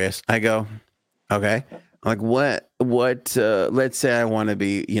I'm curious. I go, okay. I'm like, what, let's say I want to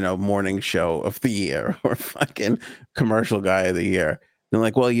be, morning show of the year or fucking commercial guy of the year. They're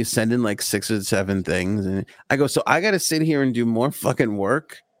like, well, you send in like 6 or 7 things. And I go, so I got to sit here and do more fucking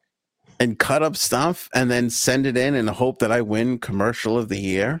work and cut up stuff and then send it in and hope that I win commercial of the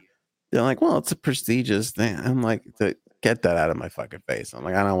year. They're like, well, it's a prestigious thing. I'm like, get that out of my fucking face. I'm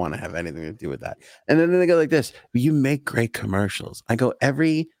like, I don't want to have anything to do with that. And then they go like this, you make great commercials. I go,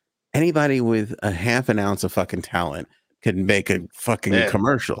 anybody with a half an ounce of fucking talent can make a fucking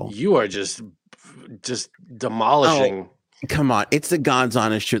commercial. You are just demolishing. Oh, come on. It's the God's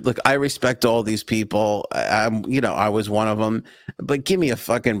honest truth. Look, I respect all these people. I was one of them, but give me a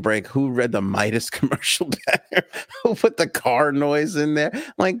fucking break. Who read the Midas commercial better? Who put the car noise in there?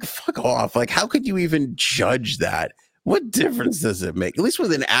 Like, fuck off. Like, how could you even judge that? What difference does it make? At least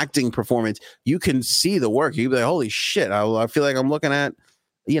with an acting performance, you can see the work. You'd be like, holy shit. I feel like I'm looking at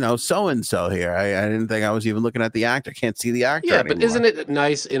so and so here. I didn't think I was even looking at the actor. Can't see the actor. Yeah, but anymore. isn't it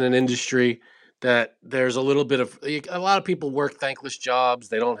nice in an industry that there's a little bit of a lot of people work thankless jobs.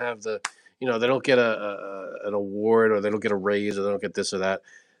 They don't have the, they don't get an award, or they don't get a raise, or they don't get this or that.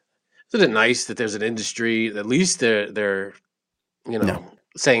 Isn't it nice that there's an industry, at least they're No.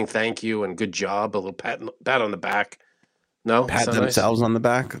 saying thank you and good job, a little pat on the back? No, Pat It's not nice? themselves on the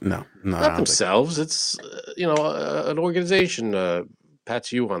back? No, I Not don't think- themselves. It's an organization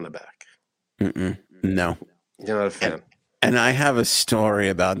pats you on the back. Mm-mm. No. You're not a fan. And I have a story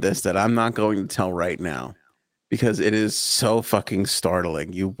about this that I'm not going to tell right now because it is so fucking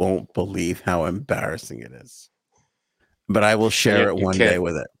startling. You won't believe how embarrassing it is. But I will share it one day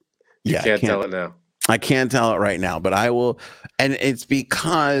with it. You Yeah, can't tell it now. I can't tell it right now, but I will. And it's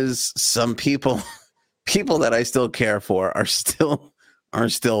because some people that I still care for are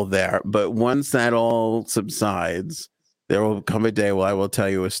still there. But once that all subsides, there will come a day where I will tell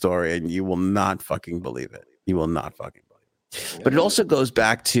you a story and you will not fucking believe it. You will not fucking believe it. But it also goes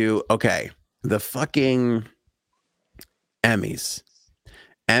back to, okay, the fucking Emmys.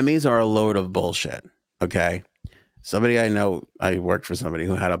 Emmys are a load of bullshit. Okay. Somebody I know, I worked for somebody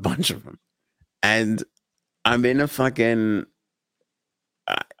who had a bunch of them. And I'm in a fucking,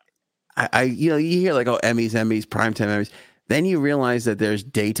 you hear like, oh, Emmys, primetime Emmys. Then you realize that there's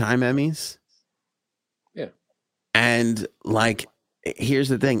daytime Emmys. Yeah. And like, here's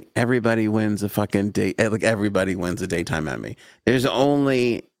the thing. Everybody wins a fucking day. Like everybody wins a daytime Emmy. There's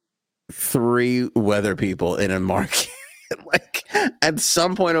only 3 weather people in a market. Like at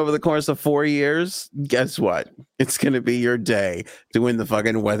some point over the course of 4 years, guess what? It's going to be your day to win the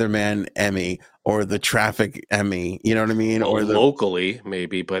fucking weatherman Emmy or the traffic Emmy. You know what I mean? Or Or the locally,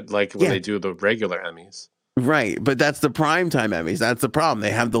 maybe, but like when they do the regular Emmys. Right, but that's the primetime Emmys. That's the problem.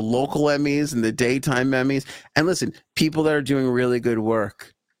 They have the local Emmys and the daytime Emmys. And listen, people that are doing really good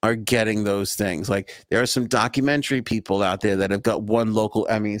work are getting those things. Like there are some documentary people out there that have got 1 local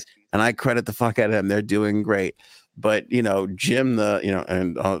Emmys, and I credit the fuck out of them. They're doing great. But Jim,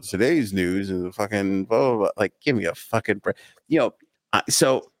 and today's news is a fucking blah, blah, blah. Like, give me a fucking break.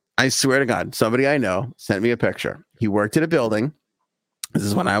 So I swear to God, somebody I know sent me a picture. He worked in a building. This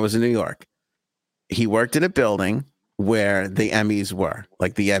is when I was in New York. He worked in a building where the Emmys were,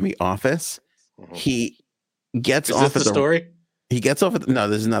 like the Emmy office. Mhm. He gets Is off this at the story? He gets off at no,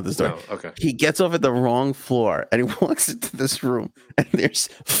 this is not the story. No, okay. He gets off at the wrong floor and he walks into this room and there's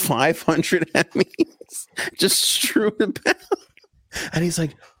 500 Emmys just strewn about. And he's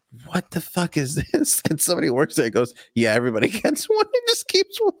like, what the fuck is this? And somebody works there and goes, yeah, everybody gets one. It just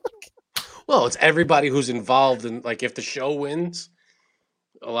keeps walking. Well, it's everybody who's involved in, like, if the show wins,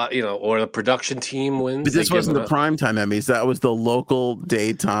 a lot, or the production team wins. But this wasn't the primetime Emmys. That was the local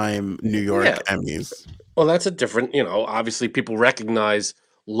daytime New York Emmys. Well, that's a different, obviously people recognize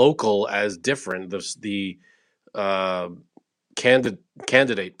local as different. The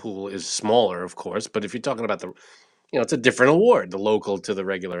candidate pool is smaller, of course, but if you're talking about it's a different award, the local to the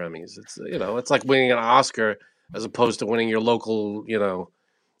regular Emmys. It's, it's like winning an Oscar as opposed to winning your local,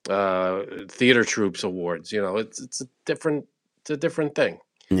 theater troops awards. It's a different thing.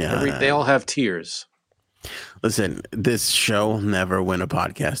 Yeah. They all have tiers. Listen, this show will never win a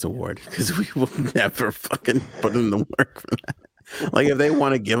podcast award because we will never fucking put in the work for that. Like if they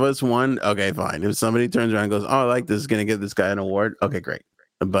want to give us one, okay, fine. If somebody turns around and goes, "Oh, I like this, is going to give this guy an award," okay, great.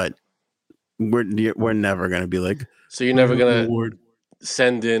 But we're never going to be like. So you're never going to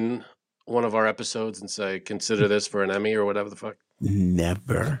send in one of our episodes and say, "Consider this for an Emmy" or whatever the fuck.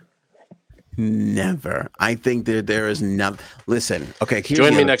 Never. I think there is nothing. Listen, okay.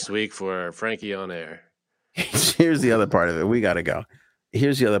 Join me next week for Frankie on Air. Here's the other part of it. We got to go.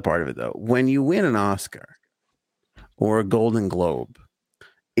 Here's the other part of it, though. When you win an Oscar or a Golden Globe,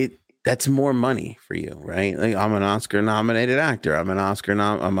 that's more money for you, right? Like I'm an Oscar-nominated actor. I'm an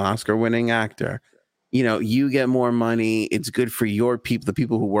Oscar-winning actor. You get more money. It's good for your people, the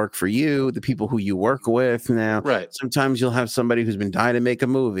people who work for you, the people who you work with now. Right. Sometimes you'll have somebody who's been dying to make a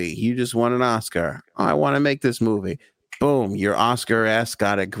movie. You just won an Oscar. Oh, I want to make this movie. Boom, your Oscar ass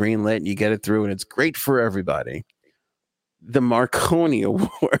got it greenlit and you get it through and it's great for everybody. The Marconi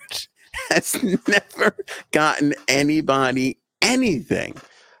Award has never gotten anybody anything.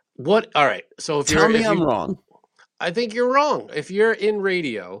 What? All right. So Tell me I'm wrong. I think you're wrong. If you're in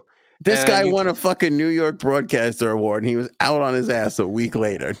radio. This guy won a fucking New York Broadcaster Award and he was out on his ass a week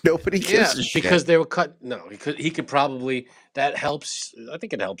later. Nobody gives a shit. Because they were cut. No, he could probably, that helps. I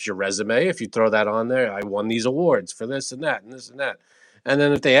think it helps your resume if you throw that on there. I won these awards for this and that and this and that. And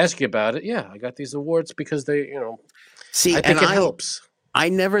then if they ask you about it, I got these awards because they, See, I think it helps. I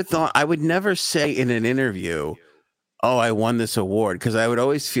never thought, I would never say in an interview, oh, I won this award, because I would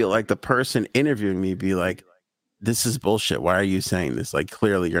always feel like the person interviewing me be like, this is bullshit. Why are you saying this? Like,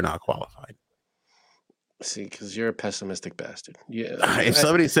 clearly you're not qualified. See, because you're a pessimistic bastard. Yeah. If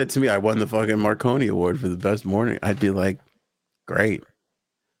somebody said to me, I won the fucking Marconi Award for the best morning, I'd be like, great.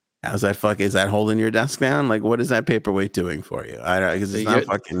 How's that is that holding your desk down? Like, what is that paperweight doing for you? I don't, because it's not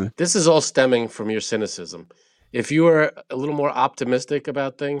fucking. This is all stemming from your cynicism. If you were a little more optimistic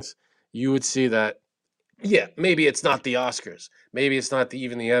about things, you would see that, yeah, maybe it's not the Oscars, maybe it's not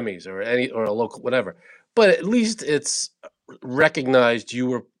even the Emmys or a local whatever, but at least it's recognized you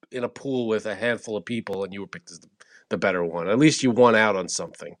were in a pool with a handful of people and you were picked as the better one. At least you won out on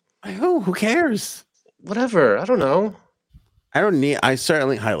something. Who cares? Whatever. I don't know. I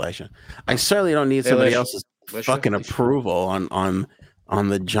certainly don't need somebody else's fucking approval on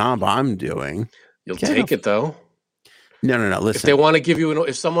the job I'm doing. You'll take it though. No. Listen, if they want to give you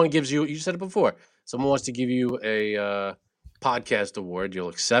if someone gives you said it before, someone wants to give you a podcast award, you'll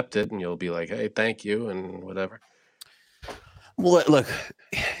accept it and you'll be like, hey, thank you and whatever. Well, look,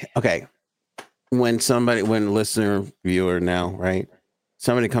 okay. When listener, viewer now, right?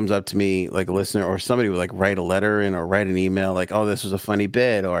 Somebody comes up to me, like a listener, or somebody would like write a letter in or write an email, like, oh, this was a funny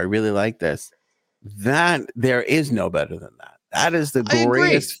bit, or I really like this. That there is no better than that. That is the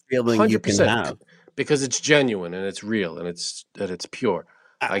greatest feeling 100%, you can have. Because it's genuine and it's real and it's pure.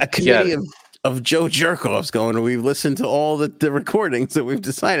 A committee of Joe Jerkoffs going, we've listened to all the recordings that we've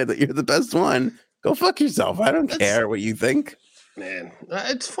decided that you're the best one. Go fuck yourself. I don't care what you think. Man,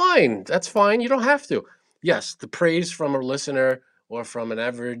 it's fine. That's fine. You don't have to. Yes, the praise from a listener or from an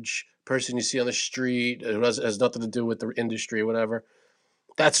average person you see on the street, it has nothing to do with the industry or whatever.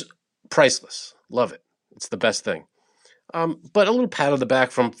 That's priceless. Love it. It's the best thing. But a little pat on the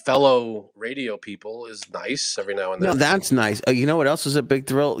back from fellow radio people is nice every now and then. No, that's nice. You know what else is a big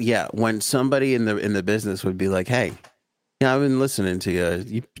thrill? Yeah, when somebody in the business would be like, "Hey, yeah, I've been listening to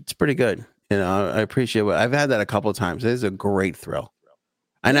you. It's pretty good. You know, I appreciate what I've had that a couple of times. It is a great thrill."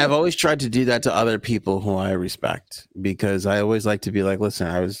 And I've always tried to do that to other people who I respect, because I always like to be like, listen,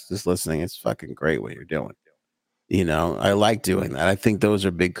 I was just listening. It's fucking great what you're doing. You know, I like doing that. I think those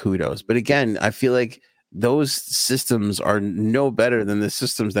are big kudos. But again, I feel like those systems are no better than the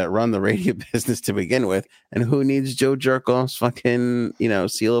systems that run the radio business to begin with. And who needs Joe Jerkoff's fucking,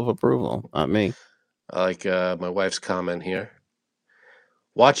 seal of approval? Not me. I like my wife's comment here.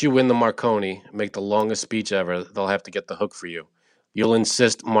 Watch you win the Marconi, make the longest speech ever. They'll have to get the hook for you. You'll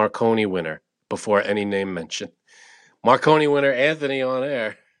insist Marconi winner before any name mention. Marconi winner Anthony on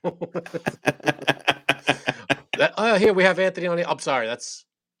air. Here we have Anthony on air. I'm sorry, that's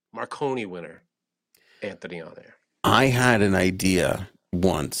Marconi winner Anthony on air. I had an idea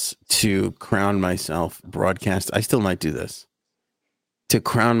once to crown myself broadcast. I still might do this. To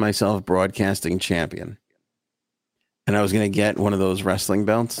crown myself broadcasting champion. And I was going to get one of those wrestling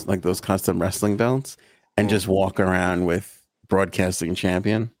belts, like those custom wrestling belts, and just walk around with broadcasting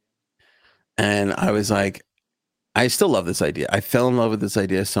champion. And I was like, I still love this idea. I fell in love with this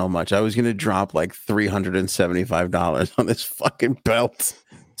idea so much. I was going to drop like $375 on this fucking belt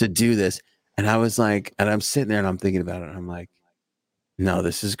to do this. And I was like, and I'm sitting there and I'm thinking about it. And I'm like, no,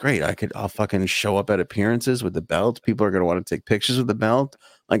 this is great. I'll fucking show up at appearances with the belt. People are going to want to take pictures with the belt.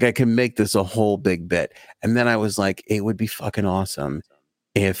 Like, I can make this a whole big bit. And then I was like, it would be fucking awesome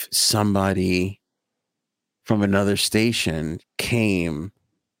if somebody from another station came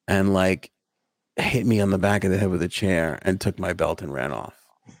and like hit me on the back of the head with a chair and took my belt and ran off.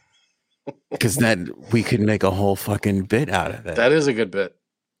 Because then we could make a whole fucking bit out of it. That is a good bit.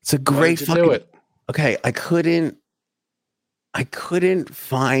 It's a great fucking. Do it? Okay, I couldn't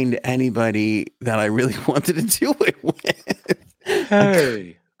find anybody that I really wanted to do it with.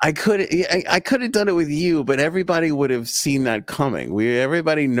 Hey. I could have done it with you, but everybody would have seen that coming.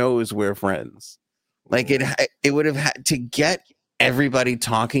 Everybody knows we're friends. Like, it would have had to get everybody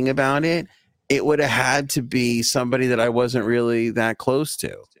talking about it. It would have had to be somebody that I wasn't really that close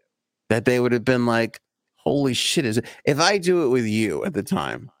to, that they would have been like, holy shit. If I do it with you at the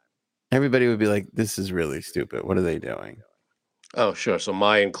time, everybody would be like, this is really stupid. What are they doing? Oh, sure. So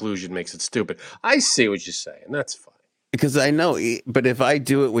my inclusion makes it stupid. I see what you're saying. That's fine. Because I know, but if I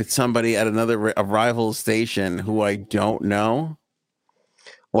do it with somebody at a rival station who I don't know.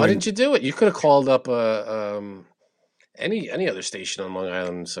 Why didn't you do it? You could have called up any other station on Long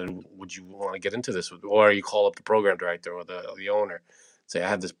Island and said, would you want to get into this? Or you call up the program director or the owner. Say, I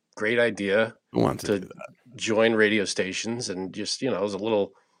have this great idea to join radio stations, and just, there's a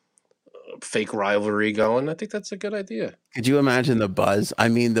little fake rivalry going. I think that's a good idea. Could you imagine the buzz? I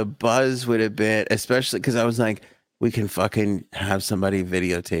mean, the buzz would have been, especially because I was like, we can fucking have somebody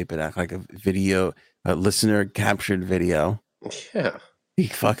videotape it, act like a listener captured video. Yeah. He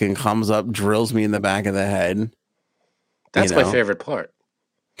fucking comes up, drills me in the back of the head. That's my favorite part.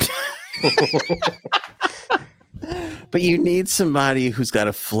 But you need somebody who's got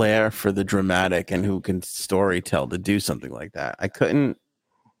a flair for the dramatic and who can story tell to do something like that. I couldn't.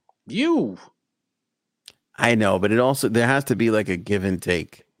 I know, but there has to be like a give and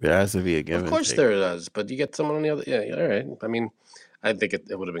take. There has to be a give and take. Of course there does, but you get someone on the other. Yeah, all right. I mean, I think it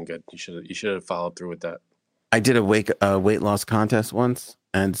would have been good. You should have followed through with that. I did a weight loss contest once,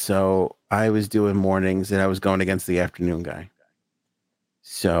 and so I was doing mornings, and I was going against the afternoon guy.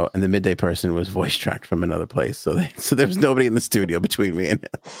 So, and the midday person was voice tracked from another place. So there was nobody in the studio between me and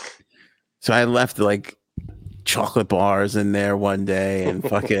him. So I left like chocolate bars in there one day and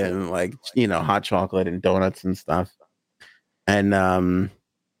fucking like, hot chocolate and donuts and stuff. And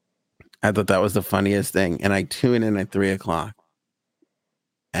I thought that was the funniest thing. And I tune in at 3:00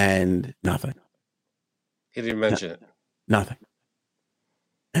 and nothing. He didn't mention it. Nothing.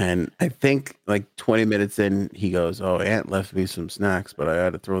 And I think like 20 minutes in, he goes, "Oh, Aunt left me some snacks, but I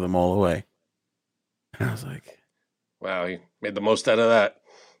had to throw them all away." And I was like, wow, he made the most out of that.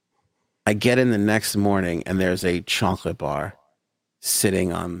 I get in the next morning and there's a chocolate bar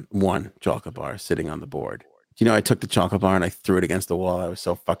sitting on the board. I took the chocolate bar and I threw it against the wall. I was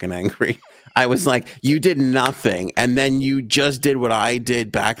so fucking angry. I was like, you did nothing. And then you just did what I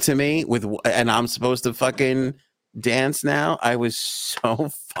did back to me and I'm supposed to fucking dance now. I was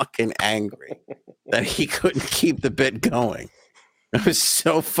so fucking angry that he couldn't keep the bit going. I was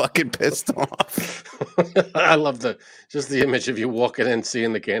so fucking pissed off. I love the image of you walking in,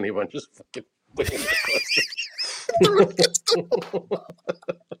 seeing the candy one, just fucking waiting.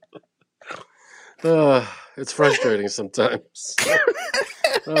 It's frustrating sometimes.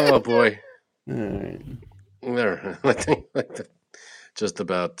 Oh boy. There, I think just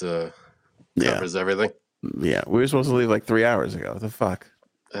about covers everything. Yeah, we were supposed to leave like 3 hours ago. What the fuck?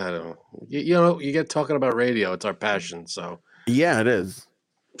 I don't know. You get talking about radio. It's our passion. So yeah, it is.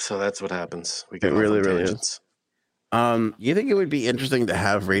 So that's what happens. We get really is. You think it would be interesting to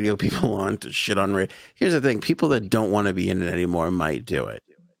have radio people on to shit on radio? Here's the thing: people that don't want to be in it anymore might do it.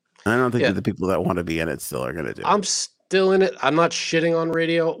 I don't think that the people that want to be in it still are going to do it. I'm still in it. I'm not shitting on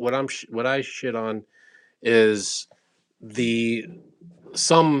radio. What I shit on is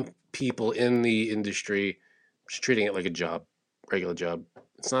some people in the industry just treating it like a regular job.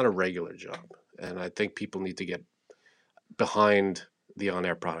 It's not a regular job, and I think people need to get behind the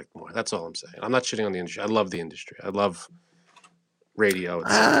on-air product more. That's all I'm saying. I'm not shitting on the industry. I love the industry. I love radio.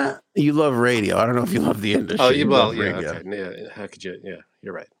 You love radio. I don't know if you love the industry. Oh, yeah. Okay. Yeah, how could you? Yeah,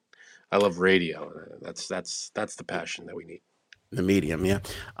 you're right. I love radio. That's the passion that we need. The medium, yeah.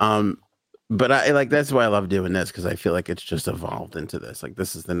 But that's why I love doing this, because I feel like it's just evolved into this. Like,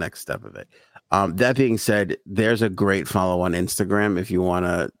 this is the next step of it. That being said, there's a great follow on Instagram if you want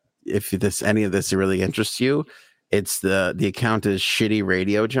to. If any of this really interests you, it's the account is Shitty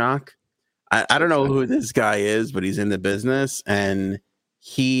Radio Jock. I don't know who this guy is, but he's in the business and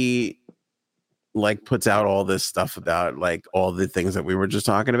he like puts out all this stuff about like all the things that we were just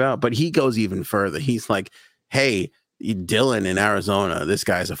talking about, but he goes even further. He's like, "Hey, Dylan in Arizona, this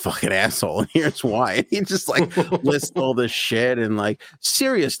guy's a fucking asshole, and here's why." And he just like lists all this shit and like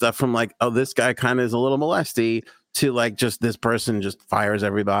serious stuff from like, "Oh, this guy kind of is a little molesty," to like just this person just fires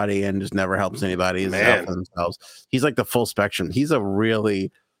everybody and just never helps anybody themselves. He's like the full spectrum. He's a really,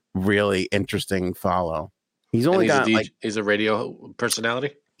 really interesting follow. He's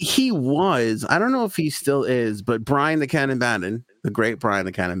He was. I don't know if he still is, but Brian the Cannon Bannon, the great Brian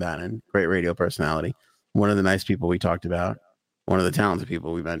the Cannon Bannon, great radio personality, one of the nice people we talked about, one of the talented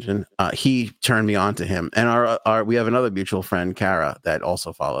people we mentioned. He turned me on to him, and we have another mutual friend, Kara, that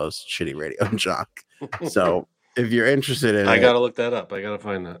also follows Shitty Radio Jock. So if you're interested in, I gotta look that up. I gotta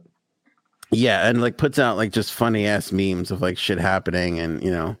find that. Yeah, and like puts out like just funny ass memes of like shit happening,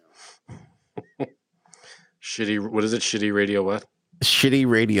 and Shitty. What is it? Shitty Radio what? Shitty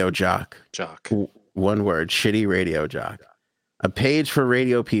Radio Jock. One word. Shitty Radio Jock. A page for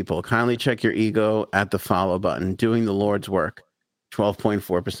radio people. Kindly check your ego at the follow button. Doing the Lord's work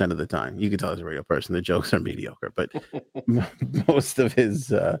 12.4% of the time. You can tell he's a radio person. The jokes are mediocre, but most of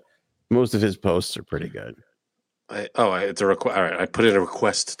his posts are pretty good. It's a request. All right, I put in a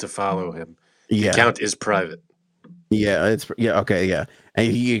request to follow him. The account is private. Yeah, okay, yeah.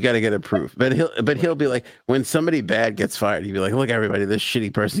 And you got to get approved. But he'll be like, when somebody bad gets fired, he'll be like, "Look, everybody, this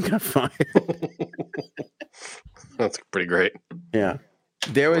shitty person got fired." That's pretty great. Yeah.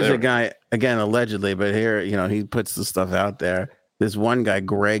 There was a guy, again, allegedly, but here, he puts the stuff out there. This one guy,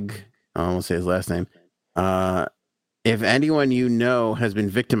 Greg, I won't say his last name. If anyone you know has been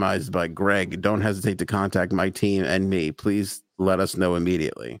victimized by Greg, don't hesitate to contact my team and me. Please let us know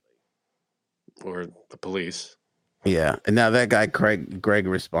immediately. Or the police. Yeah. And now that guy, Greg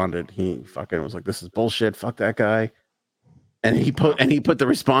responded. He fucking was like, this is bullshit. Fuck that guy. And he put the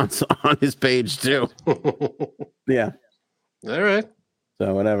response on his page too. Yeah. All right.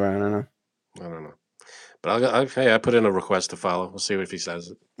 So whatever. I don't know. But I put in a request to follow. We'll see if he says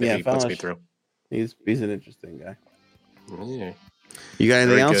it. If he puts me through. He's an interesting guy. Yeah. You got anything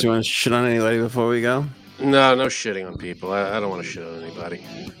Very else? good. You want to shit on anybody before we go? No shitting on people. I don't want to shit on anybody.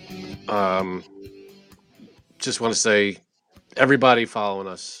 Just want to say, everybody following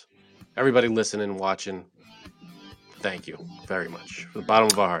us, everybody listening, watching, thank you very much from the bottom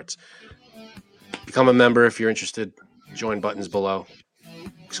of our hearts. Become a member if you're interested. Join buttons below.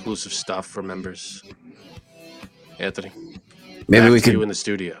 Exclusive stuff for members. Anthony, Maybe back we to could you in the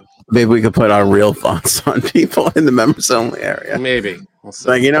studio. Maybe we could put our real fonts on people in the members only area. Maybe. We'll see.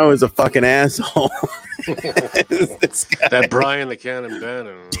 Like, he's a fucking asshole. This guy. That Brian the Cannon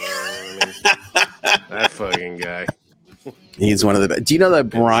Bannon. That fucking guy. He's one of the best. Do you know that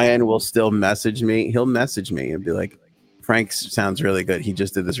Brian will still message me? He'll message me and be like, Frank sounds really good. He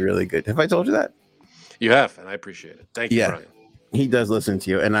just did this really good. Have I told you that? You have, and I appreciate it. Thank you, Brian. He does listen to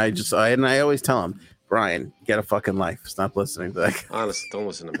you. And I always tell him, Brian, get a fucking life. Stop listening to that guy. Honestly, don't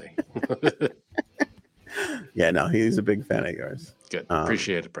listen to me. Yeah, no, he's a big fan of yours. Good.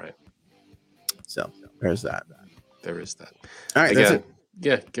 Appreciate it, Brian. So there's that. There is that. All right. Again, That's it.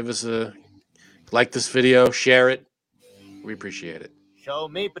 yeah, give us like this video, share it. We appreciate it. Show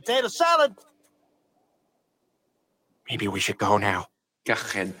me potato salad. Maybe we should go now. Go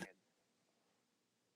ahead.